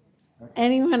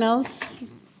 Anyone else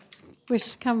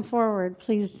wish to come forward?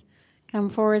 Please come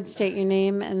forward, state your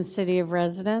name and city of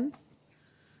residence.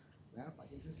 Now, if I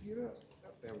can just get up.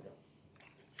 There we go.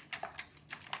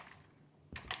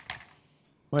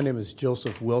 My name is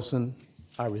Joseph Wilson.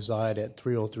 I reside at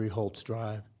 303 Holtz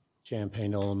Drive,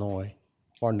 Champaign, Illinois,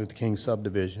 Martin Luther King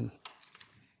subdivision.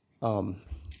 I'm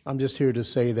just here to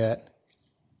say that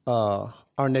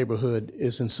our neighborhood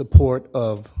is in support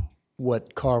of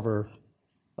what Carver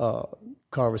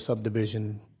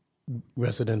subdivision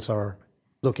residents are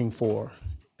looking for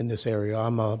in this area.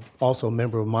 I'm also a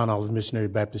member of Mount Olive Missionary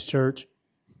Baptist Church.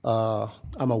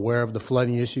 I'm aware of the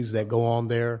flooding issues that go on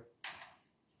there.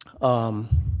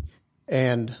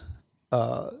 And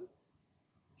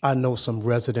I know some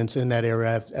residents in that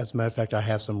area. As a matter of fact, I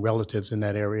have some relatives in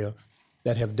that area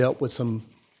that have dealt with some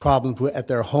problems at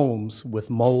their homes with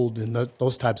mold and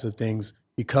those types of things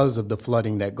because of the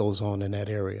flooding that goes on in that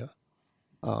area.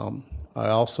 I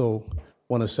also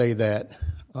want to say that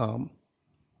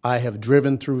I have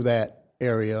driven through that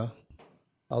area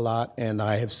a lot, and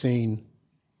I have seen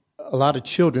a lot of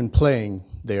children playing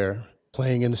there,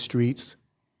 playing in the streets.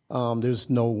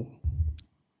 There's no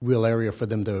real area for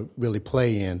them to really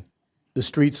play in. The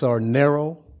streets are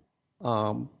narrow,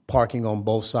 parking on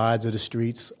both sides of the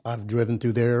streets. I've driven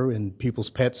through there, and people's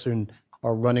pets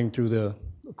are running through the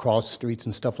cross streets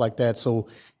and stuff like that. So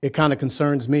it kind of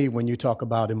concerns me when you talk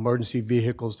about emergency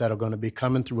vehicles that are going to be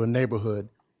coming through a neighborhood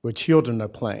where children are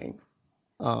playing,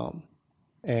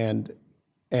 and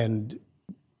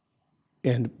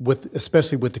with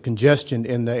especially with the congestion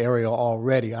in the area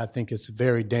already, I think it's a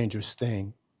very dangerous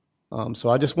thing. So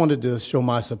I just wanted to show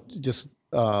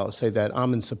say that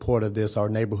I'm in support of this. Our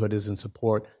neighborhood is in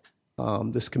support.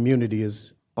 This community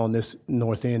is on this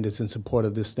north end is in support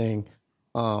of this thing.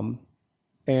 Like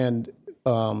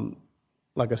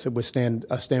I said,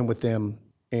 I stand with them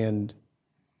and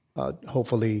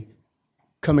hopefully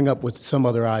coming up with some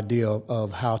other idea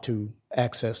of how to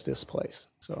access this place.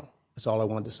 So that's all I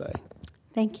wanted to say.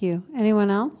 Thank you. Anyone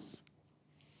else?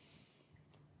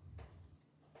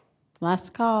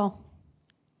 Last call.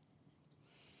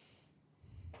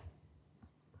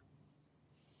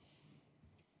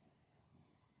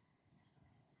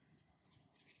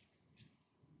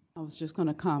 I was just going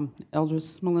to come,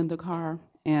 Eldris Melinda Carr,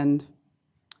 and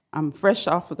I'm fresh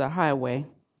off of the highway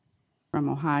from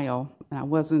Ohio, and I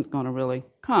wasn't going to really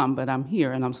come, but I'm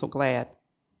here, and I'm so glad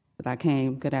that I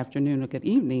came. Good afternoon or good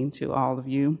evening to all of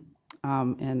you,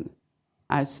 and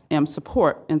I am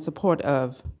in support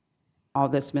of all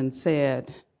that's been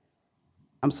said.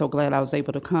 I'm so glad I was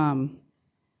able to come.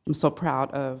 I'm so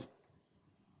proud of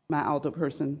my elder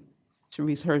person,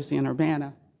 Sharice Hersey in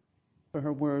Urbana, for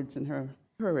her words and her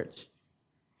courage,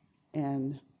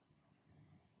 and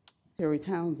Terry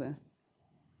Townsend,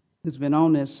 who's been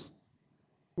on this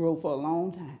road for a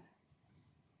long time,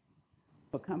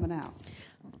 for coming out.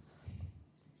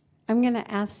 I'm going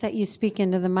to ask that you speak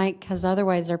into the mic because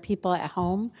otherwise our people at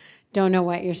home don't know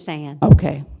what you're saying.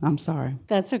 Okay, I'm sorry.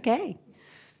 That's okay.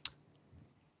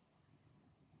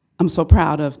 I'm so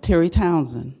proud of Terry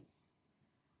Townsend,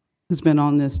 who's been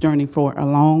on this journey for a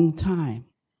long time.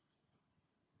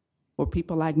 For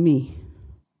people like me,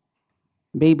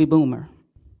 baby boomer,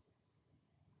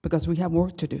 because we have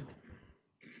work to do.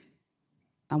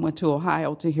 I went to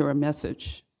Ohio to hear a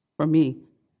message for me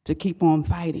to keep on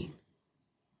fighting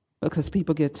because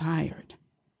people get tired.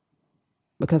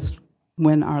 Because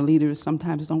when our leaders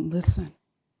sometimes don't listen,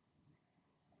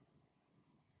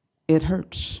 it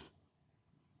hurts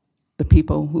the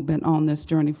people who've been on this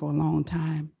journey for a long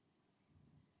time.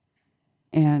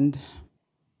 And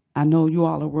I know you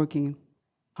all are working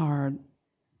hard,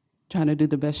 trying to do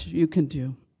the best you can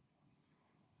do.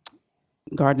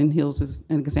 Garden Hills is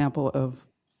an example of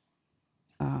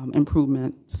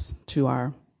improvements to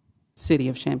our city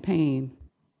of Champaign.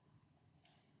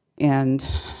 And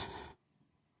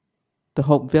the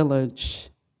Hope Village,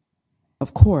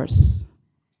 of course.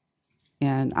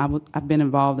 And I've been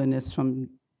involved in this from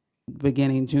the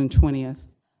beginning, June 20th.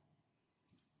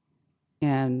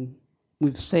 And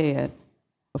we've said,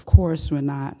 of course, we're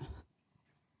not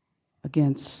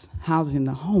against housing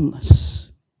the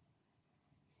homeless.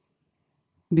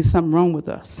 Be something wrong with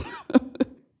us.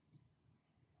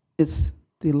 It's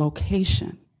the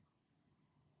location.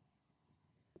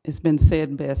 It's been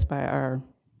said best by our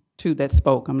two that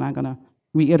spoke. I'm not going to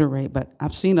reiterate, but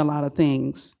I've seen a lot of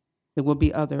things. There will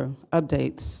be other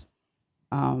updates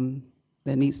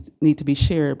that need to be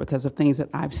shared because of things that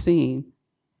I've seen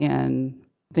and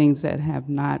things that have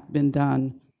not been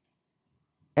done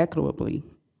equitably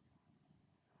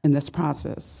in this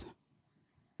process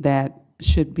that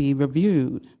should be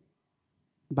reviewed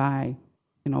by,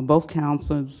 both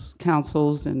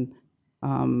councils and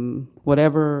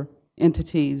whatever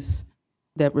entities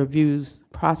that reviews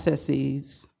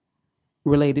processes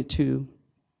related to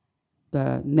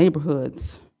the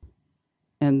neighborhoods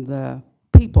and the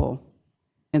people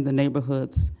in the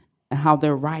neighborhoods and how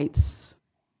their rights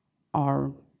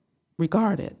are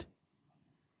regarded.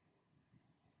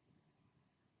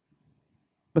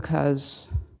 Because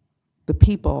the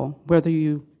people, whether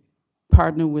you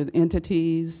partner with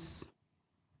entities,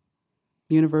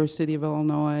 University of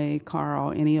Illinois,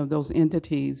 Carl, any of those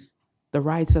entities, the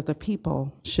rights of the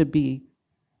people should be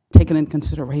taken in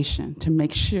consideration to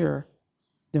make sure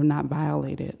they're not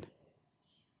violated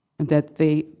and that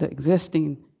the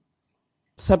existing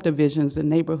subdivisions and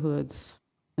neighborhoods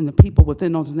and the people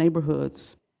within those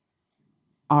neighborhoods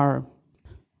are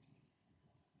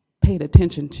paid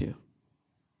attention to.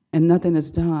 And nothing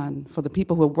is done for the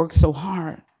people who have worked so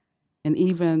hard, and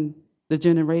even the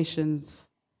generations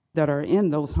that are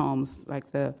in those homes,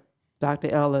 like the Dr.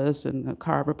 Ellis and the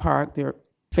Carver Park, their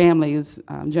families,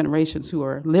 generations who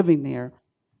are living there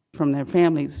from their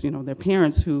families, their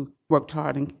parents who worked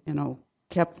hard and,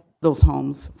 kept those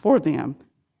homes for them.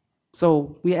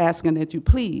 So we're asking that you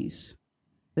please,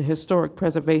 the historic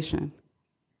preservation,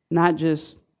 not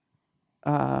just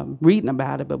reading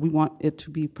about it, but we want it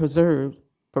to be preserved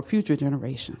for future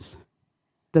generations,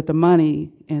 that the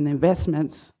money and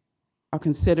investments are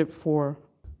considered for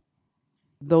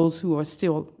those who are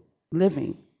still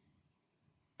living.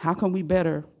 How can we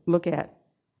better look at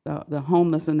the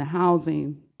homeless and the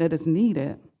housing that is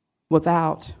needed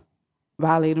without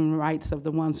violating the rights of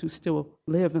the ones who still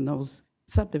live in those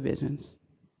subdivisions?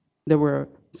 There were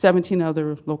 17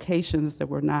 other locations that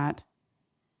were not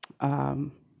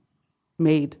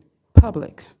made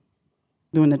public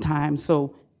during the time.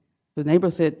 So the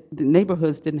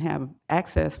neighborhoods didn't have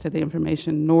access to the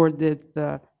information, nor did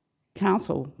the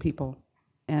council people.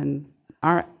 And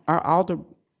our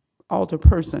alder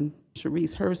person,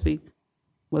 Sharice Hersey,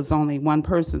 was only one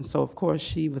person, so of course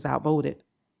she was outvoted.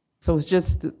 So it's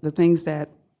just the things that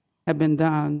have been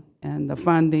done and the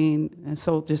funding, and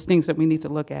so just things that we need to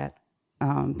look at.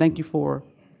 Thank you for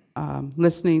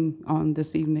listening on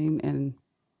this evening, and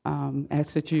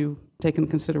ask that you take into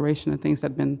consideration the things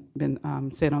that have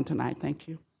been said on tonight. Thank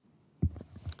you.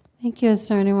 Thank you. Is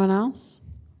there anyone else?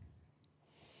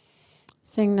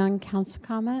 Seeing none, council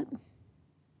comment?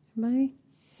 Anybody?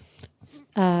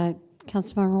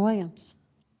 Councilmember Williams.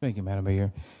 Thank you, Madam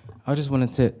Mayor. I just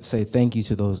wanted to say thank you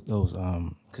to those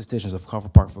constituents of Carver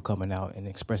Park for coming out and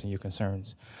expressing your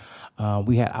concerns.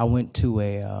 I went to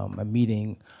a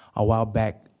meeting a while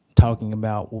back talking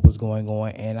about what was going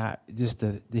on, and I just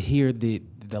to hear the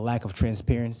lack of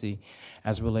transparency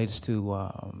as relates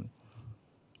to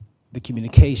the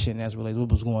communication as relates to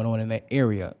what was going on in that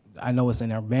area. I know it's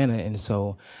in Urbana, and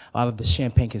so a lot of the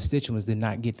Champaign constituents did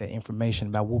not get that information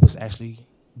about what was actually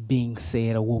being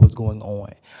said or what was going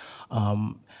on.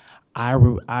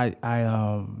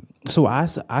 So I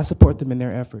support them in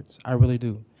their efforts. I really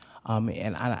do.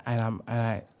 And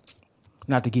I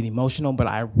not to get emotional, but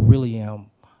I really am.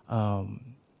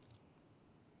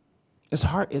 It's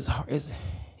hard.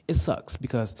 It sucks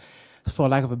because, for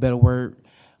lack of a better word,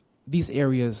 these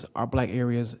areas are black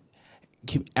areas.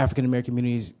 African American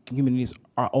communities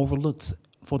are overlooked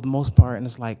for the most part, and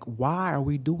it's like, why are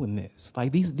we doing this?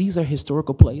 Like these are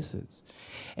historical places,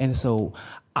 and so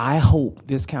I hope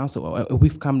this council,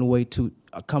 we've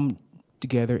come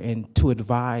together and to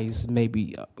advise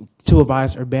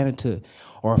Urbana to,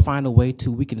 or find a way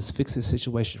to, we can fix this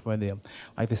situation for them.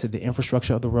 Like they said, the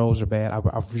infrastructure of the roads are bad.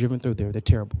 I've driven through there; they're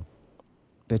terrible.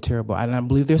 They're terrible, and I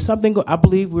believe there's something. I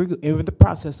believe we're in the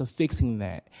process of fixing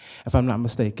that, if I'm not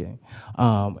mistaken.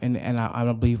 And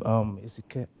I believe is it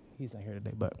Kat? He's not here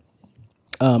today, but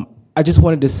I just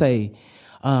wanted to say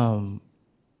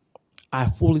I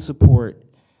fully support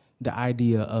the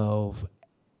idea of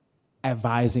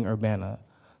advising Urbana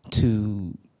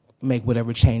to make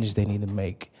whatever changes they need to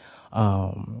make,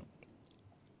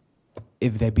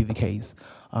 if that be the case.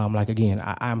 Like again,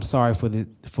 I'm sorry for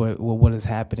what is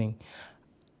happening,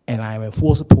 and I am in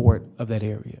full support of that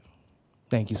area.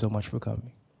 Thank you so much for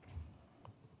coming.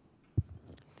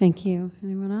 Thank you.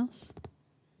 Anyone else?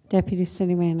 Deputy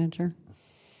City Manager.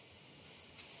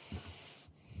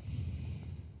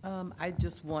 I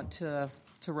just want to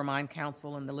remind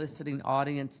council and the listening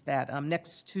audience that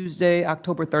next Tuesday,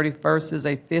 October 31st, is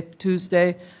a fifth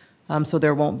Tuesday, so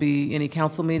there won't be any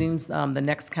council meetings. The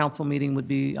next council meeting would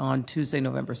be on Tuesday,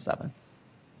 November 7th.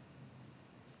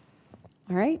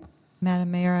 All right.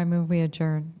 Madam Mayor, I move we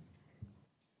adjourn.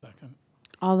 Second.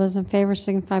 All those in favor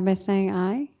signify by saying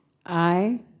aye.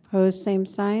 Aye. Opposed, same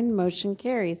sign. Motion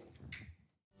carries.